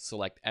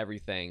select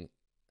everything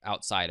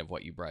outside of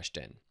what you brushed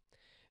in.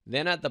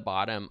 Then at the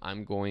bottom,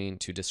 I'm going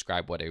to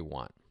describe what I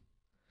want.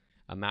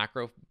 A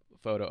macro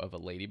photo of a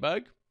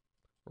ladybug.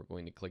 We're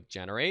going to click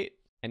generate.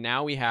 And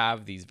now we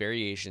have these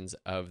variations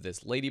of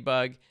this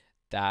ladybug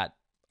that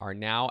are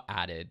now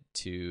added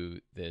to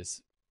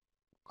this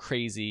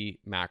crazy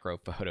macro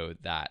photo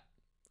that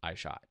I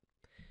shot.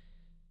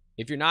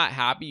 If you're not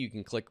happy, you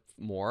can click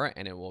more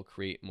and it will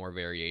create more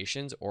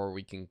variations, or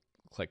we can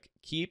click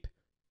keep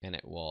and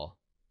it will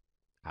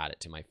add it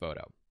to my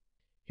photo.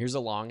 Here's a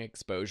long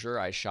exposure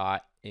I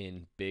shot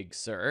in Big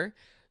Sur.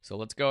 So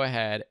let's go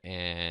ahead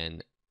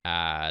and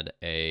add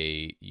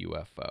a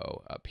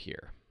UFO up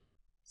here.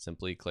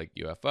 Simply click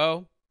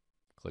UFO,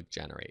 click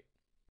generate.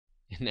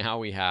 And now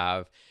we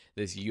have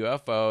this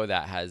UFO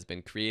that has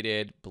been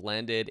created,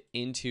 blended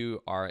into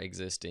our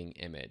existing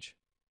image.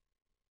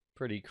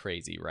 Pretty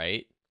crazy,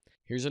 right?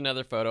 Here's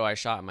another photo I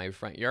shot in my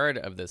front yard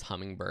of this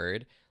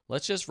hummingbird.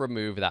 Let's just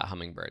remove that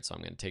hummingbird. So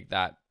I'm going to take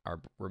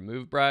our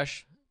remove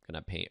brush, I'm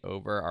going to paint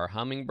over our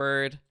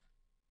hummingbird.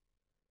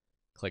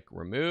 Click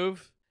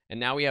remove. And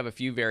now we have a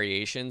few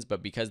variations,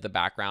 but because the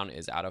background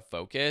is out of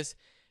focus,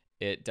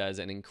 it does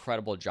an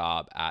incredible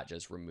job at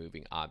just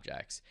removing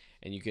objects.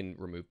 And you can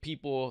remove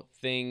people,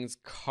 things,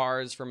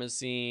 cars from a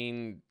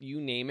scene,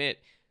 you name it,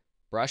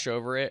 brush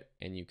over it,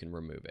 and you can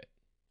remove it.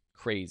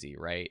 Crazy,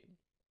 right?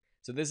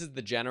 So this is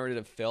the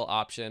generative fill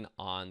option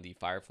on the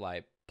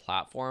Firefly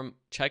platform.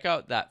 Check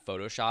out that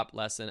Photoshop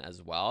lesson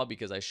as well,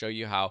 because I show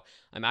you how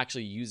I'm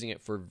actually using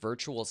it for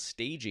virtual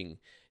staging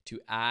to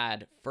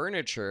add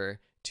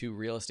furniture to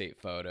real estate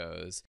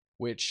photos,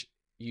 which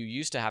you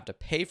used to have to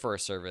pay for a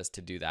service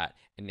to do that,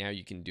 and now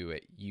you can do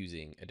it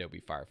using Adobe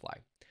Firefly.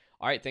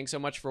 All right, thanks so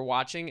much for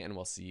watching, and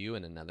we'll see you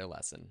in another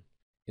lesson.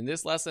 In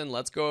this lesson,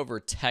 let's go over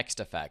text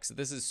effects.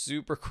 This is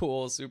super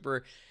cool,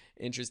 super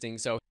interesting.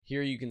 So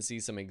here you can see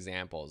some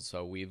examples.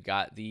 So we've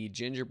got the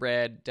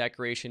gingerbread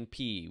decoration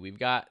P, we've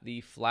got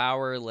the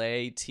flower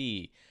lay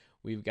T,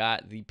 we've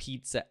got the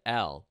pizza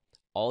L.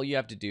 All you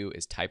have to do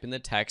is type in the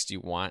text you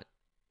want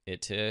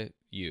it to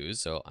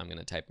use. So I'm going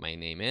to type my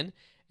name in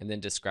and then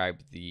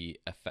describe the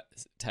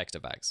text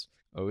effects.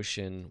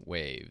 Ocean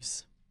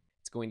waves.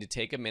 It's going to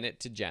take a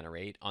minute to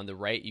generate. On the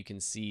right, you can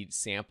see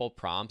sample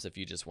prompts if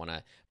you just want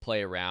to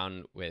play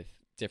around with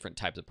different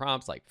types of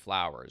prompts like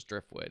flowers,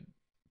 driftwood,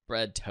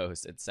 bread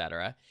toast,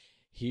 etc.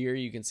 Here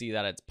you can see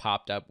that it's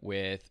popped up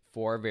with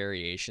 4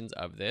 variations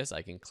of this.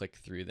 I can click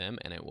through them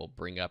and it will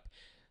bring up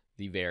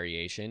the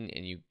variation,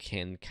 and you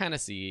can kind of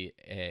see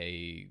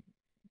a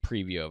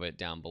preview of it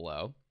down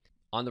below.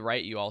 On the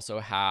right, you also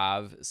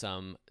have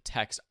some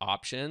text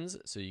options,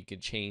 so you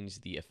could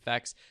change the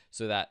effects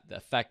so that the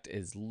effect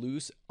is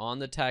loose on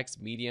the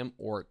text, medium,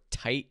 or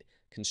tight,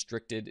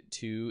 constricted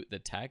to the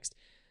text.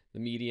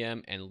 The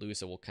medium and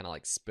loose, it will kind of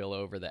like spill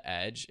over the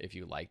edge if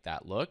you like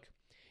that look.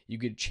 You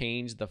could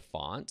change the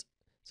font.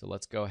 So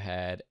let's go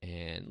ahead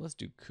and let's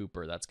do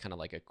Cooper. That's kind of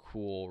like a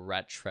cool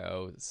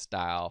retro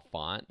style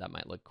font that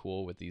might look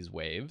cool with these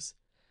waves.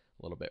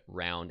 A little bit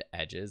round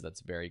edges.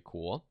 That's very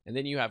cool. And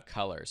then you have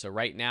color. So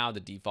right now the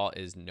default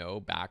is no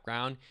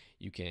background.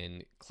 You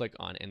can click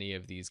on any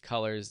of these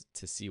colors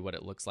to see what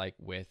it looks like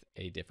with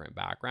a different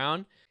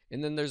background.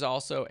 And then there's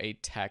also a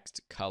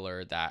text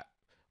color that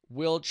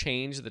will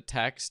change the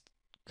text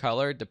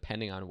color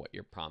depending on what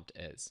your prompt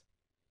is.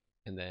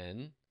 And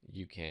then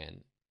you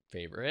can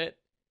favorite it,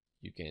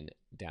 you can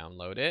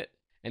download it.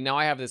 And now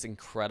I have this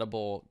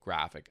incredible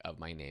graphic of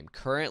my name.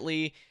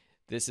 Currently,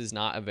 this is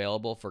not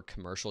available for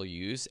commercial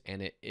use,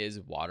 and it is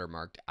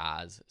watermarked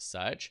as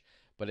such,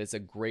 but it's a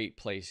great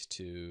place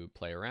to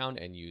play around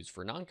and use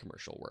for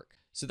non-commercial work.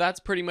 So that's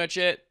pretty much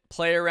it.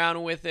 Play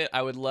around with it.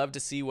 I would love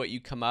to see what you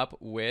come up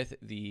with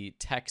the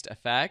text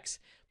effects.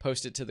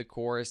 Post it to the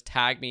course,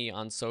 tag me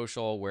on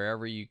social,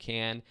 wherever you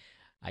can.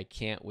 I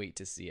can't wait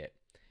to see it.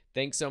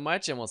 Thanks so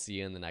much, and we'll see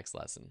you in the next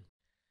lesson.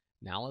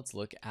 Now let's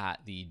look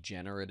at the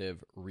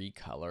generative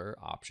recolor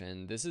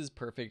option. This is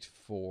perfect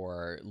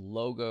for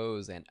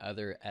logos and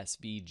other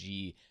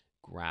SVG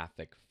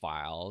graphic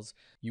files.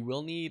 You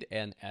will need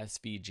an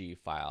SVG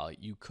file.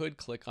 You could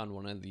click on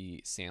one of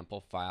the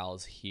sample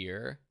files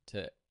here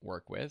to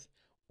work with,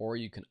 or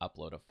you can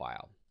upload a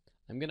file.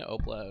 I'm going to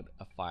upload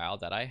a file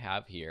that I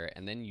have here,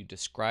 and then you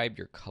describe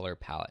your color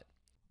palette.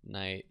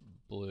 Night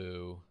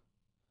blue,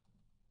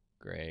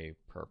 gray,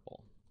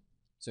 purple.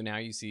 So now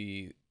you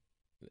see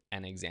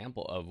an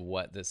example of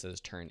what this has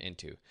turned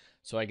into.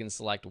 So I can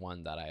select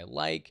one that I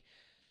like.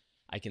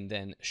 I can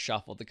then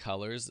shuffle the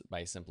colors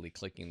by simply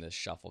clicking the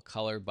shuffle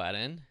color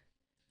button,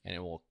 and it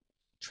will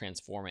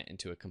transform it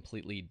into a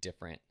completely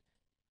different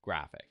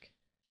graphic.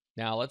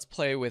 Now let's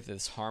play with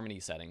this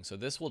harmony setting. So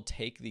this will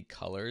take the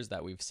colors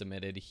that we've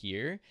submitted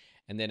here,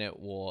 and then it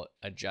will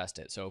adjust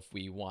it. So if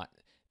we want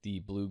the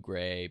blue,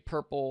 gray,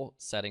 purple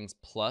settings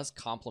plus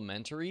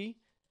complementary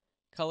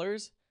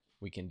colors,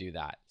 we can do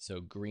that. So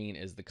green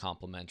is the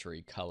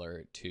complementary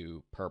color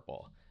to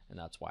purple, and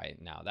that's why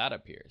now that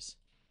appears.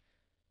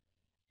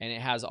 And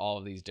it has all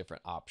of these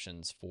different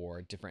options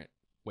for different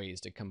ways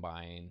to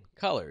combine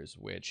colors,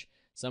 which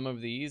some of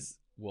these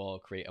will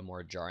create a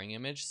more jarring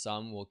image,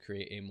 some will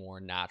create a more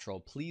natural,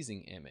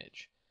 pleasing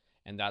image.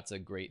 And that's a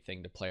great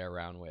thing to play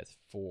around with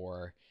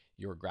for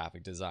your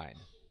graphic design.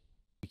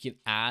 We can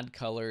add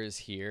colors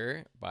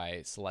here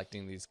by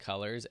selecting these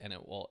colors, and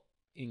it will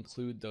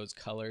include those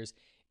colors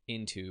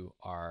into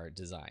our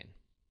design.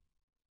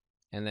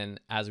 And then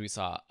as we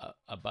saw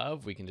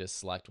above, we can just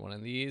select one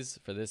of these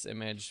for this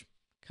image,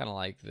 kind of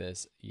like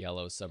this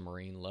yellow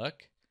submarine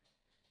look.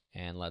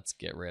 And let's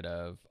get rid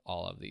of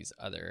all of these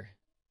other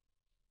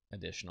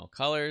additional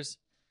colors.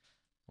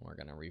 We're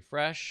going to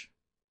refresh.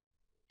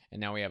 And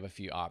now we have a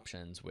few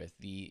options with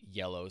the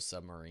yellow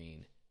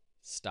submarine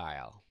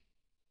style.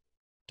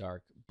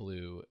 Dark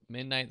blue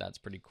midnight, that's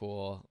pretty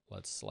cool.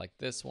 Let's select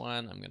this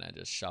one. I'm going to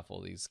just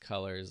shuffle these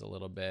colors a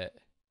little bit.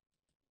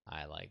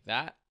 I like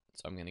that.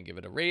 So I'm going to give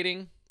it a rating.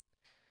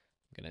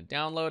 I'm going to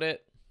download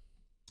it.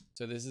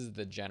 So this is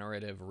the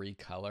generative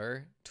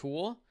recolor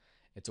tool.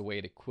 It's a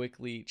way to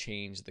quickly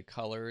change the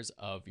colors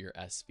of your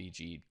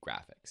SVG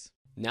graphics.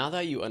 Now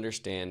that you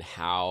understand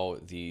how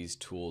these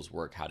tools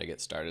work, how to get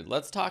started,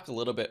 let's talk a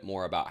little bit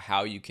more about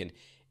how you can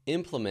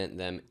implement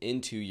them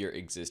into your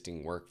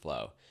existing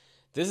workflow.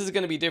 This is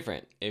going to be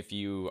different if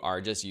you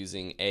are just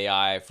using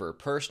AI for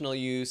personal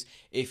use,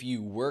 if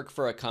you work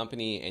for a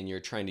company and you're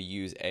trying to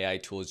use AI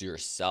tools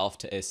yourself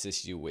to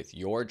assist you with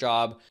your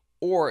job,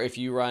 or if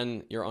you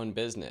run your own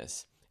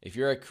business. If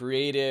you're a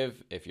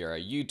creative, if you're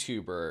a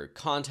YouTuber,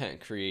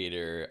 content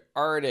creator,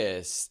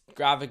 artist,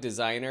 graphic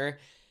designer,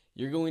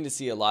 you're going to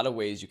see a lot of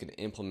ways you can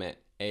implement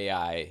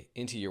AI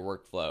into your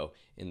workflow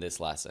in this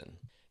lesson.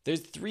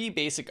 There's three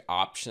basic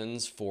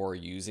options for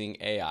using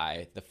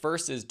AI. The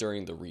first is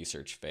during the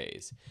research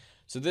phase.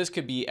 So this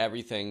could be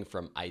everything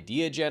from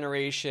idea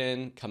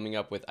generation, coming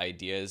up with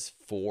ideas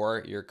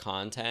for your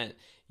content,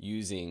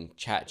 using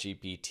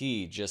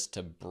ChatGPT just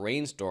to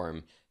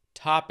brainstorm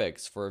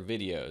topics for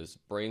videos,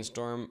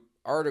 brainstorm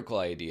article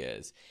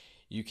ideas.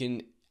 You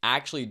can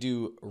actually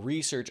do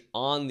research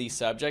on the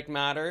subject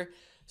matter.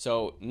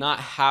 So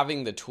not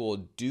having the tool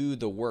do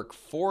the work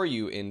for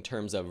you in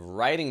terms of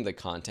writing the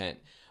content,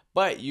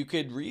 but you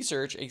could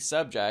research a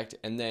subject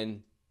and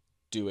then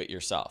do it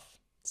yourself.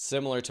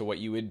 Similar to what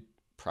you would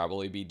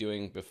probably be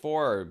doing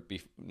before or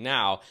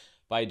now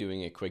by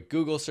doing a quick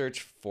Google search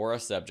for a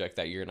subject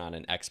that you're not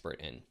an expert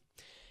in.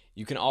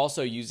 You can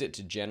also use it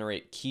to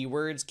generate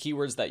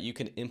keywords that you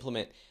can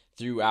implement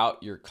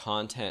throughout your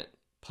content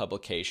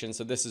publication.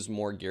 So this is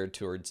more geared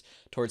towards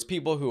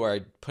people who are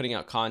putting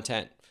out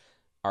content,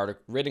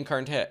 written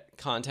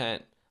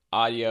content,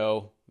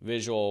 audio,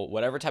 visual,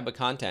 whatever type of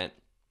content.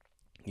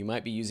 You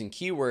might be using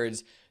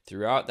keywords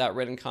throughout that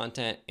written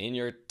content, in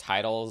your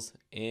titles,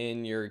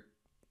 in your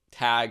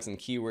tags and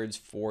keywords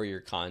for your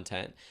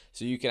content.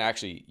 So you can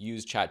actually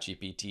use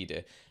ChatGPT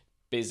to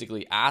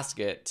basically ask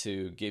it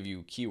to give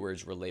you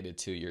keywords related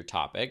to your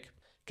topic.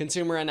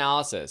 Consumer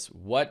analysis.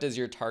 What does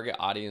your target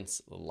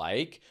audience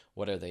like?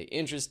 What are they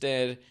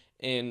interested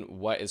in?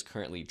 What is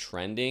currently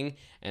trending?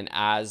 And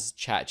as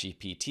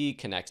ChatGPT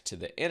connects to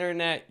the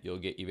internet, you'll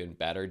get even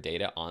better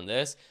data on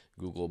this.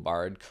 Google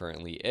Bard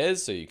currently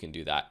is, so you can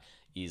do that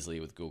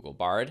easily with Google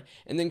Bard.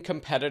 And then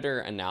competitor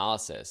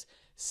analysis.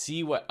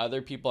 See what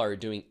other people are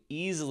doing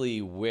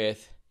easily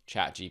with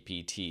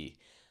ChatGPT.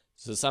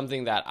 So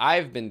something that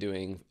I've been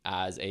doing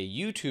as a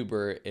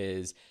YouTuber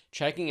is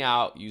checking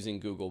out using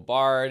Google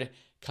Bard,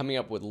 coming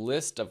up with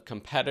lists of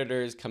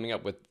competitors, coming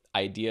up with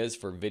ideas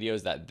for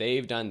videos that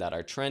they've done that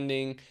are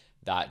trending,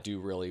 that do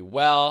really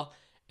well,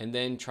 and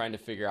then trying to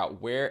figure out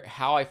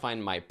how I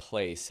find my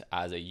place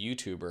as a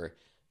YouTuber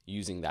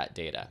using that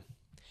data.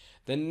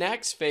 The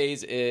next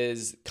phase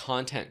is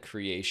content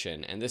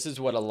creation, and this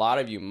is what a lot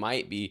of you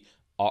might be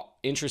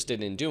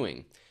interested in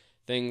doing.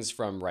 Things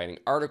from writing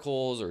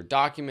articles or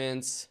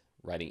documents,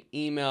 writing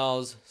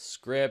emails,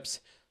 scripts,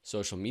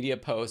 social media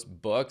posts,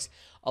 books.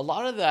 A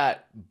lot of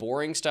that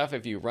boring stuff,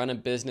 if you run a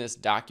business,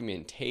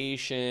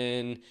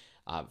 documentation,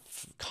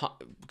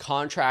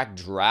 contract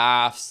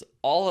drafts,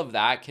 all of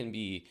that can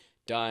be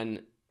done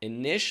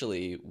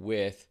initially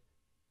with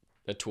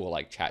a tool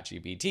like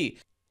ChatGPT.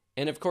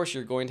 And of course,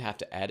 you're going to have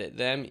to edit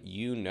them.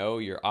 You know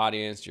your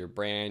audience, your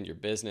brand, your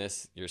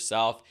business,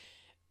 yourself.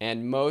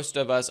 And most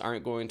of us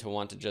aren't going to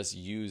want to just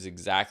use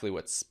exactly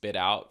what's spit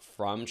out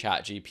from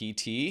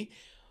ChatGPT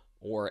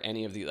or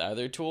any of the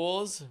other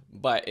tools,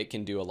 but it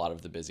can do a lot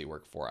of the busy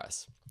work for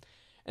us.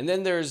 And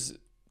then there's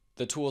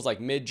the tools like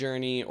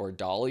Midjourney or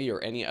Dall-E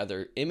or any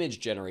other image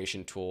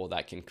generation tool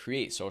that can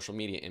create social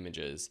media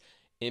images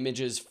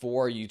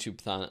for YouTube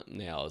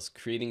thumbnails,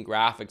 creating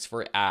graphics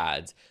for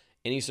ads,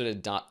 any sort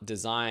of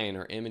design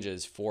or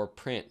images for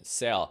print,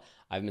 sale.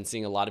 I've been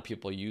seeing a lot of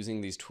people using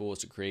these tools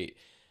to create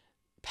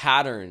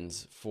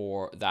patterns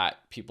for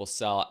that people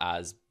sell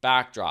as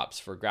backdrops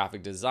for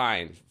graphic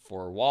design,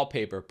 for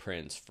wallpaper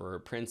prints, for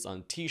prints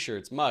on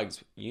t-shirts,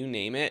 mugs, you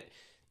name it.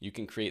 You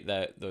can create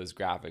those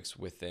graphics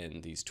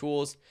within these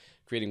tools,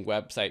 creating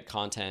website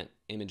content,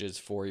 images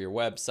for your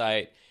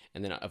website,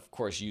 and then of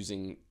course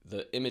using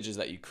the images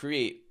that you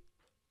create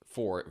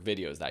for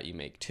videos that you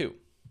make too.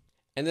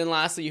 And then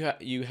lastly,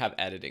 you have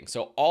editing.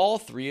 So all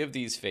three of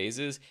these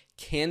phases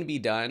can be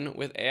done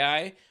with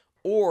AI,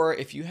 or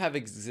if you have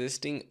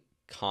existing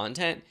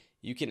content,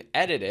 you can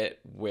edit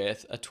it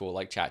with a tool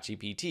like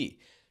ChatGPT,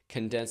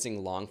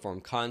 condensing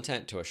long-form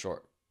content to a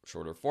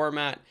shorter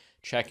format,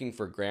 checking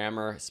for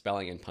grammar,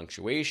 spelling, and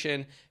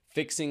punctuation,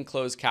 fixing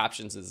closed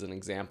captions is an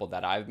example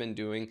that I've been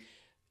doing.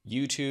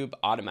 YouTube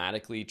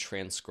automatically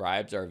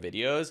transcribes our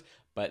videos,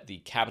 but the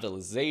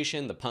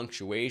capitalization, the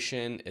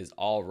punctuation is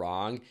all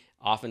wrong.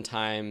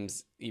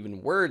 Oftentimes,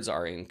 even words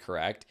are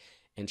incorrect.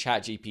 And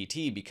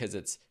ChatGPT, because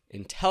it's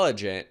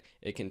intelligent,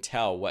 it can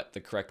tell what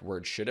the correct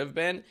word should have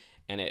been,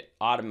 and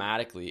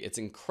it's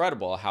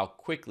incredible how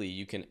quickly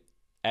you can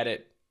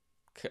edit,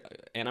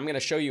 and I'm going to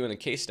show you in a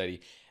case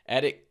study,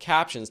 edit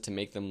captions to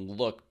make them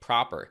look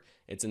proper.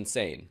 It's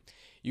insane.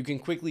 You can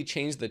quickly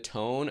change the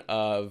tone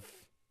of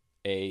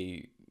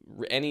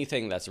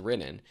anything that's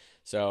written.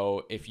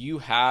 So if you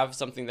have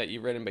something that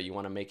you've written but you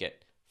want to make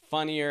it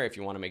funnier, if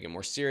you want to make it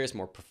more serious,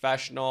 more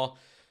professional,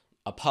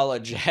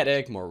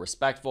 apologetic, more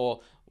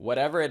respectful,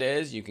 whatever it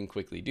is, you can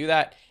quickly do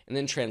that. And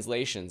then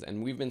translations.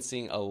 And we've been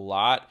seeing a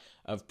lot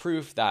of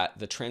proof that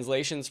the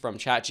translations from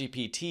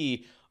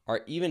ChatGPT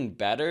are even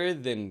better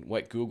than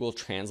what Google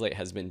Translate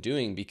has been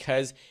doing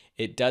because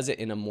it does it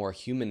in a more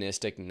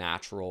humanistic,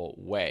 natural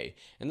way.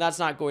 And that's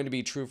not going to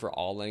be true for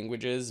all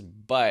languages,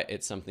 but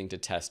it's something to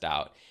test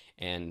out.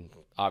 And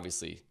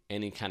obviously,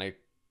 any kind of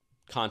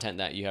content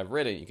that you have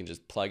written, you can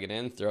just plug it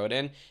in, throw it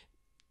in,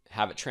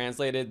 have it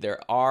translated. There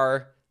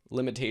are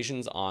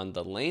limitations on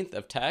the length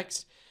of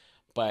text,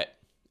 but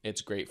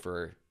it's great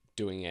for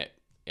doing it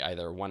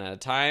either one at a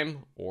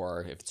time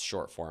or if it's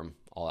short form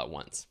all at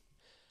once.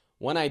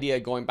 One idea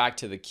going back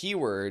to the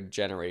keyword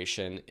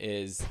generation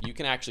is you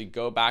can actually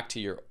go back to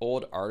your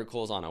old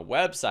articles on a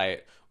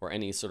website or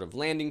any sort of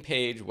landing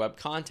page, web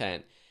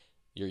content,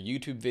 your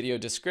YouTube video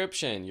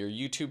description, your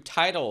YouTube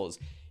titles.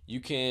 You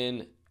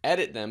can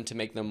edit them to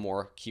make them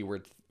more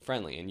keyword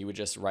friendly. And you would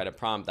just write a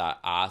prompt that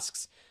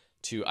asks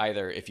to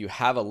either, if you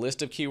have a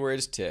list of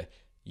keywords, to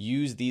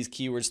use these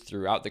keywords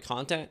throughout the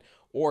content,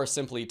 or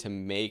simply to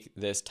make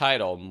this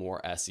title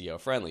more SEO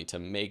friendly, to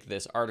make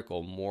this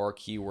article more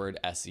keyword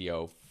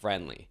SEO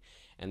friendly.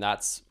 And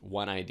that's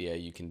one idea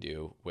you can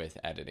do with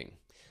editing.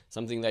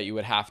 Something that you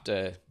would have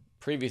to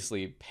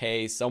previously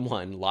pay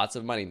someone lots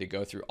of money to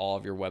go through all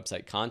of your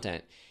website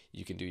content,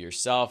 you can do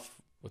yourself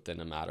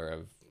within a matter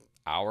of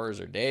hours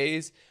or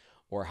days,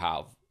 or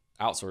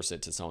outsource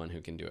it to someone who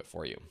can do it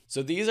for you.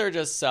 So these are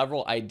just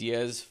several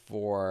ideas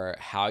for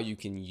how you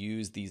can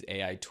use these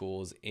AI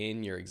tools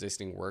in your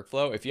existing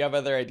workflow. If you have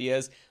other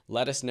ideas,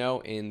 let us know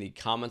in the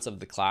comments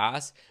of the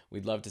class.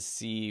 We'd love to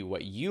see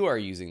what you are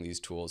using these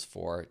tools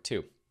for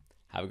too.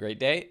 Have a great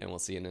day, and we'll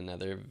see you in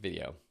another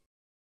video.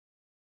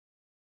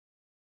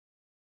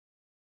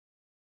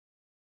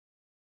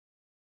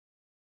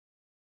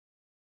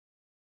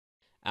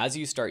 As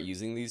you start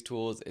using these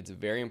tools, it's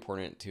very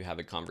important to have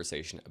a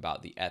conversation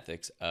about the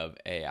ethics of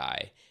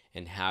AI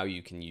and how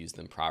you can use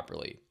them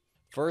properly.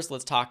 First,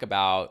 let's talk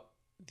about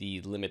the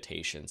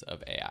limitations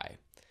of AI.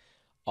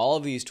 All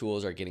of these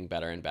tools are getting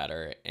better and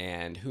better,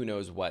 and who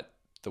knows what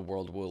the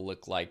world will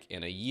look like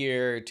in a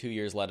year, 2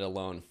 years, let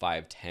alone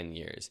 5, 10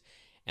 years.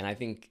 And I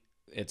think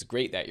it's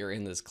great that you're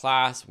in this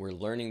class. We're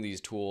learning these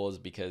tools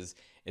because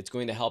it's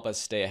going to help us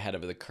stay ahead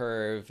of the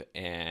curve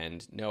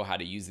and know how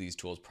to use these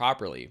tools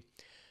properly.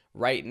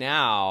 Right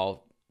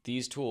now,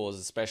 these tools,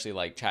 especially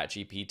like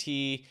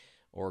ChatGPT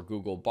or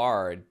Google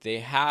Bard, they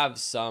have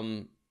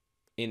some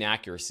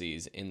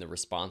inaccuracies in the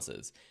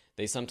responses.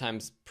 They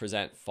sometimes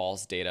present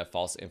false data,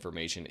 false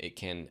information. It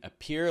can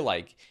appear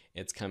like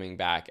it's coming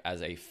back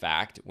as a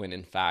fact when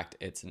in fact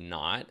it's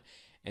not.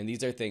 And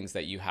these are things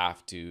that you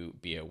have to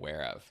be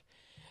aware of.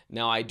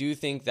 Now, I do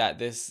think that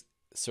this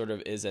sort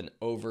of is an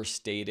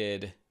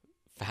overstated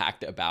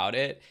fact about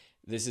it.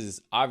 This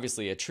is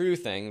obviously a true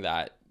thing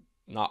that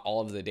not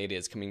all of the data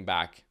is coming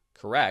back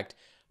correct,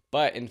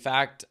 but in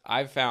fact,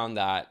 I've found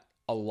that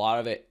a lot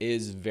of it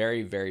is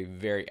very, very,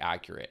 very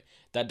accurate.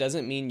 That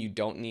doesn't mean you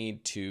don't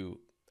need to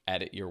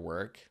edit your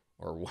work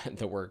or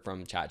the work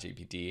from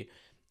ChatGPT.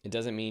 It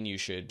doesn't mean you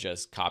should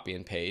just copy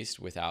and paste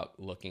without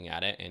looking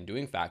at it and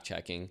doing fact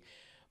checking,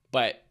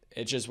 but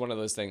it's just one of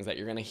those things that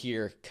you're going to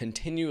hear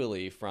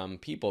continually from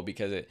people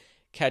because it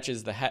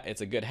catches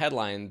it's a good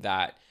headline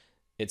that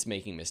it's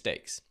making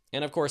mistakes.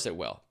 And of course it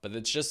will, but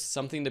it's just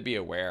something to be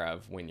aware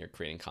of when you're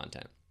creating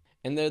content.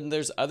 And then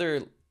there's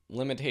other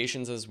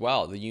limitations as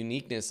well. The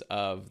uniqueness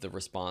of the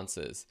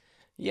responses.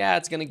 Yeah,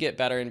 it's going to get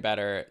better and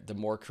better. The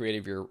more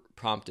creative your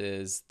prompt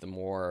is, the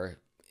more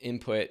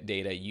input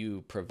data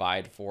you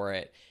provide for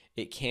it.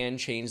 It can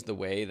change the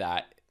way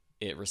that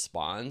it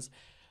responds.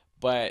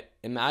 But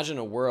imagine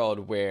a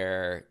world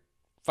where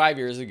 5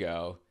 years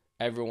ago,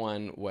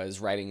 everyone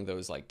was writing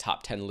those like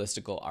top 10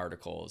 listicle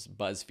articles,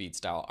 BuzzFeed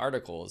style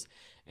articles.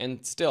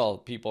 And still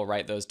people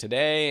write those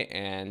today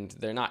and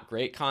they're not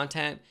great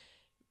content,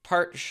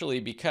 partially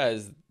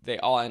because they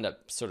all end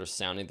up sort of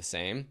sounding the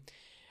same.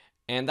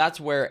 And that's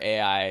where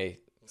AI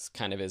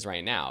kind of is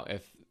right now.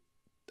 If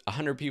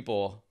 100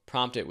 people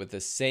prompt it with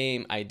the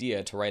same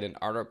idea to write an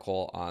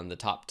article on the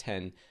top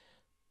 10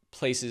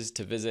 places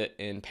to visit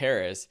in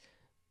Paris,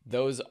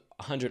 those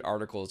 100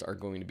 articles are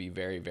going to be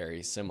very,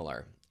 very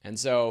similar. And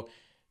so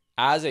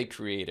as a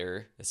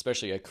creator,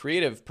 especially a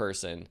creative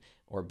person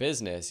or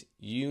business,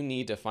 you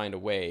need to find a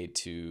way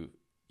to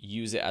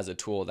use it as a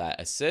tool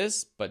that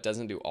assists but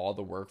doesn't do all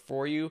the work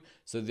for you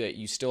so that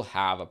you still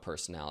have a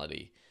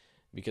personality.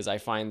 Because I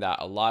find that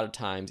a lot of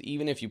times,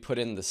 even if you put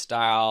in the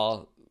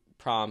style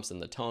prompts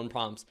and the tone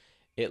prompts,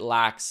 it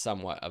lacks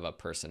somewhat of a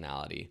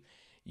personality.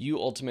 You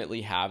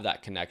ultimately have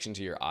that connection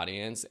to your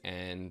audience,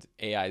 and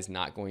AI is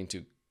not going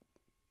to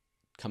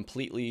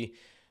completely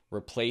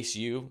replace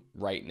you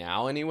right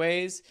now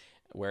anyways,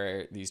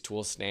 where these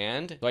tools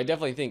stand. So I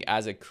definitely think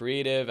as a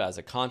creative, as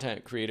a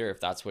content creator,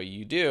 if that's what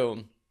you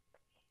do,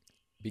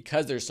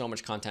 because there's so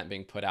much content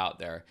being put out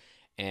there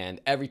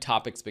and every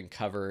topic's been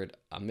covered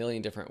a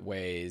million different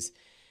ways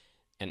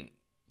and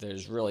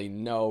there's really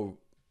no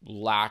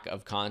lack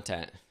of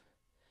content,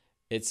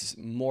 it's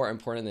more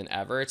important than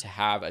ever to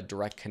have a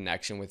direct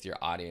connection with your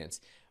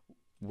audience,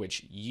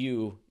 which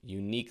you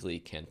uniquely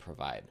can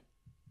provide.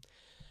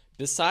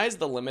 Besides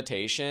the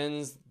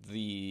limitations,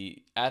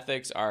 the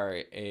ethics are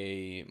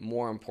a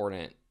more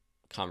important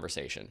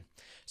conversation.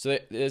 So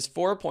there's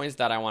 4 points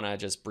that I want to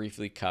just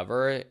briefly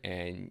cover,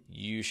 and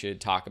you should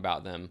talk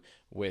about them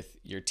with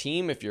your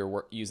team if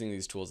you're using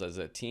these tools as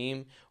a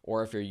team,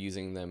 or if you're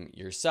using them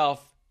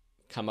yourself,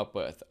 come up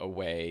with a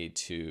way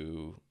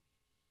to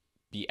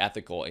be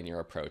ethical in your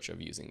approach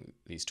of using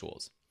these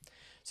tools.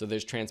 So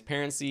there's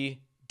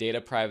transparency,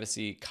 data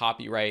privacy,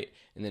 copyright,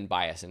 and then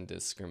bias and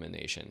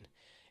discrimination.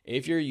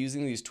 If you're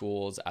using these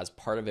tools as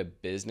part of a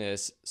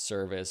business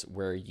service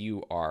where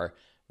you are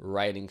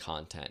writing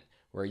content,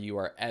 where you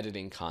are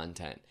editing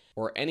content,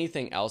 or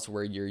anything else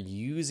where you're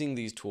using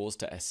these tools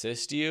to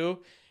assist you,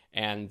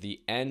 and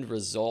the end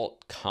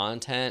result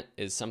content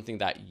is something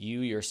that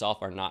you yourself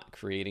are not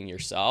creating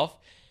yourself,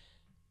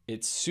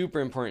 it's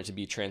super important to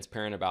be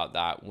transparent about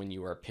that when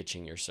you are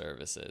pitching your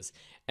services.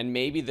 And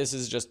maybe this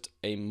is just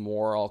a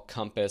moral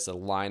compass, a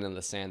line in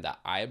the sand that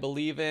I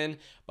believe in,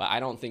 but I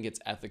don't think it's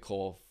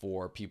ethical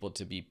for people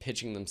to be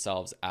pitching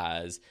themselves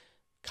as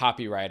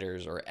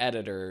copywriters or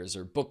editors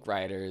or book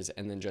writers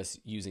and then just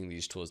using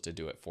these tools to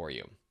do it for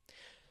you.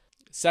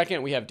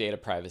 Second, we have data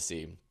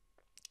privacy.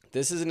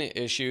 This is an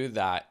issue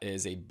that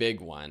is a big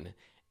one.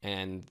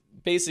 And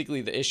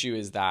basically the issue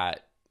is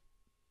that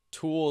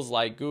tools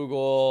like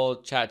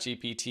Google,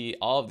 ChatGPT,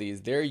 all of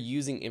these, they're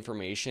using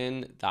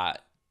information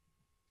that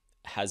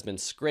has been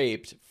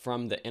scraped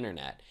from the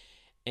internet.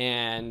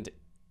 And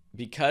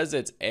because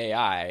it's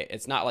AI,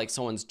 it's not like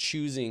someone's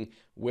choosing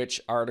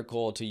which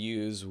article to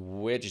use,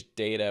 which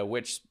data,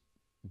 which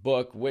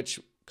book, which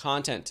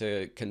content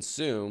to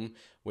consume,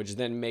 which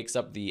then makes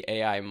up the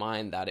AI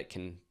mind that it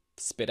can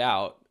spit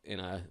out in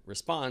a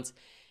response.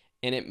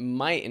 And it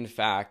might, in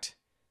fact,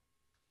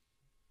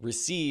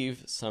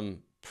 receive some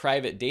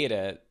private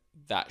data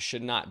that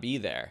should not be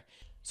there.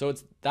 So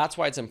that's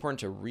why it's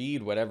important to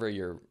read whatever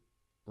your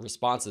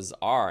responses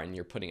are and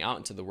you're putting out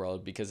into the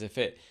world, because if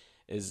it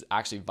is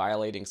actually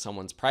violating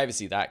someone's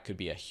privacy, that could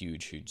be a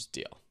huge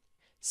deal.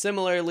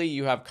 Similarly,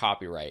 you have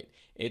copyright.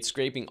 It's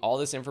scraping all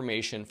this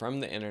information from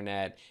the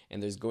internet,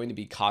 and there's going to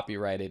be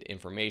copyrighted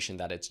information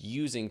that it's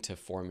using to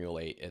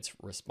formulate its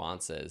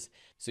responses.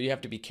 So you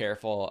have to be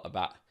careful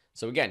about,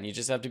 so again, you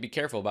just have to be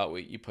careful about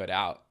what you put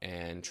out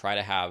and try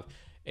to have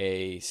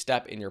a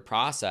step in your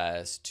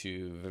process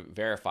to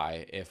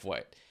verify if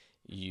what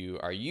you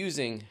are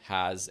using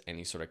has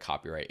any sort of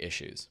copyright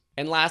issues.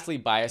 And lastly,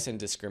 bias and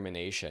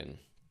discrimination.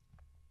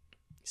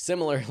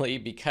 Similarly,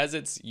 because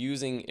it's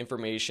using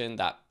information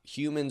that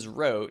humans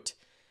wrote,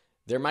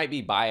 there might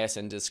be bias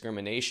and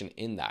discrimination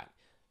in that.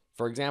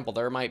 For example,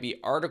 there might be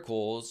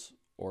articles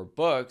or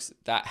books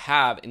that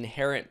have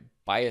inherent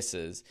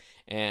biases.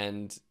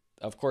 And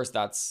of course,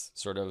 that's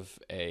sort of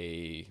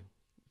a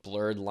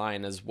blurred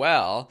line as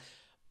well.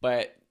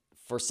 But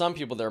for some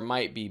people, there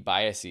might be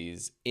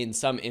biases in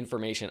some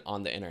information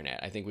on the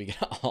internet. I think we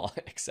can all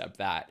accept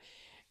that.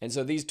 And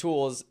so these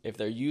tools, if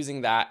they're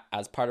using that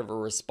as part of a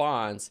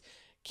response,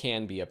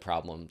 can be a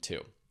problem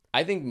too.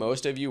 I think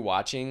most of you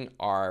watching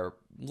are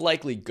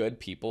likely good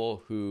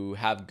people who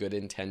have good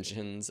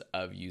intentions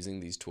of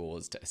using these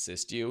tools to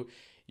assist you.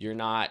 You're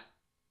not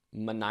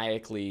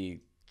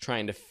maniacally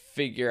trying to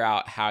figure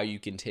out how you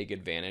can take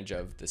advantage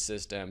of the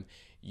system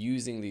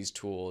using these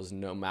tools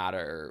no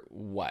matter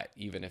what,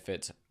 even if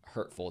it's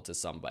hurtful to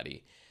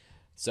somebody.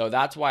 So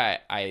that's why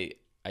I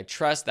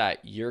trust that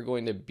you're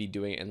going to be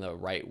doing it in the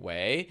right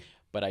way,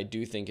 but I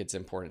do think it's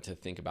important to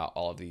think about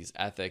all of these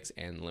ethics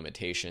and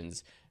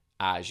limitations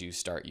as you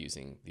start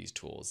using these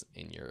tools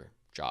in your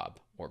job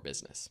or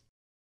business.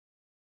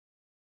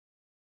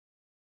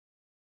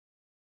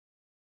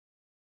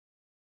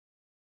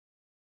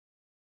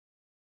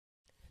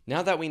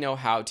 Now that we know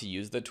how to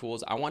use the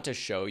tools, I want to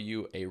show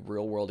you a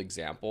real-world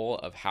example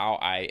of how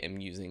I am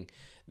using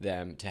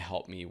them to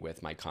help me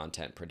with my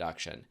content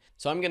production.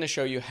 So I'm going to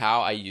show you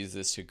how I use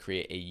this to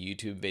create a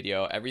YouTube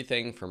video,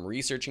 everything from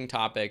researching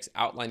topics,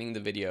 outlining the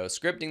video,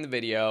 scripting the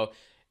video,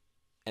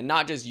 and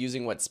not just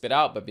using what's spit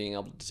out, but being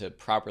able to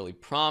properly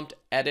prompt,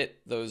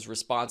 edit those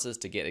responses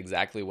to get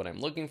exactly what I'm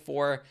looking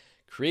for,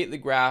 create the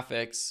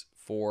graphics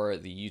for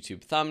the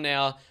YouTube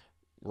thumbnail,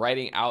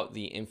 writing out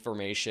the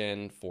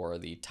information for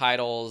the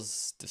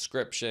titles,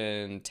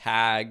 description,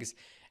 tags,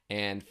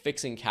 and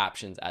fixing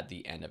captions at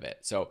the end of it.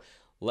 So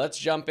let's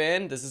jump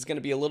in. This is going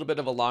to be a little bit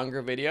of a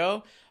longer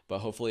video, but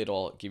hopefully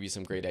it'll give you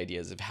some great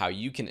ideas of how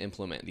you can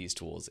implement these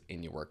tools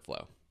in your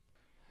workflow.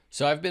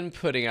 So I've been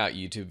putting out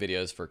YouTube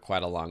videos for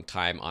quite a long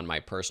time on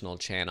my personal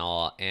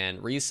channel,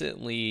 and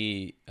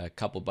recently a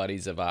couple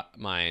buddies of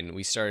mine,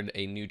 we started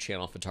a new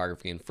channel,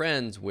 Photography and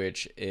Friends,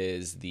 which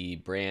is the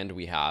brand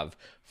we have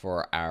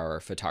for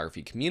our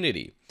photography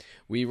community.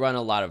 We run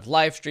a lot of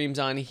live streams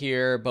on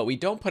here, but we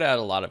don't put out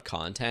a lot of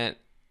content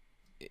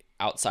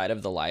outside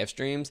of the live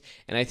streams,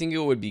 and I think it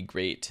would be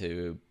great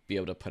to be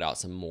able to put out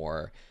some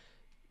more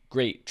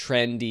great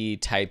trendy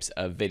types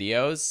of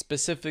videos,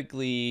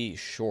 specifically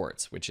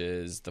shorts, which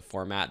is the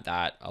format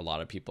that a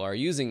lot of people are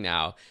using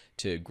now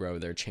to grow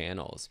their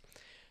channels.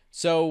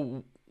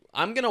 So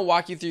I'm going to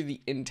walk you through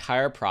the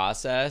entire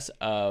process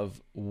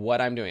of what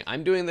I'm doing.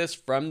 I'm doing this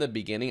from the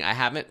beginning. I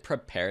haven't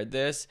prepared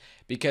this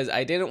because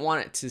I didn't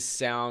want it to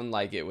sound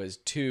like it was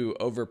too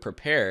over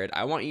prepared.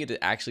 I want you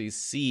to actually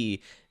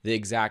see the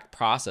exact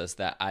process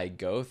that I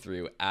go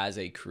through as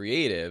a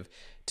creative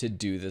to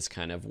do this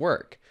kind of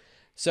work.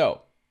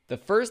 So the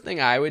first thing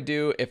I would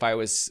do if I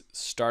was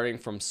starting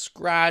from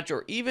scratch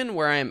or even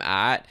where I'm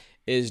at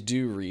is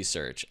do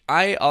research.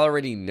 I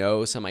already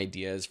know some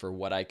ideas for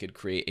what I could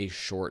create a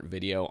short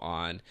video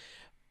on,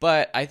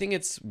 but I think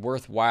it's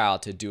worthwhile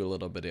to do a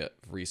little bit of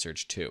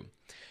research too.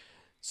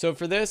 So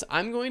for this,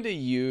 I'm going to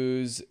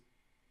use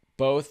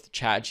both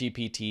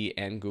ChatGPT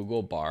and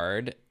Google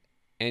Bard,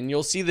 and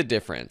you'll see the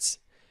difference.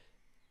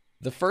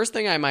 The first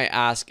thing I might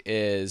ask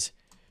is,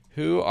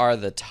 who are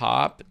the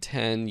top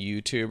 10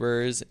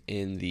 YouTubers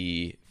in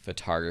the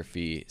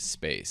photography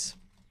space?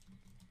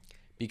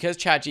 Because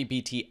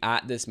ChatGPT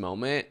at this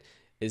moment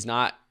is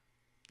not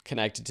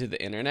connected to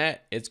the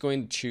internet, it's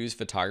going to choose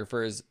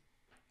photographers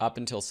up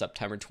until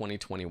September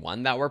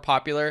 2021 that were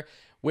popular,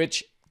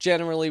 which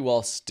generally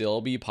will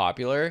still be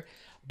popular,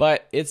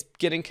 but it's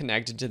getting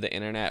connected to the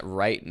internet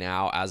right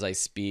now as I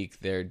speak.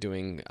 They're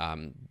doing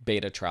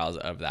beta trials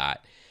of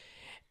that.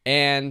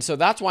 And so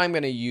that's why I'm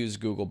going to use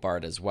Google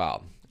Bard as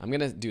well. I'm going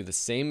to do the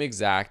same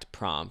exact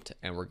prompt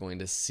and we're going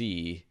to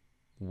see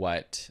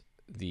what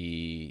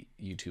the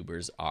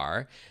YouTubers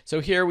are. So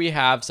here we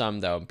have some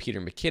though: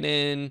 Peter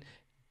McKinnon,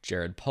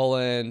 Jared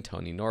Pullen,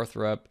 Tony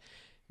Northrup,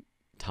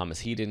 Thomas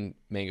Heaton,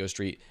 Mango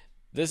Street.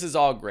 This is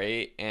all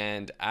great.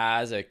 And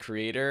as a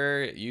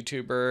creator,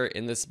 YouTuber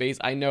in this space,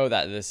 I know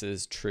that this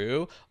is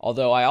true.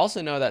 Although I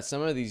also know that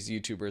some of these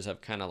YouTubers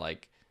have kind of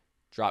like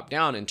dropped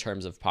down in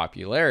terms of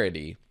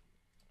popularity.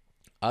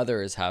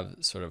 Others have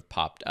sort of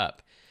popped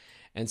up.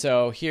 And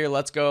so here,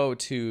 let's go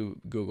to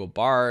Google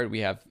Bard. We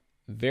have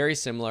very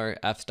similar: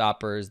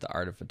 F-Stoppers, The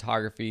Art of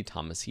Photography,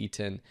 Thomas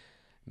Heaton,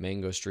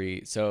 Mango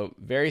Street. So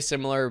very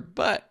similar,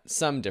 but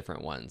some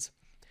different ones.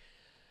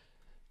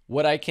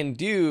 What I can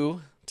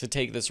do to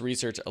take this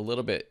research a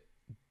little bit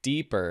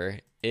deeper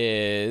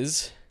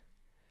is,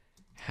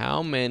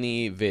 how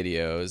many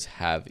videos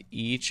have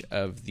each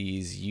of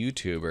these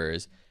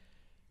YouTubers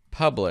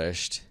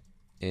published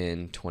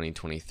in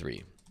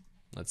 2023?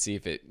 Let's see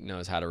if it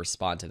knows how to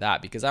respond to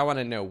that, because I want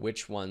to know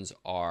which ones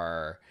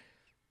are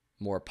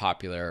more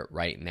popular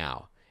right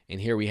now. And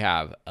here we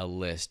have a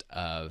list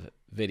of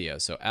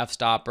videos. So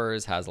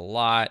F-Stoppers has a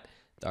lot.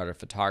 The Art of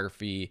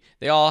Photography,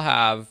 they all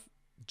have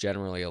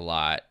generally a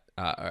lot,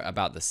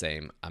 about the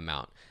same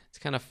amount. It's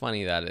kind of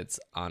funny that it's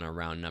on a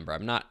round number.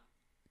 I'm not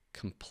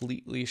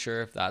completely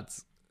sure if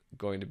that's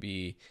going to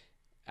be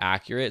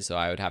accurate, so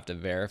I would have to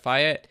verify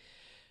it.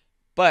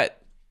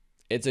 But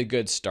it's a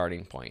good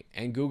starting point.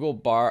 And Google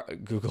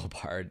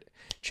Bard,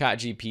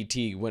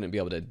 ChatGPT wouldn't be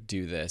able to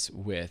do this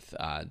with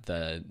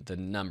the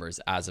numbers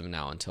as of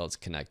now until it's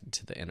connected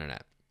to the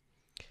internet.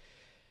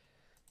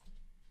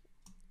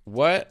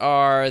 What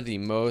are the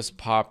most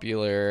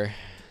popular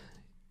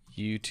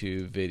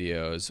YouTube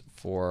videos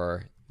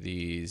for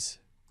these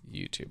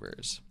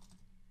YouTubers?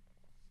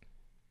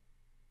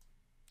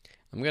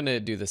 I'm going to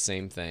do the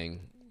same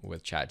thing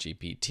with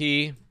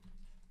ChatGPT.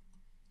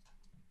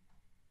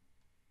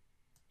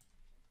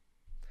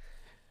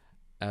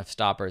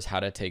 F-Stoppers, how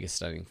to take a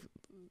stunning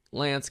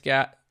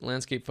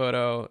landscape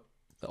photo,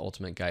 the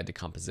ultimate guide to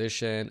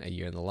composition, a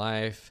year in the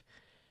life,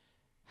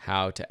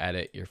 how to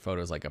edit your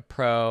photos like a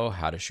pro,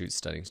 how to shoot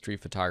stunning street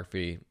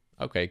photography.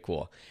 Okay,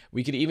 cool.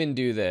 We could even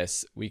do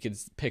this. We could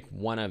pick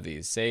one of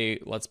these. Say,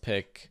 let's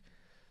pick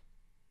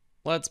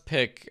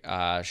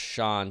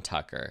Sean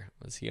Tucker.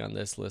 Was he on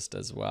this list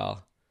as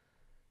well?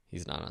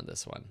 He's not on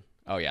this one.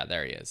 Oh yeah,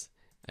 there he is.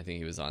 I think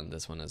he was on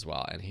this one as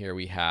well. And here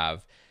we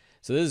have,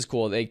 so this is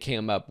cool. They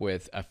came up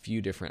with a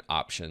few different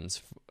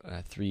options,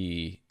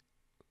 3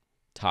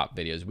 top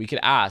videos. We could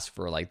ask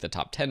for like the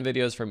top 10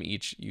 videos from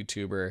each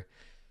YouTuber.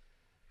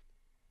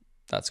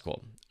 That's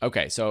cool.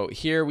 Okay, so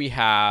here we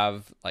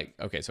have like,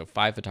 okay, so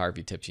 5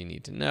 photography tips you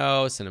need to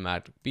know,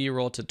 cinematic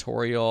B-roll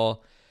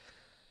tutorial.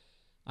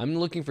 I'm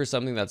looking for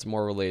something that's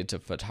more related to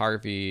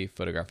photography,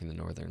 photographing the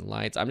Northern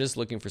Lights. I'm just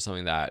looking for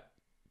something that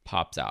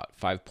pops out.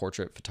 5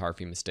 portrait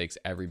photography mistakes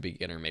every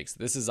beginner makes.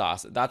 This is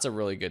awesome. That's a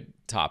really good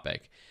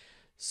topic.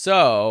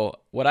 So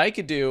what I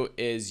could do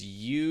is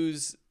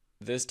use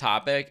this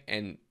topic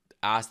and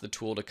ask the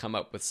tool to come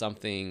up with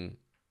something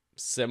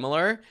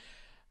similar.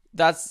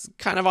 That's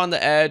kind of on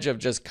the edge of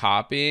just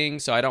copying,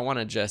 so I don't want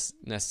to just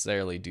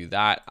necessarily do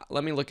that.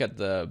 Let me look at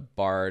the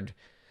Bard.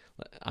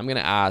 I'm going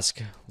to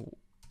ask,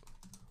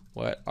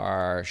 what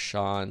are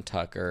Sean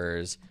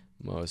Tucker's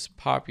most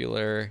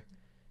popular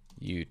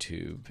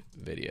YouTube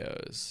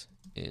videos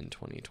in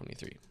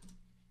 2023?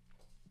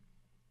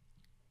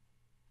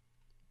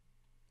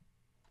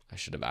 I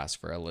should have asked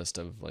for a list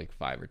of like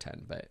 5 or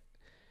 10, but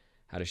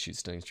how to shoot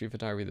stunning street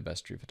photography, the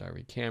best street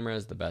photography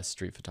cameras, the best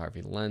street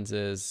photography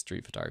lenses,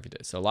 street photography.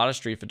 So a lot of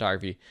street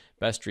photography,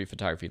 best street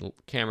photography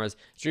cameras,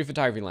 street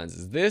photography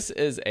lenses. This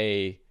is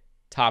a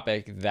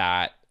topic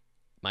that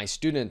my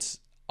students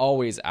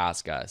always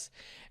ask us.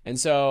 And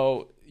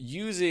so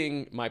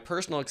using my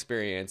personal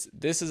experience,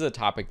 this is a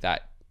topic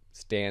that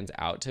stands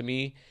out to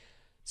me.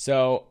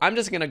 So I'm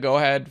just going to go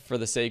ahead, for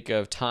the sake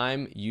of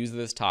time, use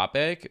this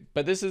topic,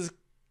 but this is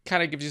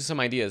kind of gives you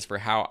some ideas for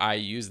how I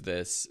use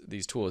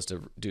these tools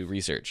to do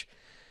research.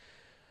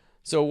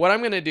 So what I'm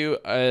going to do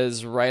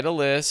is write a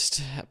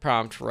list,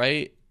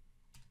 write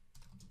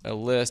a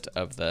list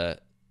of the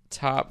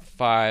top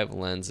 5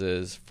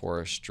 lenses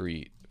for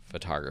street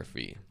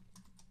photography.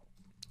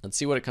 Let's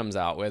see what it comes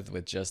out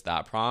with just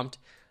that prompt.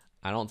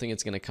 I don't think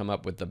it's going to come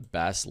up with the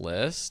best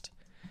list.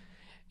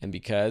 And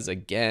because,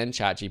 again,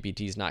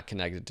 ChatGPT is not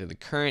connected to the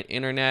current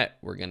internet,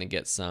 we're going to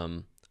get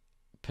some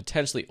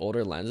potentially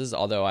older lenses,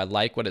 although I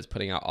like what it's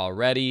putting out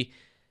already.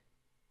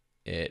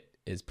 It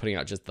is putting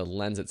out just the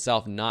lens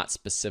itself, not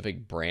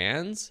specific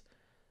brands.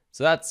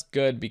 So that's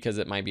good because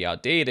it might be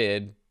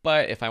outdated,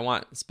 but if I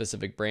want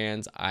specific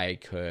brands, I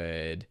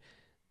could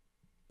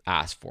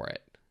ask for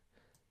it.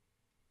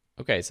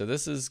 Okay, so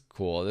this is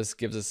cool. This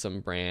gives us some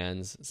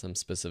brands, some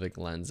specific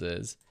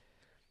lenses.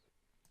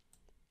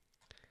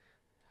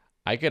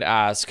 I could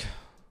ask,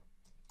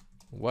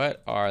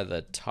 what are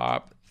the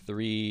top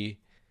 3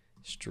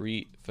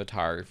 street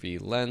photography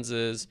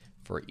lenses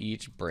for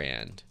each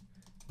brand?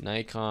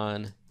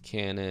 Nikon,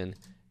 Canon,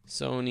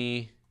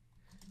 Sony,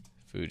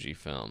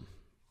 Fujifilm.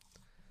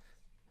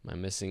 Am I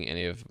missing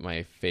any of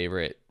my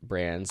favorite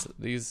brands?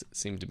 These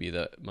seem to be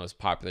the most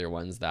popular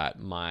ones that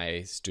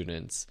my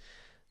students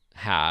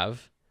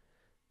have.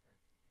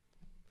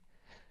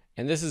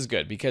 And this is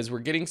good because we're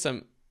getting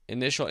some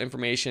initial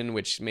information,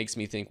 which makes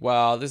me think,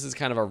 well, this is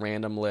kind of a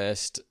random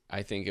list.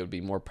 I think it would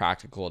be more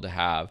practical to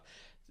have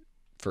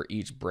for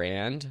each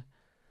brand.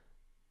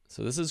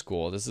 So this is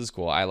cool. This is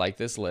cool. I like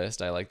this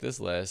list. I like this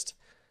list.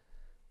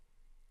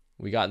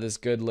 We got this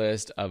good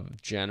list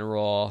of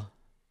general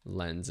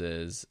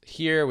lenses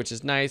here, which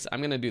is nice.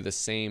 I'm going to do the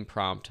same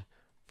prompt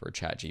for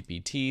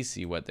ChatGPT,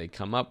 see what they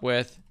come up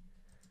with.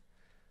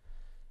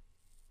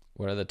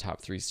 What are the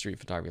top 3 street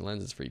photography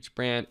lenses for each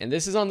brand? And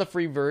this is on the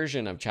free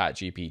version of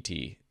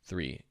ChatGPT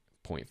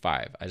 3.5.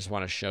 I just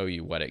want to show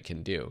you what it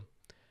can do.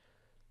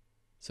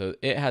 So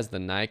it has the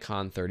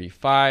Nikon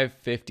 35,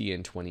 50,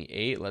 and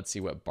 28. Let's see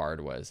what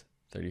Bard was.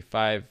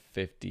 35,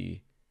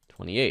 50,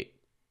 28.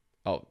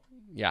 Oh,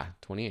 yeah,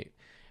 28.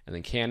 And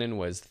then Canon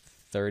was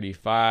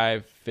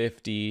 35,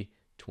 50,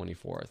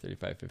 24.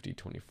 35, 50,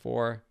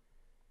 24.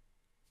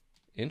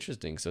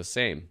 Interesting. So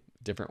same.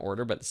 Different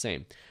order, but the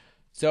same.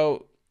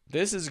 So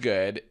this is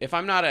good. If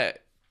I'm not a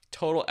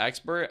total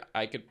expert,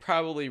 I could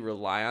probably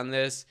rely on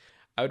this.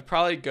 I would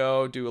probably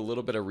go do a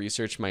little bit of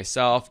research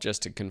myself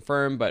just to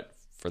confirm, but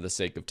for the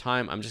sake of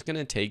time, I'm just going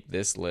to take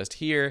this list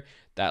here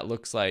that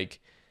looks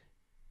like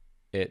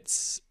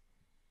it's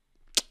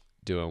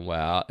doing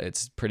well.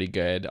 It's pretty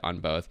good on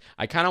both.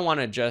 I kind of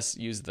want to just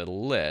use the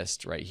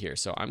list right here.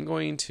 So I'm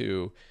going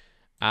to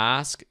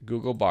ask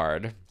Google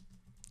Bard,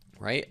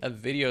 write a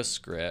video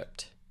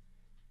script,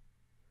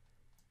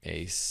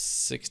 a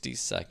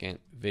 60-second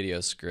video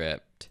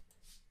script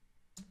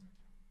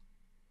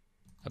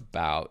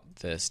about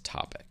this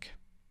topic.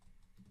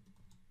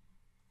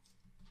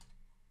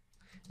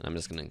 And I'm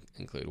just going to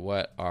include,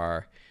 what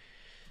are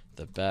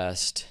the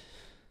best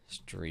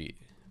street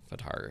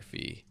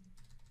photography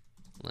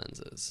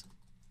lenses?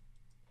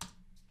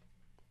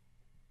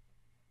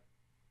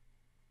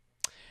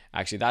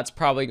 Actually, that's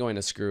probably going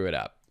to screw it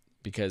up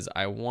because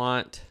I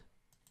want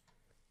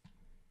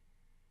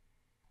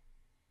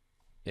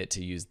it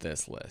to use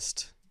this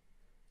list.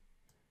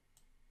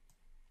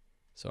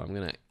 So I'm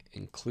going to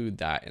include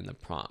that in the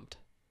prompt.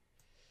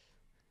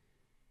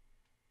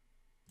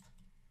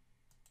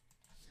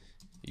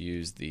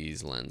 Use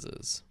these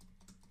lenses.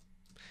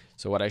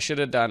 So what I should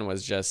have done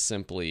was just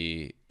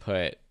simply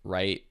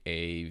write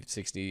a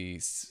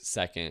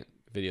 60-second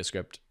video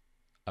script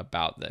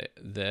about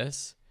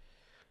this.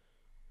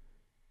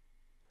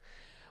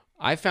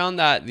 I found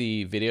that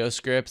the video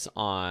scripts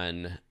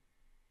on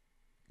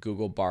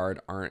Google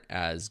Bard aren't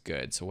as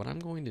good. So what I'm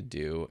going to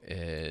do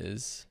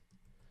is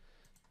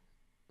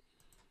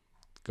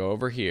go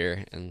over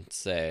here and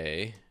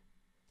say,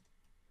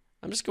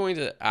 I'm just going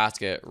to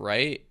ask it,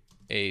 write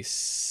a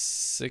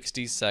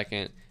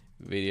 60-second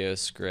video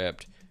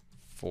script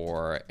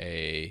for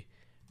a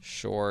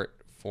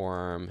short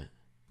form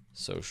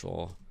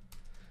social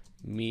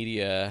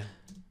media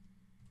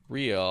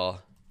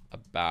reel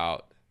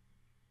about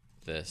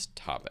this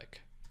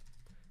topic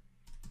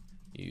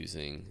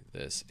using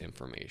this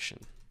information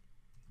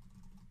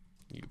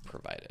you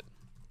provided.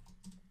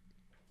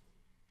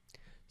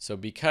 So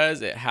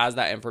because it has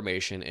that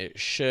information, it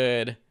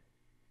should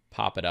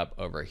pop it up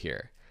over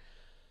here.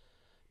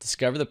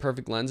 Discover the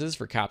perfect lenses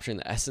for capturing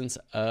the essence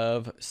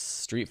of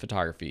street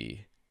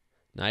photography.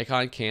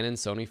 Nikon, Canon,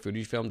 Sony,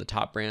 Fujifilm, the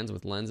top brands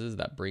with lenses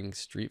that bring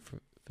street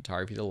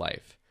photography to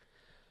life.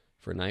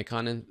 For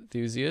Nikon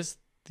enthusiasts,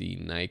 the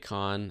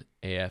Nikon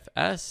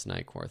AFS,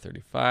 Nikkor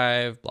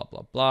 35, blah,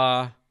 blah,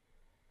 blah.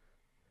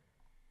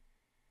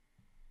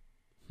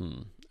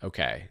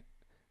 Okay.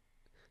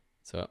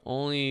 So it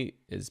only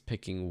is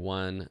picking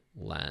one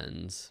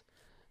lens.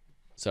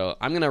 So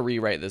I'm going to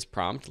rewrite this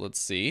prompt. Let's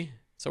see.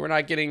 So we're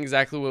not getting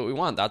exactly what we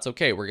want. That's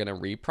okay. We're going to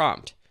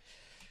reprompt.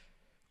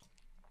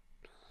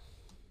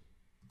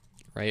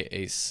 Write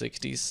a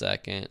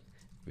 60-second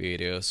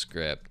video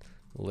script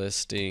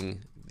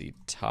listing the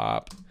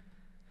top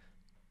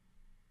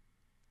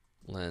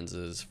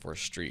lenses for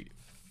street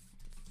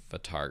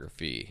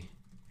photography.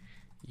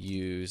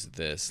 Use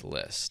this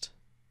list.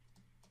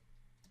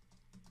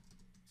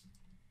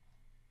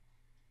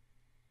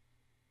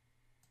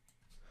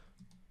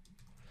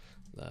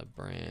 The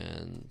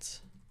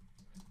brands: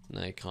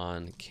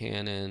 Nikon,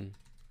 Canon,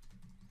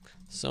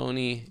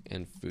 Sony,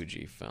 and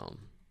Fujifilm.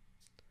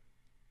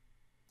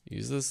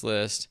 Use this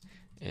list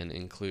and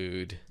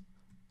include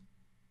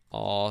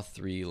all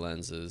 3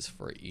 lenses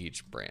for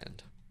each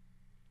brand.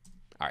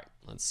 All right,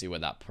 let's see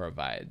what that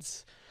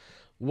provides.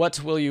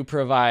 What will you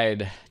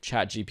provide,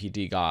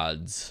 ChatGPT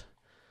gods?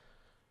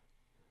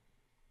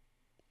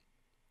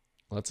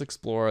 Let's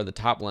explore the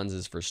top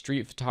lenses for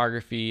street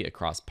photography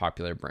across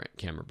popular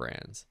camera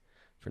brands.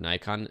 For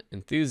Nikon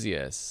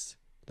enthusiasts,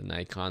 the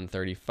Nikon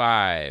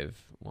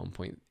 35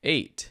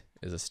 1.8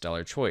 is a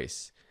stellar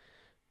choice.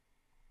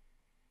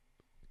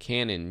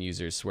 Canon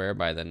users swear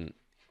by the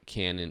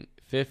Canon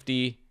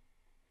 50.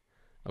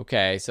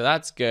 Okay, so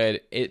that's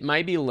good. It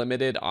might be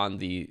limited on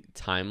the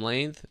time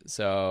length,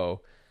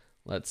 so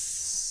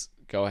let's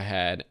go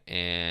ahead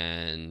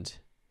and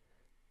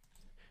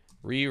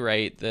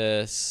rewrite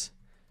this,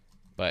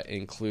 but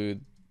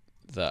include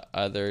the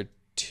other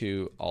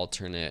 2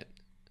 alternate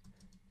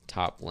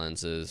top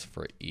lenses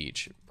for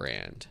each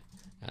brand.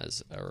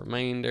 As a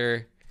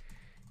reminder,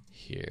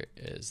 here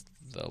is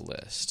the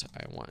list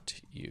I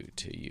want you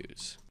to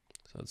use.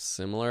 So it's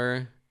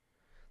similar.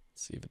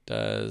 Let's see if it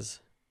does.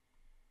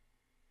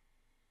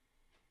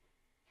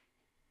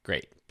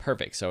 Great,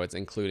 perfect. So it's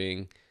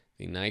including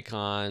the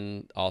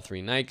Nikon, all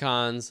 3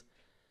 Nikons.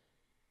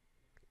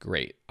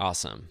 Great,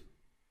 awesome.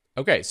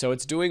 Okay, so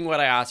it's doing what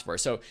I asked for.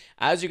 So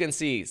as you can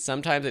see,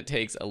 sometimes it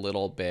takes a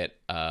little bit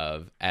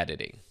of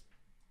editing.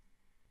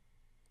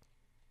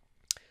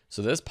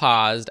 So this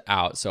paused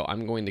out, so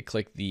I'm going to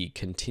click the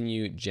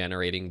continue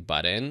generating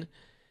button.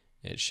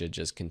 It should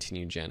just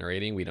continue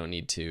generating. We don't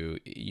need to,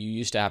 you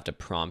used to have to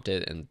prompt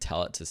it and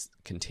tell it to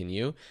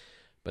continue,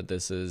 but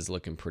this is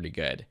looking pretty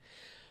good.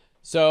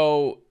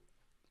 So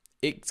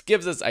it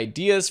gives us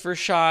ideas for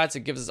shots.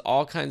 It gives us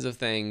all kinds of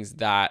things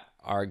that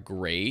are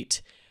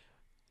great.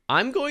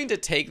 I'm going to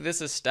take this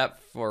a step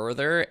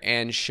further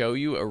and show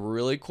you a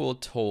really cool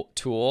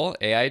tool,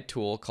 AI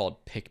tool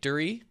called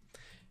Pictory.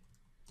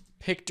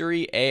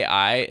 Pictory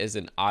AI is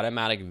an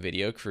automatic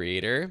video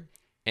creator,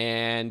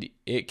 and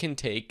it can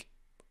take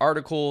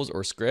articles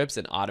or scripts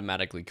and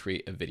automatically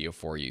create a video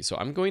for you. So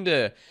I'm going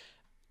to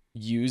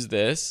use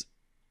this.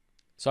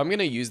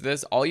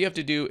 All you have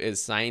to do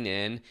is sign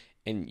in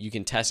and you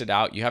can test it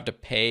out. You have to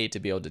pay to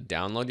be able to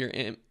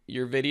download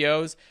your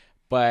videos,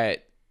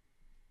 but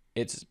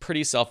it's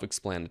pretty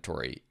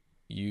self-explanatory.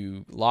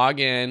 You log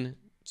in,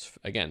 it's,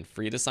 again,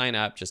 free to sign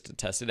up just to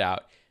test it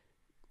out.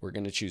 We're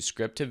going to choose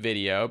script to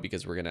video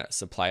because we're going to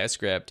supply a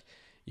script.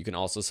 You can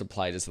also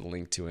supply just a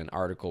link to an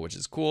article, which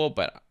is cool,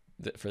 but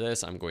for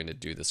this, I'm going to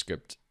do the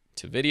script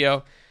to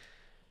video.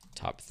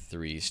 Top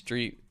 3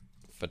 street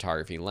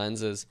photography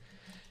lenses.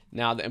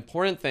 Now, the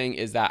important thing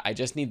is that I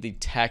just need the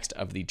text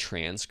of the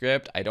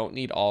transcript. I don't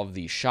need all of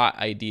the shot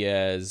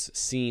ideas,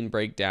 scene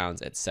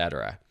breakdowns,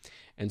 etc.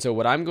 And so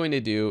what I'm going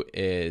to do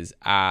is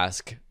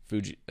ask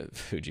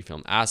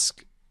Fujifilm,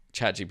 ask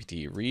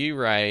ChatGPT,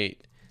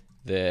 rewrite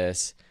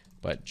this,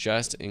 but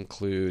just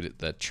include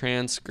the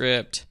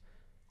transcript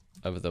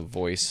of the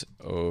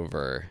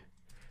voiceover.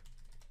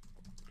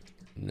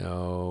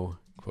 No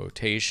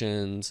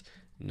quotations,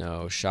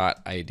 no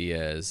shot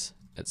ideas,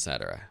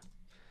 etc.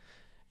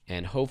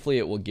 And hopefully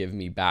it will give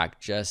me back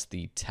just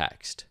the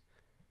text.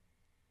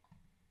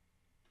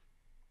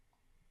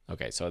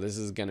 Okay, so this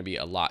is going to be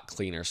a lot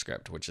cleaner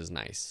script, which is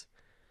nice.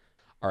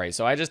 All right,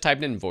 so I just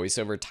typed in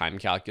voiceover time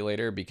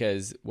calculator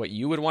because what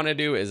you would want to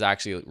do is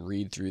actually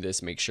read through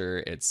this, make sure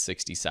it's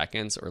 60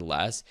 seconds or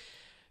less,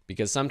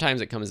 because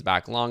sometimes it comes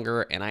back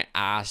longer, and I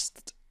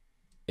asked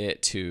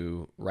it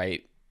to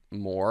write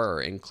more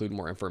or include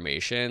more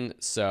information,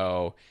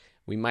 so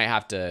we might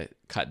have to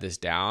cut this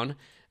down.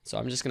 So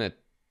I'm just going to,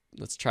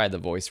 let's try the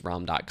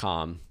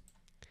voicerealm.com,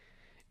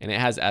 and it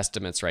has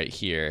estimates right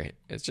here.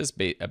 It's just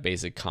a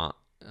basic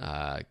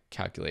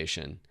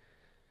calculation.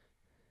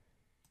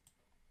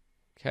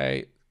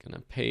 Okay,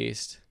 gonna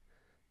paste,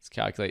 let's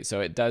calculate. So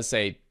it does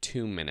say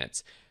 2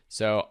 minutes.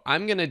 So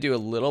I'm gonna do a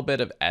little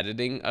bit of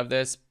editing of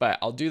this, but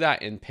I'll do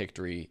that in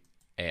Pictory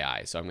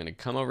AI. So I'm gonna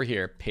come over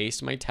here,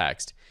 paste my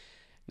text.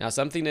 Now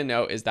something to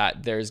note is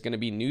that there's gonna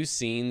be new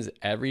scenes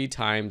every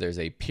time there's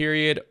a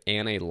period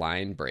and a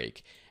line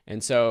break.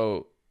 And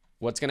so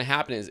what's going to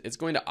happen is it's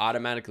going to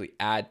automatically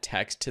add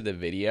text to the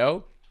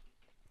video.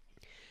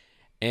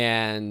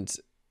 And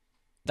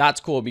that's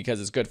cool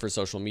because it's good for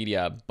social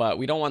media, but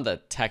we don't want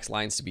the text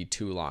lines to be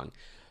too long.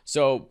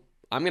 So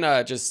I'm going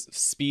to just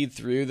speed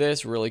through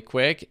this really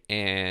quick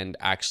and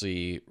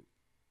actually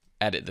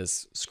edit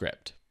this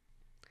script.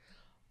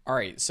 All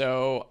right,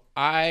 so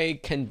I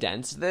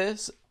condensed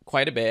this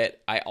quite a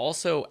bit. I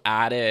also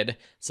added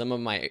some of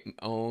my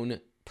own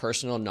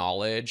personal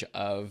knowledge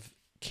of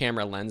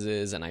camera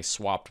lenses, and I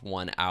swapped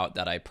one out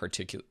that I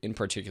in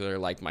particular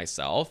like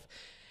myself.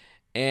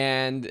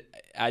 And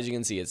as you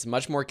can see, it's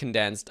much more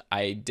condensed.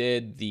 I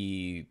did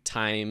the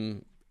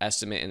time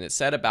estimate and it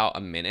said about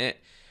a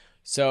minute.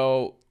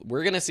 So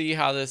we're gonna see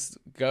how this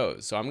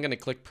goes. So I'm gonna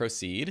click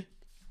proceed.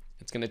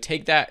 It's gonna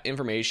take that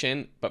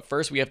information, but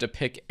first we have to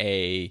pick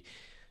a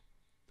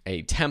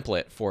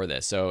template for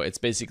this. So it's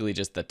basically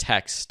just the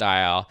text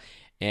style,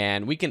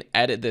 and we can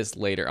edit this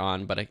later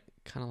on, but I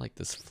kind of like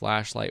this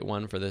flashlight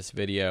one for this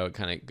video. It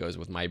kind of goes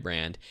with my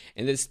brand.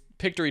 And this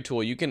Pictory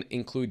tool, you can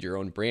include your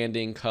own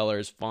branding,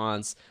 colors,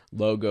 fonts,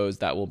 logos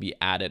that will be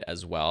added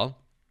as well.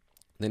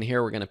 Then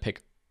here we're going to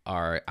pick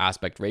our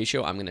aspect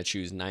ratio. I'm going to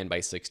choose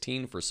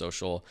 9:16 for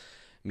social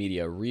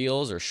media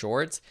reels or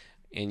shorts.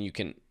 And you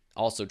can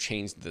also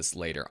change this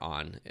later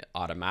on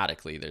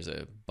automatically. There's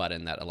a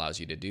button that allows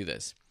you to do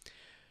this.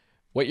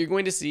 What you're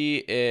going to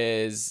see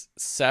is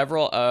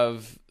several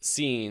of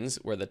scenes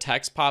where the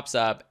text pops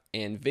up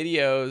and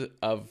videos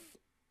of,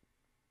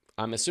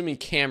 I'm assuming,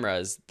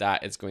 cameras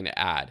that it's going to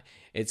add.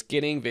 It's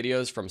getting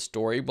videos from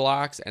story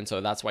blocks, and so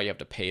that's why you have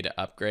to pay to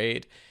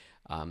upgrade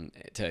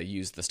to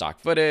use the stock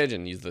footage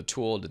and use the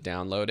tool to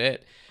download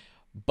it.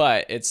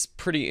 But it's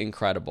pretty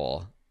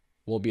incredible.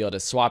 We'll be able to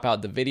swap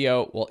out the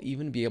video. We'll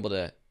even be able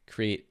to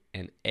create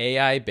an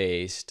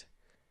AI-based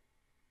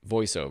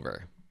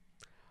voiceover.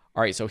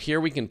 All right, so here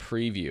we can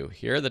preview.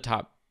 Here are the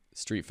top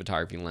street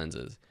photography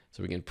lenses.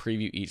 So we can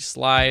preview each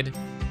slide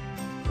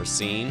or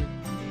scene.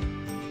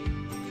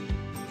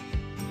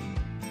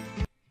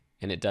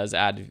 And it does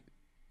add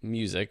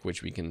music,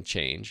 which we can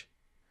change.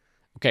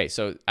 Okay,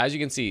 so as you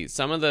can see,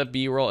 some of the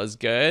B-roll is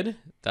good.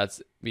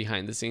 That's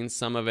behind the scenes.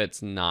 Some of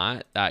it's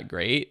not that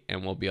great,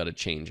 and we'll be able to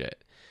change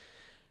it.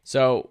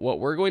 So what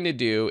we're going to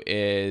do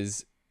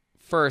is,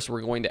 first,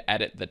 we're going to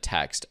edit the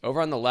text.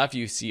 Over on the left,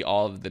 you see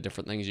all of the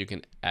different things you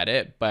can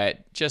edit,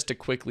 but just to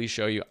quickly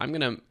show you, I'm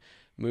going to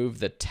move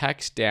the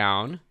text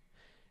down.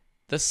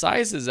 The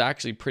size is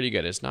actually pretty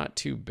good. It's not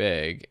too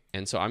big,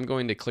 and so I'm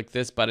going to click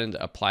this button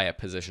to apply a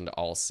position to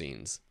all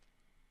scenes.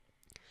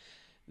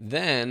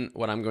 Then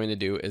what I'm going to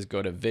do is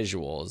go to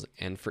visuals,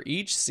 and for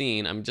each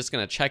scene, I'm just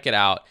going to check it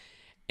out,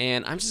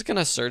 and I'm just going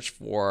to search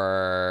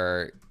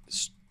for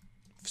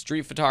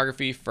street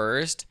photography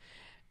first,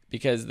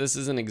 because this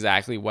isn't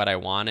exactly what I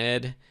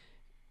wanted.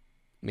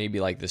 Maybe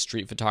like the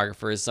street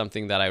photographer is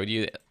something that I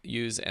would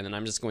use, and then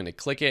I'm just going to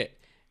click it,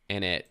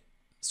 and it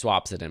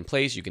swaps it in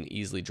place. You can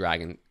easily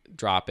drag and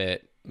drop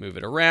it, move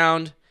it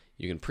around.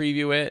 You can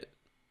preview it.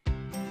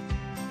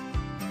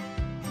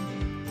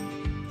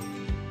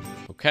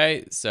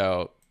 Okay,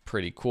 so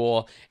pretty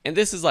cool. And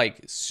this is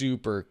like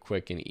super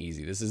quick and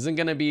easy. This isn't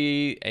gonna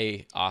be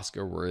a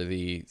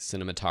Oscar-worthy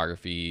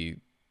cinematography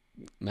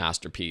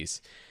masterpiece.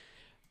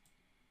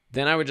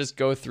 Then I would just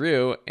go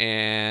through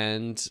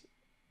and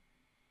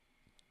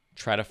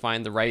try to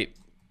find the right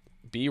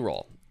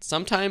B-roll.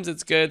 Sometimes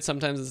it's good,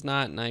 sometimes it's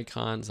not.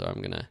 Nikon, so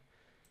I'm gonna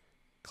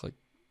click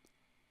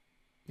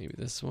maybe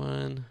this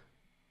one.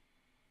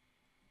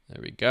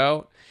 There we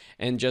go.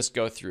 And just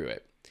go through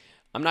it.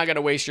 I'm not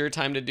gonna waste your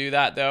time to do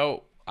that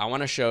though. I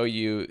wanna show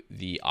you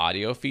the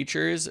audio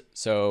features.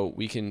 So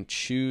we can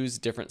choose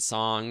different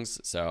songs.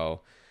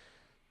 So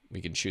we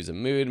can choose a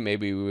mood.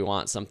 Maybe we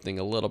want something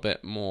a little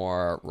bit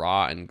more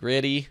raw and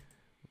gritty.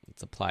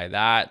 Let's apply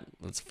that.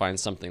 Let's find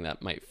something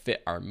that might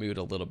fit our mood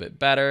a little bit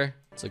better.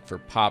 Let's look for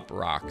pop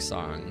rock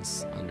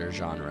songs under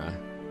genre.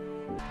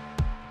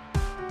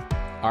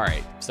 All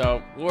right,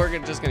 so we're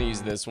just gonna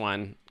use this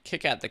one,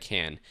 Kick at the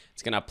Can.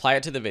 It's gonna apply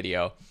it to the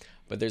video,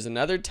 but there's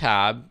another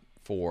tab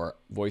for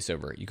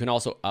voiceover. You can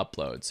also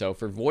upload. So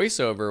for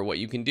voiceover, what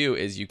you can do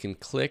is you can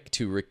click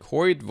to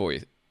record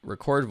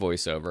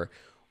voiceover,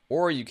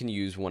 or you can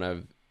use one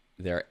of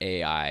their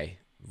AI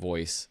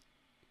voices.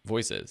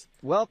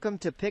 Welcome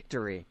to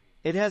Pictory.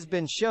 It has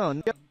been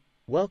shown.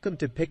 Welcome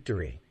to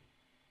Pictory.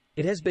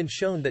 It has been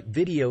shown that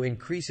video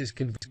increases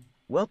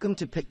Welcome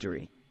to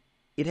Pictory.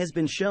 It has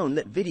been shown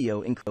that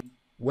video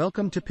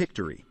Welcome to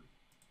Pictory.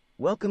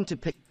 Welcome to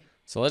Pictory.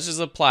 So let's just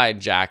apply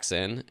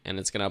Jackson, and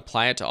it's going to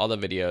apply it to all the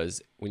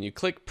videos. When you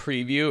click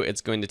preview, it's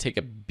going to take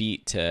a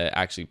beat to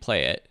actually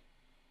play it.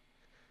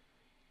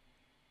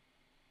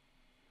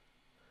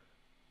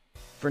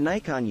 For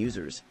Nikon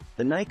users,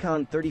 the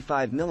Nikon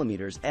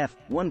 35mm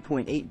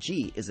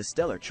f1.8G is a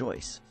stellar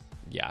choice.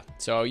 Yeah,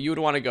 so you would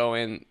want to go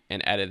in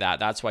and edit that.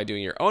 That's why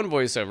doing your own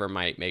voiceover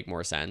might make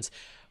more sense.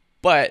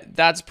 But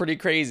that's pretty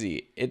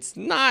crazy. It's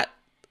not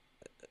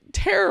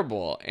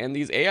terrible, and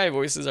these AI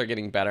voices are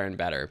getting better and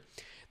better.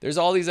 There's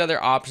all these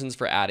other options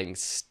for adding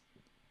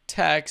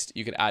text.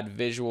 You could add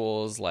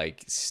visuals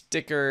like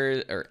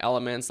stickers or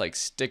elements like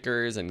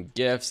stickers and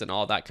GIFs and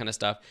all that kind of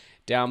stuff.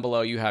 Down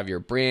below, you have your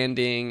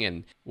branding.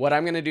 And what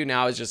I'm going to do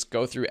now is just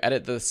go through,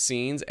 edit the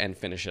scenes and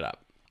finish it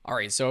up. All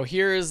right, so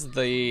here's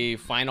the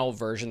final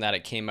version that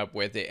it came up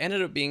with. It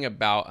ended up being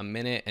about 1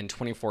 minute and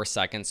 24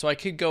 seconds. So I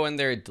could go in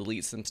there,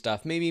 delete some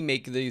stuff, maybe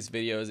make these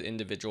videos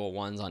individual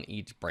ones on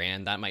each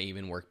brand. That might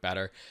even work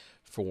better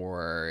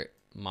for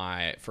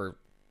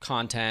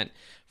content,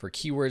 for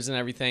keywords and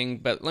everything.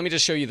 But let me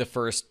just show you the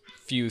first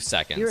few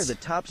seconds. Here are the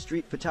top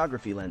street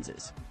photography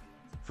lenses.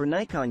 For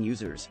Nikon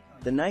users,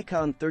 the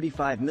Nikon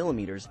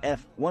 35mm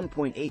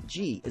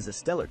f1.8G is a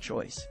stellar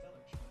choice.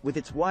 With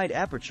its wide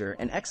aperture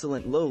and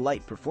excellent low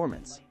light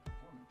performance,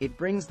 it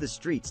brings the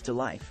streets to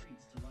life.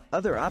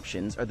 Other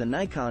options are the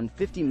Nikon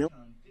 50mm.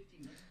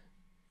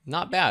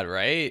 Not bad,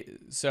 right?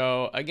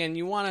 So again,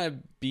 you want to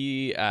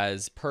be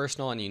as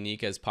personal and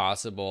unique as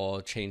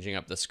possible, changing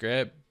up the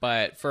script.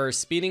 But for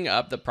speeding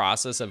up the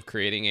process of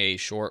creating a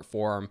short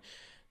for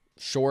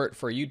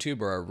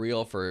YouTube or a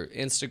reel for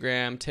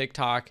Instagram,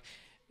 TikTok,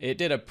 it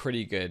did a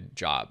pretty good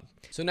job.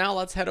 So now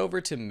let's head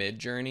over to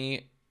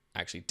Midjourney,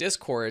 actually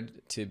Discord,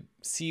 to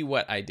see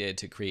what I did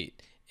to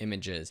create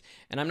images.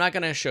 And I'm not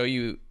going to show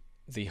you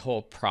the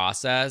whole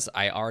process.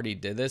 I already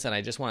did this, and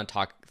I just want to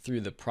talk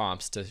through the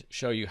prompts to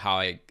show you how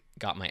I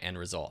got my end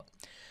result.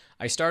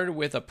 I started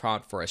with a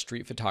prompt for a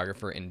street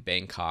photographer in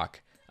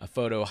Bangkok, a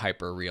photo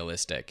hyper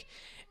realistic.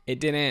 It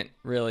didn't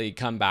really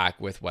come back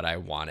with what I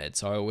wanted,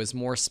 so I was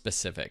more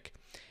specific.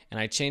 And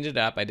I changed it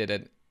up. I did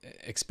an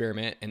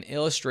experiment, an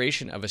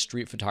illustration of a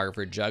street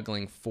photographer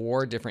juggling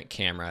 4 different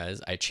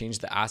cameras. I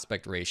changed the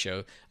aspect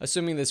ratio,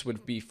 assuming this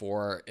would be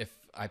for if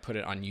I put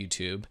it on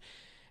YouTube.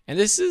 And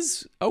this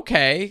is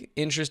okay,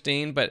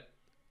 interesting, but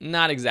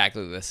not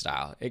exactly the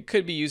style. It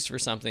could be used for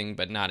something,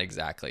 but not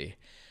exactly.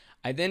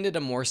 I then did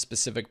a more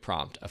specific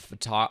prompt, a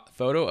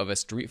photo of a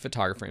street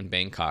photographer in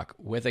Bangkok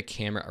with a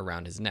camera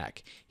around his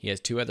neck. He has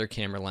 2 other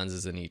camera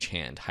lenses in each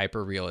hand,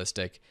 hyper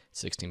realistic,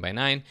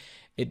 16:9.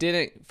 It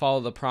didn't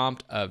follow the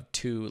prompt of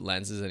 2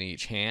 lenses in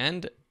each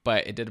hand,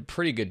 but it did a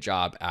pretty good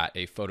job at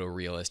a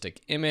photorealistic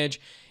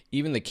image.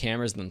 Even the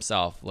cameras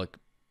themselves look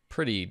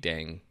pretty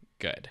dang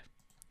good.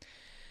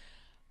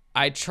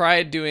 I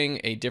tried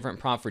doing a different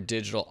prompt for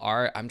digital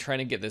art. I'm trying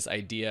to get this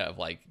idea of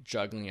like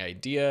juggling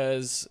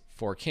ideas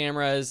for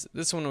cameras.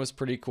 This one was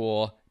pretty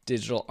cool.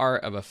 Digital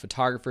art of a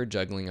photographer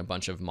juggling a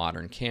bunch of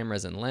modern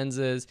cameras and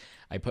lenses.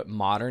 I put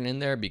modern in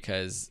there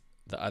because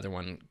the other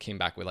one came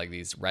back with like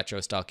these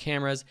retro style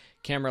cameras.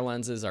 Camera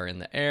lenses are in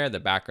the air. The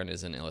background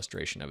is an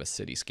illustration of a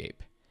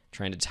cityscape.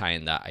 Trying to tie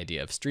in that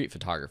idea of street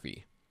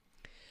photography.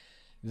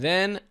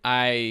 Then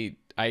I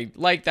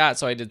liked that,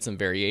 so I did some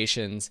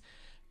variations.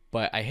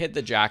 But I hit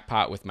the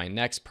jackpot with my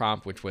next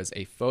prompt, which was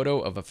a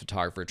photo of a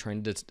photographer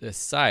trying to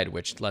decide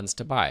which lens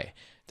to buy.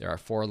 There are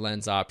 4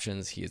 lens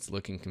options. He is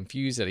looking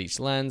confused at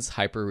each lens,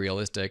 hyper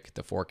realistic.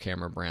 The 4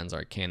 camera brands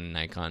are Canon,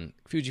 Nikon,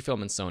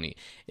 Fujifilm, and Sony.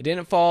 It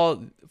didn't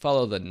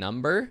follow the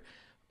number,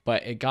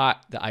 but it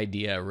got the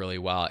idea really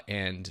well.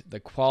 And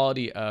the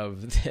quality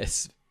of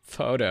this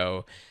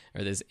photo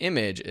or this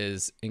image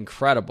is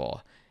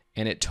incredible.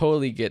 And it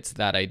totally gets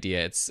that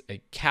idea. It's a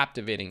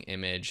captivating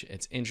image.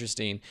 It's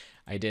interesting.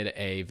 I did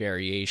a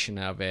variation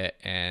of it,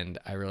 and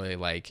I really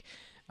like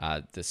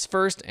this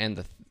first and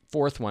the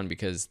 4th one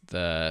because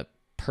the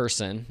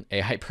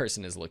AI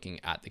person is looking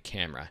at the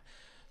camera.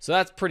 So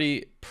that's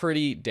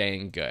pretty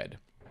dang good.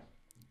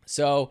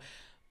 So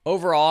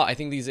overall, I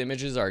think these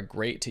images are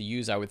great to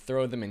use. I would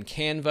throw them in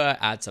Canva,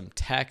 add some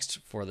text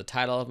for the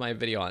title of my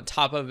video on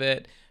top of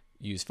it,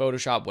 use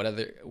Photoshop,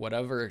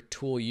 whatever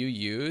tool you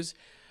use.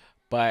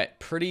 But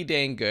pretty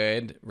dang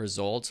good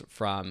results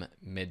from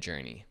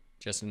Midjourney.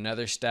 Just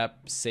another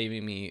step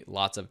saving me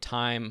lots of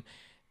time.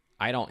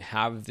 I don't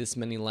have this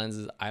many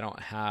lenses. I don't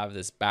have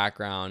this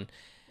background.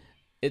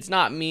 It's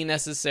not me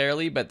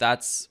necessarily, but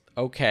that's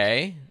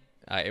okay.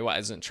 I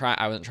wasn't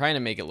trying to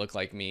make it look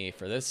like me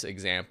for this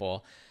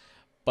example,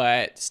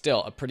 but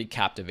still a pretty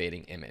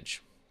captivating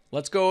image.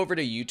 Let's go over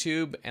to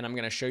YouTube, and I'm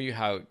going to show you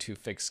how to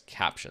fix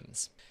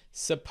captions.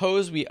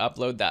 Suppose we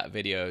upload that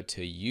video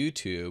to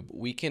YouTube,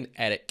 we can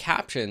edit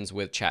captions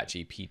with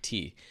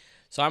ChatGPT.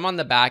 So I'm on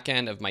the back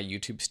end of my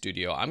YouTube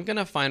studio. I'm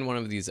gonna find one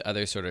of these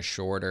other sort of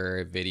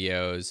shorter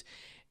videos,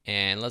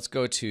 and let's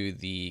go to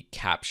the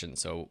caption.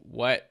 So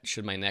what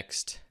should my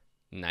next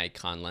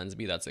Nikon lens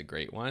be? That's a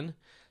great one.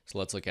 So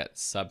let's look at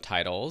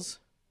subtitles.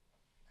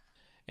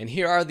 And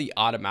here are the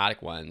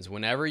automatic ones.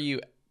 Whenever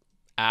you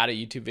add a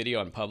YouTube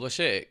video and publish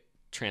it, it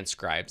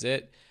transcribes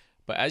it.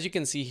 But as you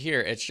can see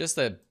here, it's just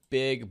a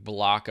big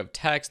block of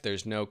text.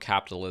 There's no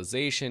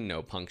capitalization,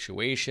 no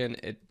punctuation.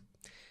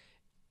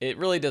 It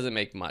really doesn't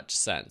make much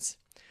sense.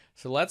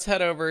 So let's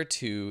head over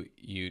to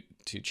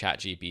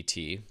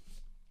ChatGPT.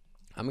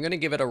 I'm going to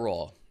give it a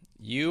role.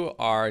 You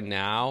are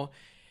now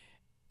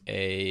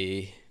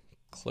a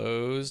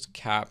closed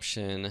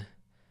caption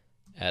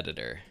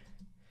editor.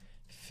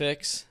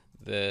 Fix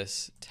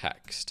this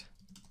text.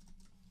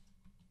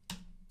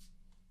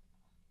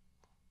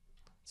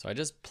 So I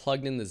just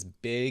plugged in this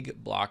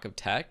big block of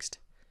text.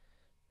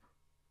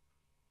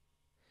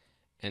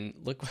 And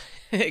look what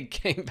it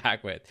came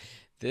back with.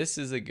 This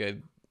is a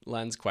good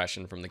lens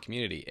question from the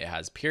community. It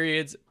has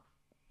periods,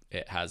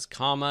 it has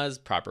commas,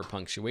 proper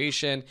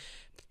punctuation,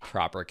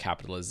 proper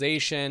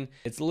capitalization.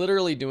 It's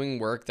literally doing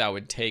work that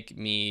would take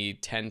me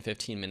 10,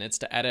 15 minutes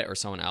to edit or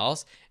someone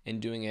else,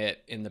 and doing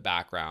it in the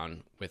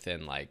background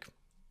within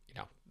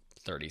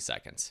 30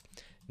 seconds.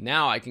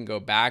 Now I can go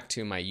back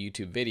to my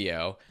YouTube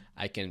video.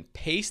 I can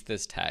paste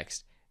this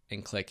text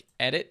and click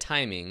edit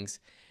timings,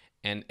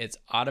 and it's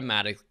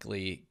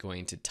automatically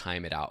going to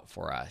time it out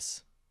for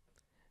us.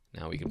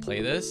 Now we can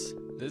play this.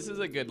 This is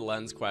a good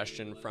lens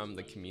question from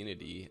the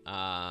community.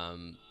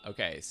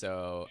 Okay,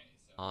 so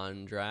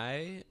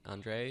Andre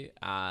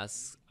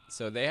asks,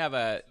 so they have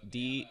a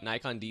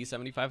Nikon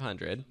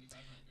D7500.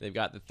 They've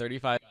got the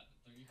 35.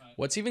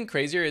 What's even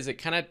crazier is it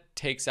kind of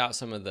takes out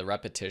some of the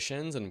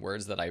repetitions and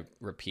words that I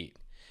repeat.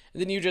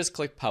 And then you just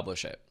click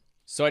publish it.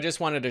 So I just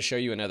wanted to show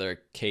you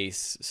another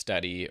case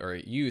study or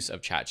use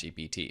of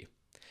ChatGPT.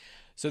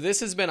 So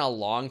this has been a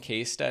long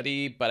case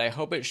study, but I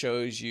hope it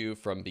shows you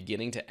from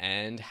beginning to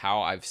end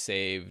how I've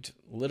saved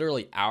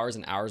literally hours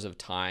and hours of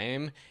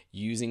time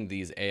using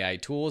these AI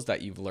tools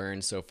that you've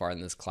learned so far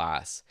in this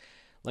class.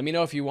 Let me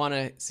know if you want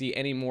to see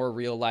any more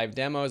real live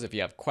demos, if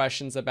you have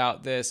questions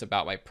about this,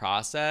 about my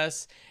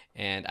process,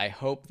 and I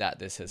hope that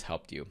this has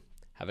helped you.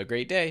 Have a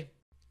great day.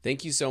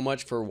 Thank you so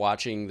much for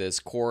watching this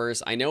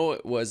course. I know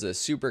it was a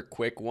super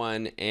quick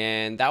one,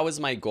 and that was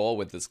my goal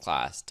with this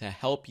class, to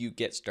help you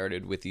get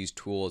started with these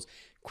tools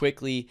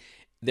quickly.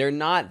 They're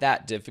not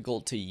that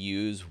difficult to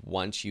use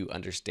once you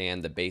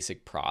understand the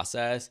basic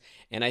process,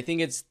 and I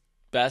think it's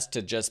best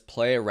to just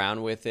play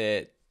around with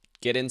it,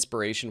 get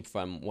inspiration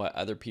from what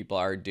other people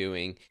are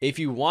doing. If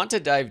you want to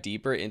dive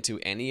deeper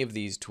into any of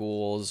these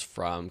tools,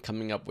 from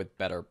coming up with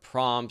better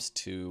prompts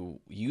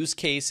to use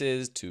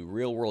cases to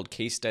real world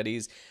case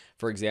studies,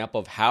 for example,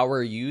 of how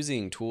we're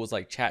using tools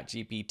like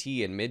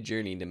ChatGPT and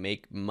Midjourney to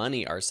make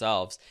money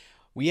ourselves,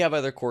 we have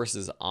other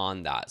courses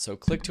on that. So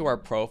click to our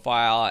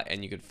profile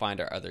and you can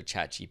find our other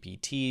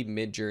ChatGPT,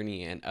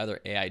 Midjourney, and other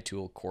AI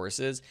tool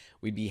courses.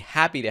 We'd be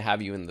happy to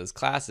have you in those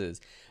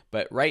classes.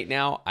 But right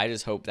now, I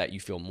just hope that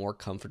you feel more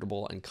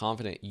comfortable and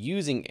confident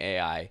using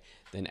AI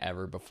than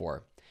ever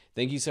before.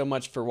 Thank you so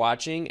much for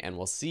watching, and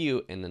we'll see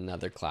you in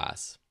another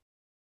class.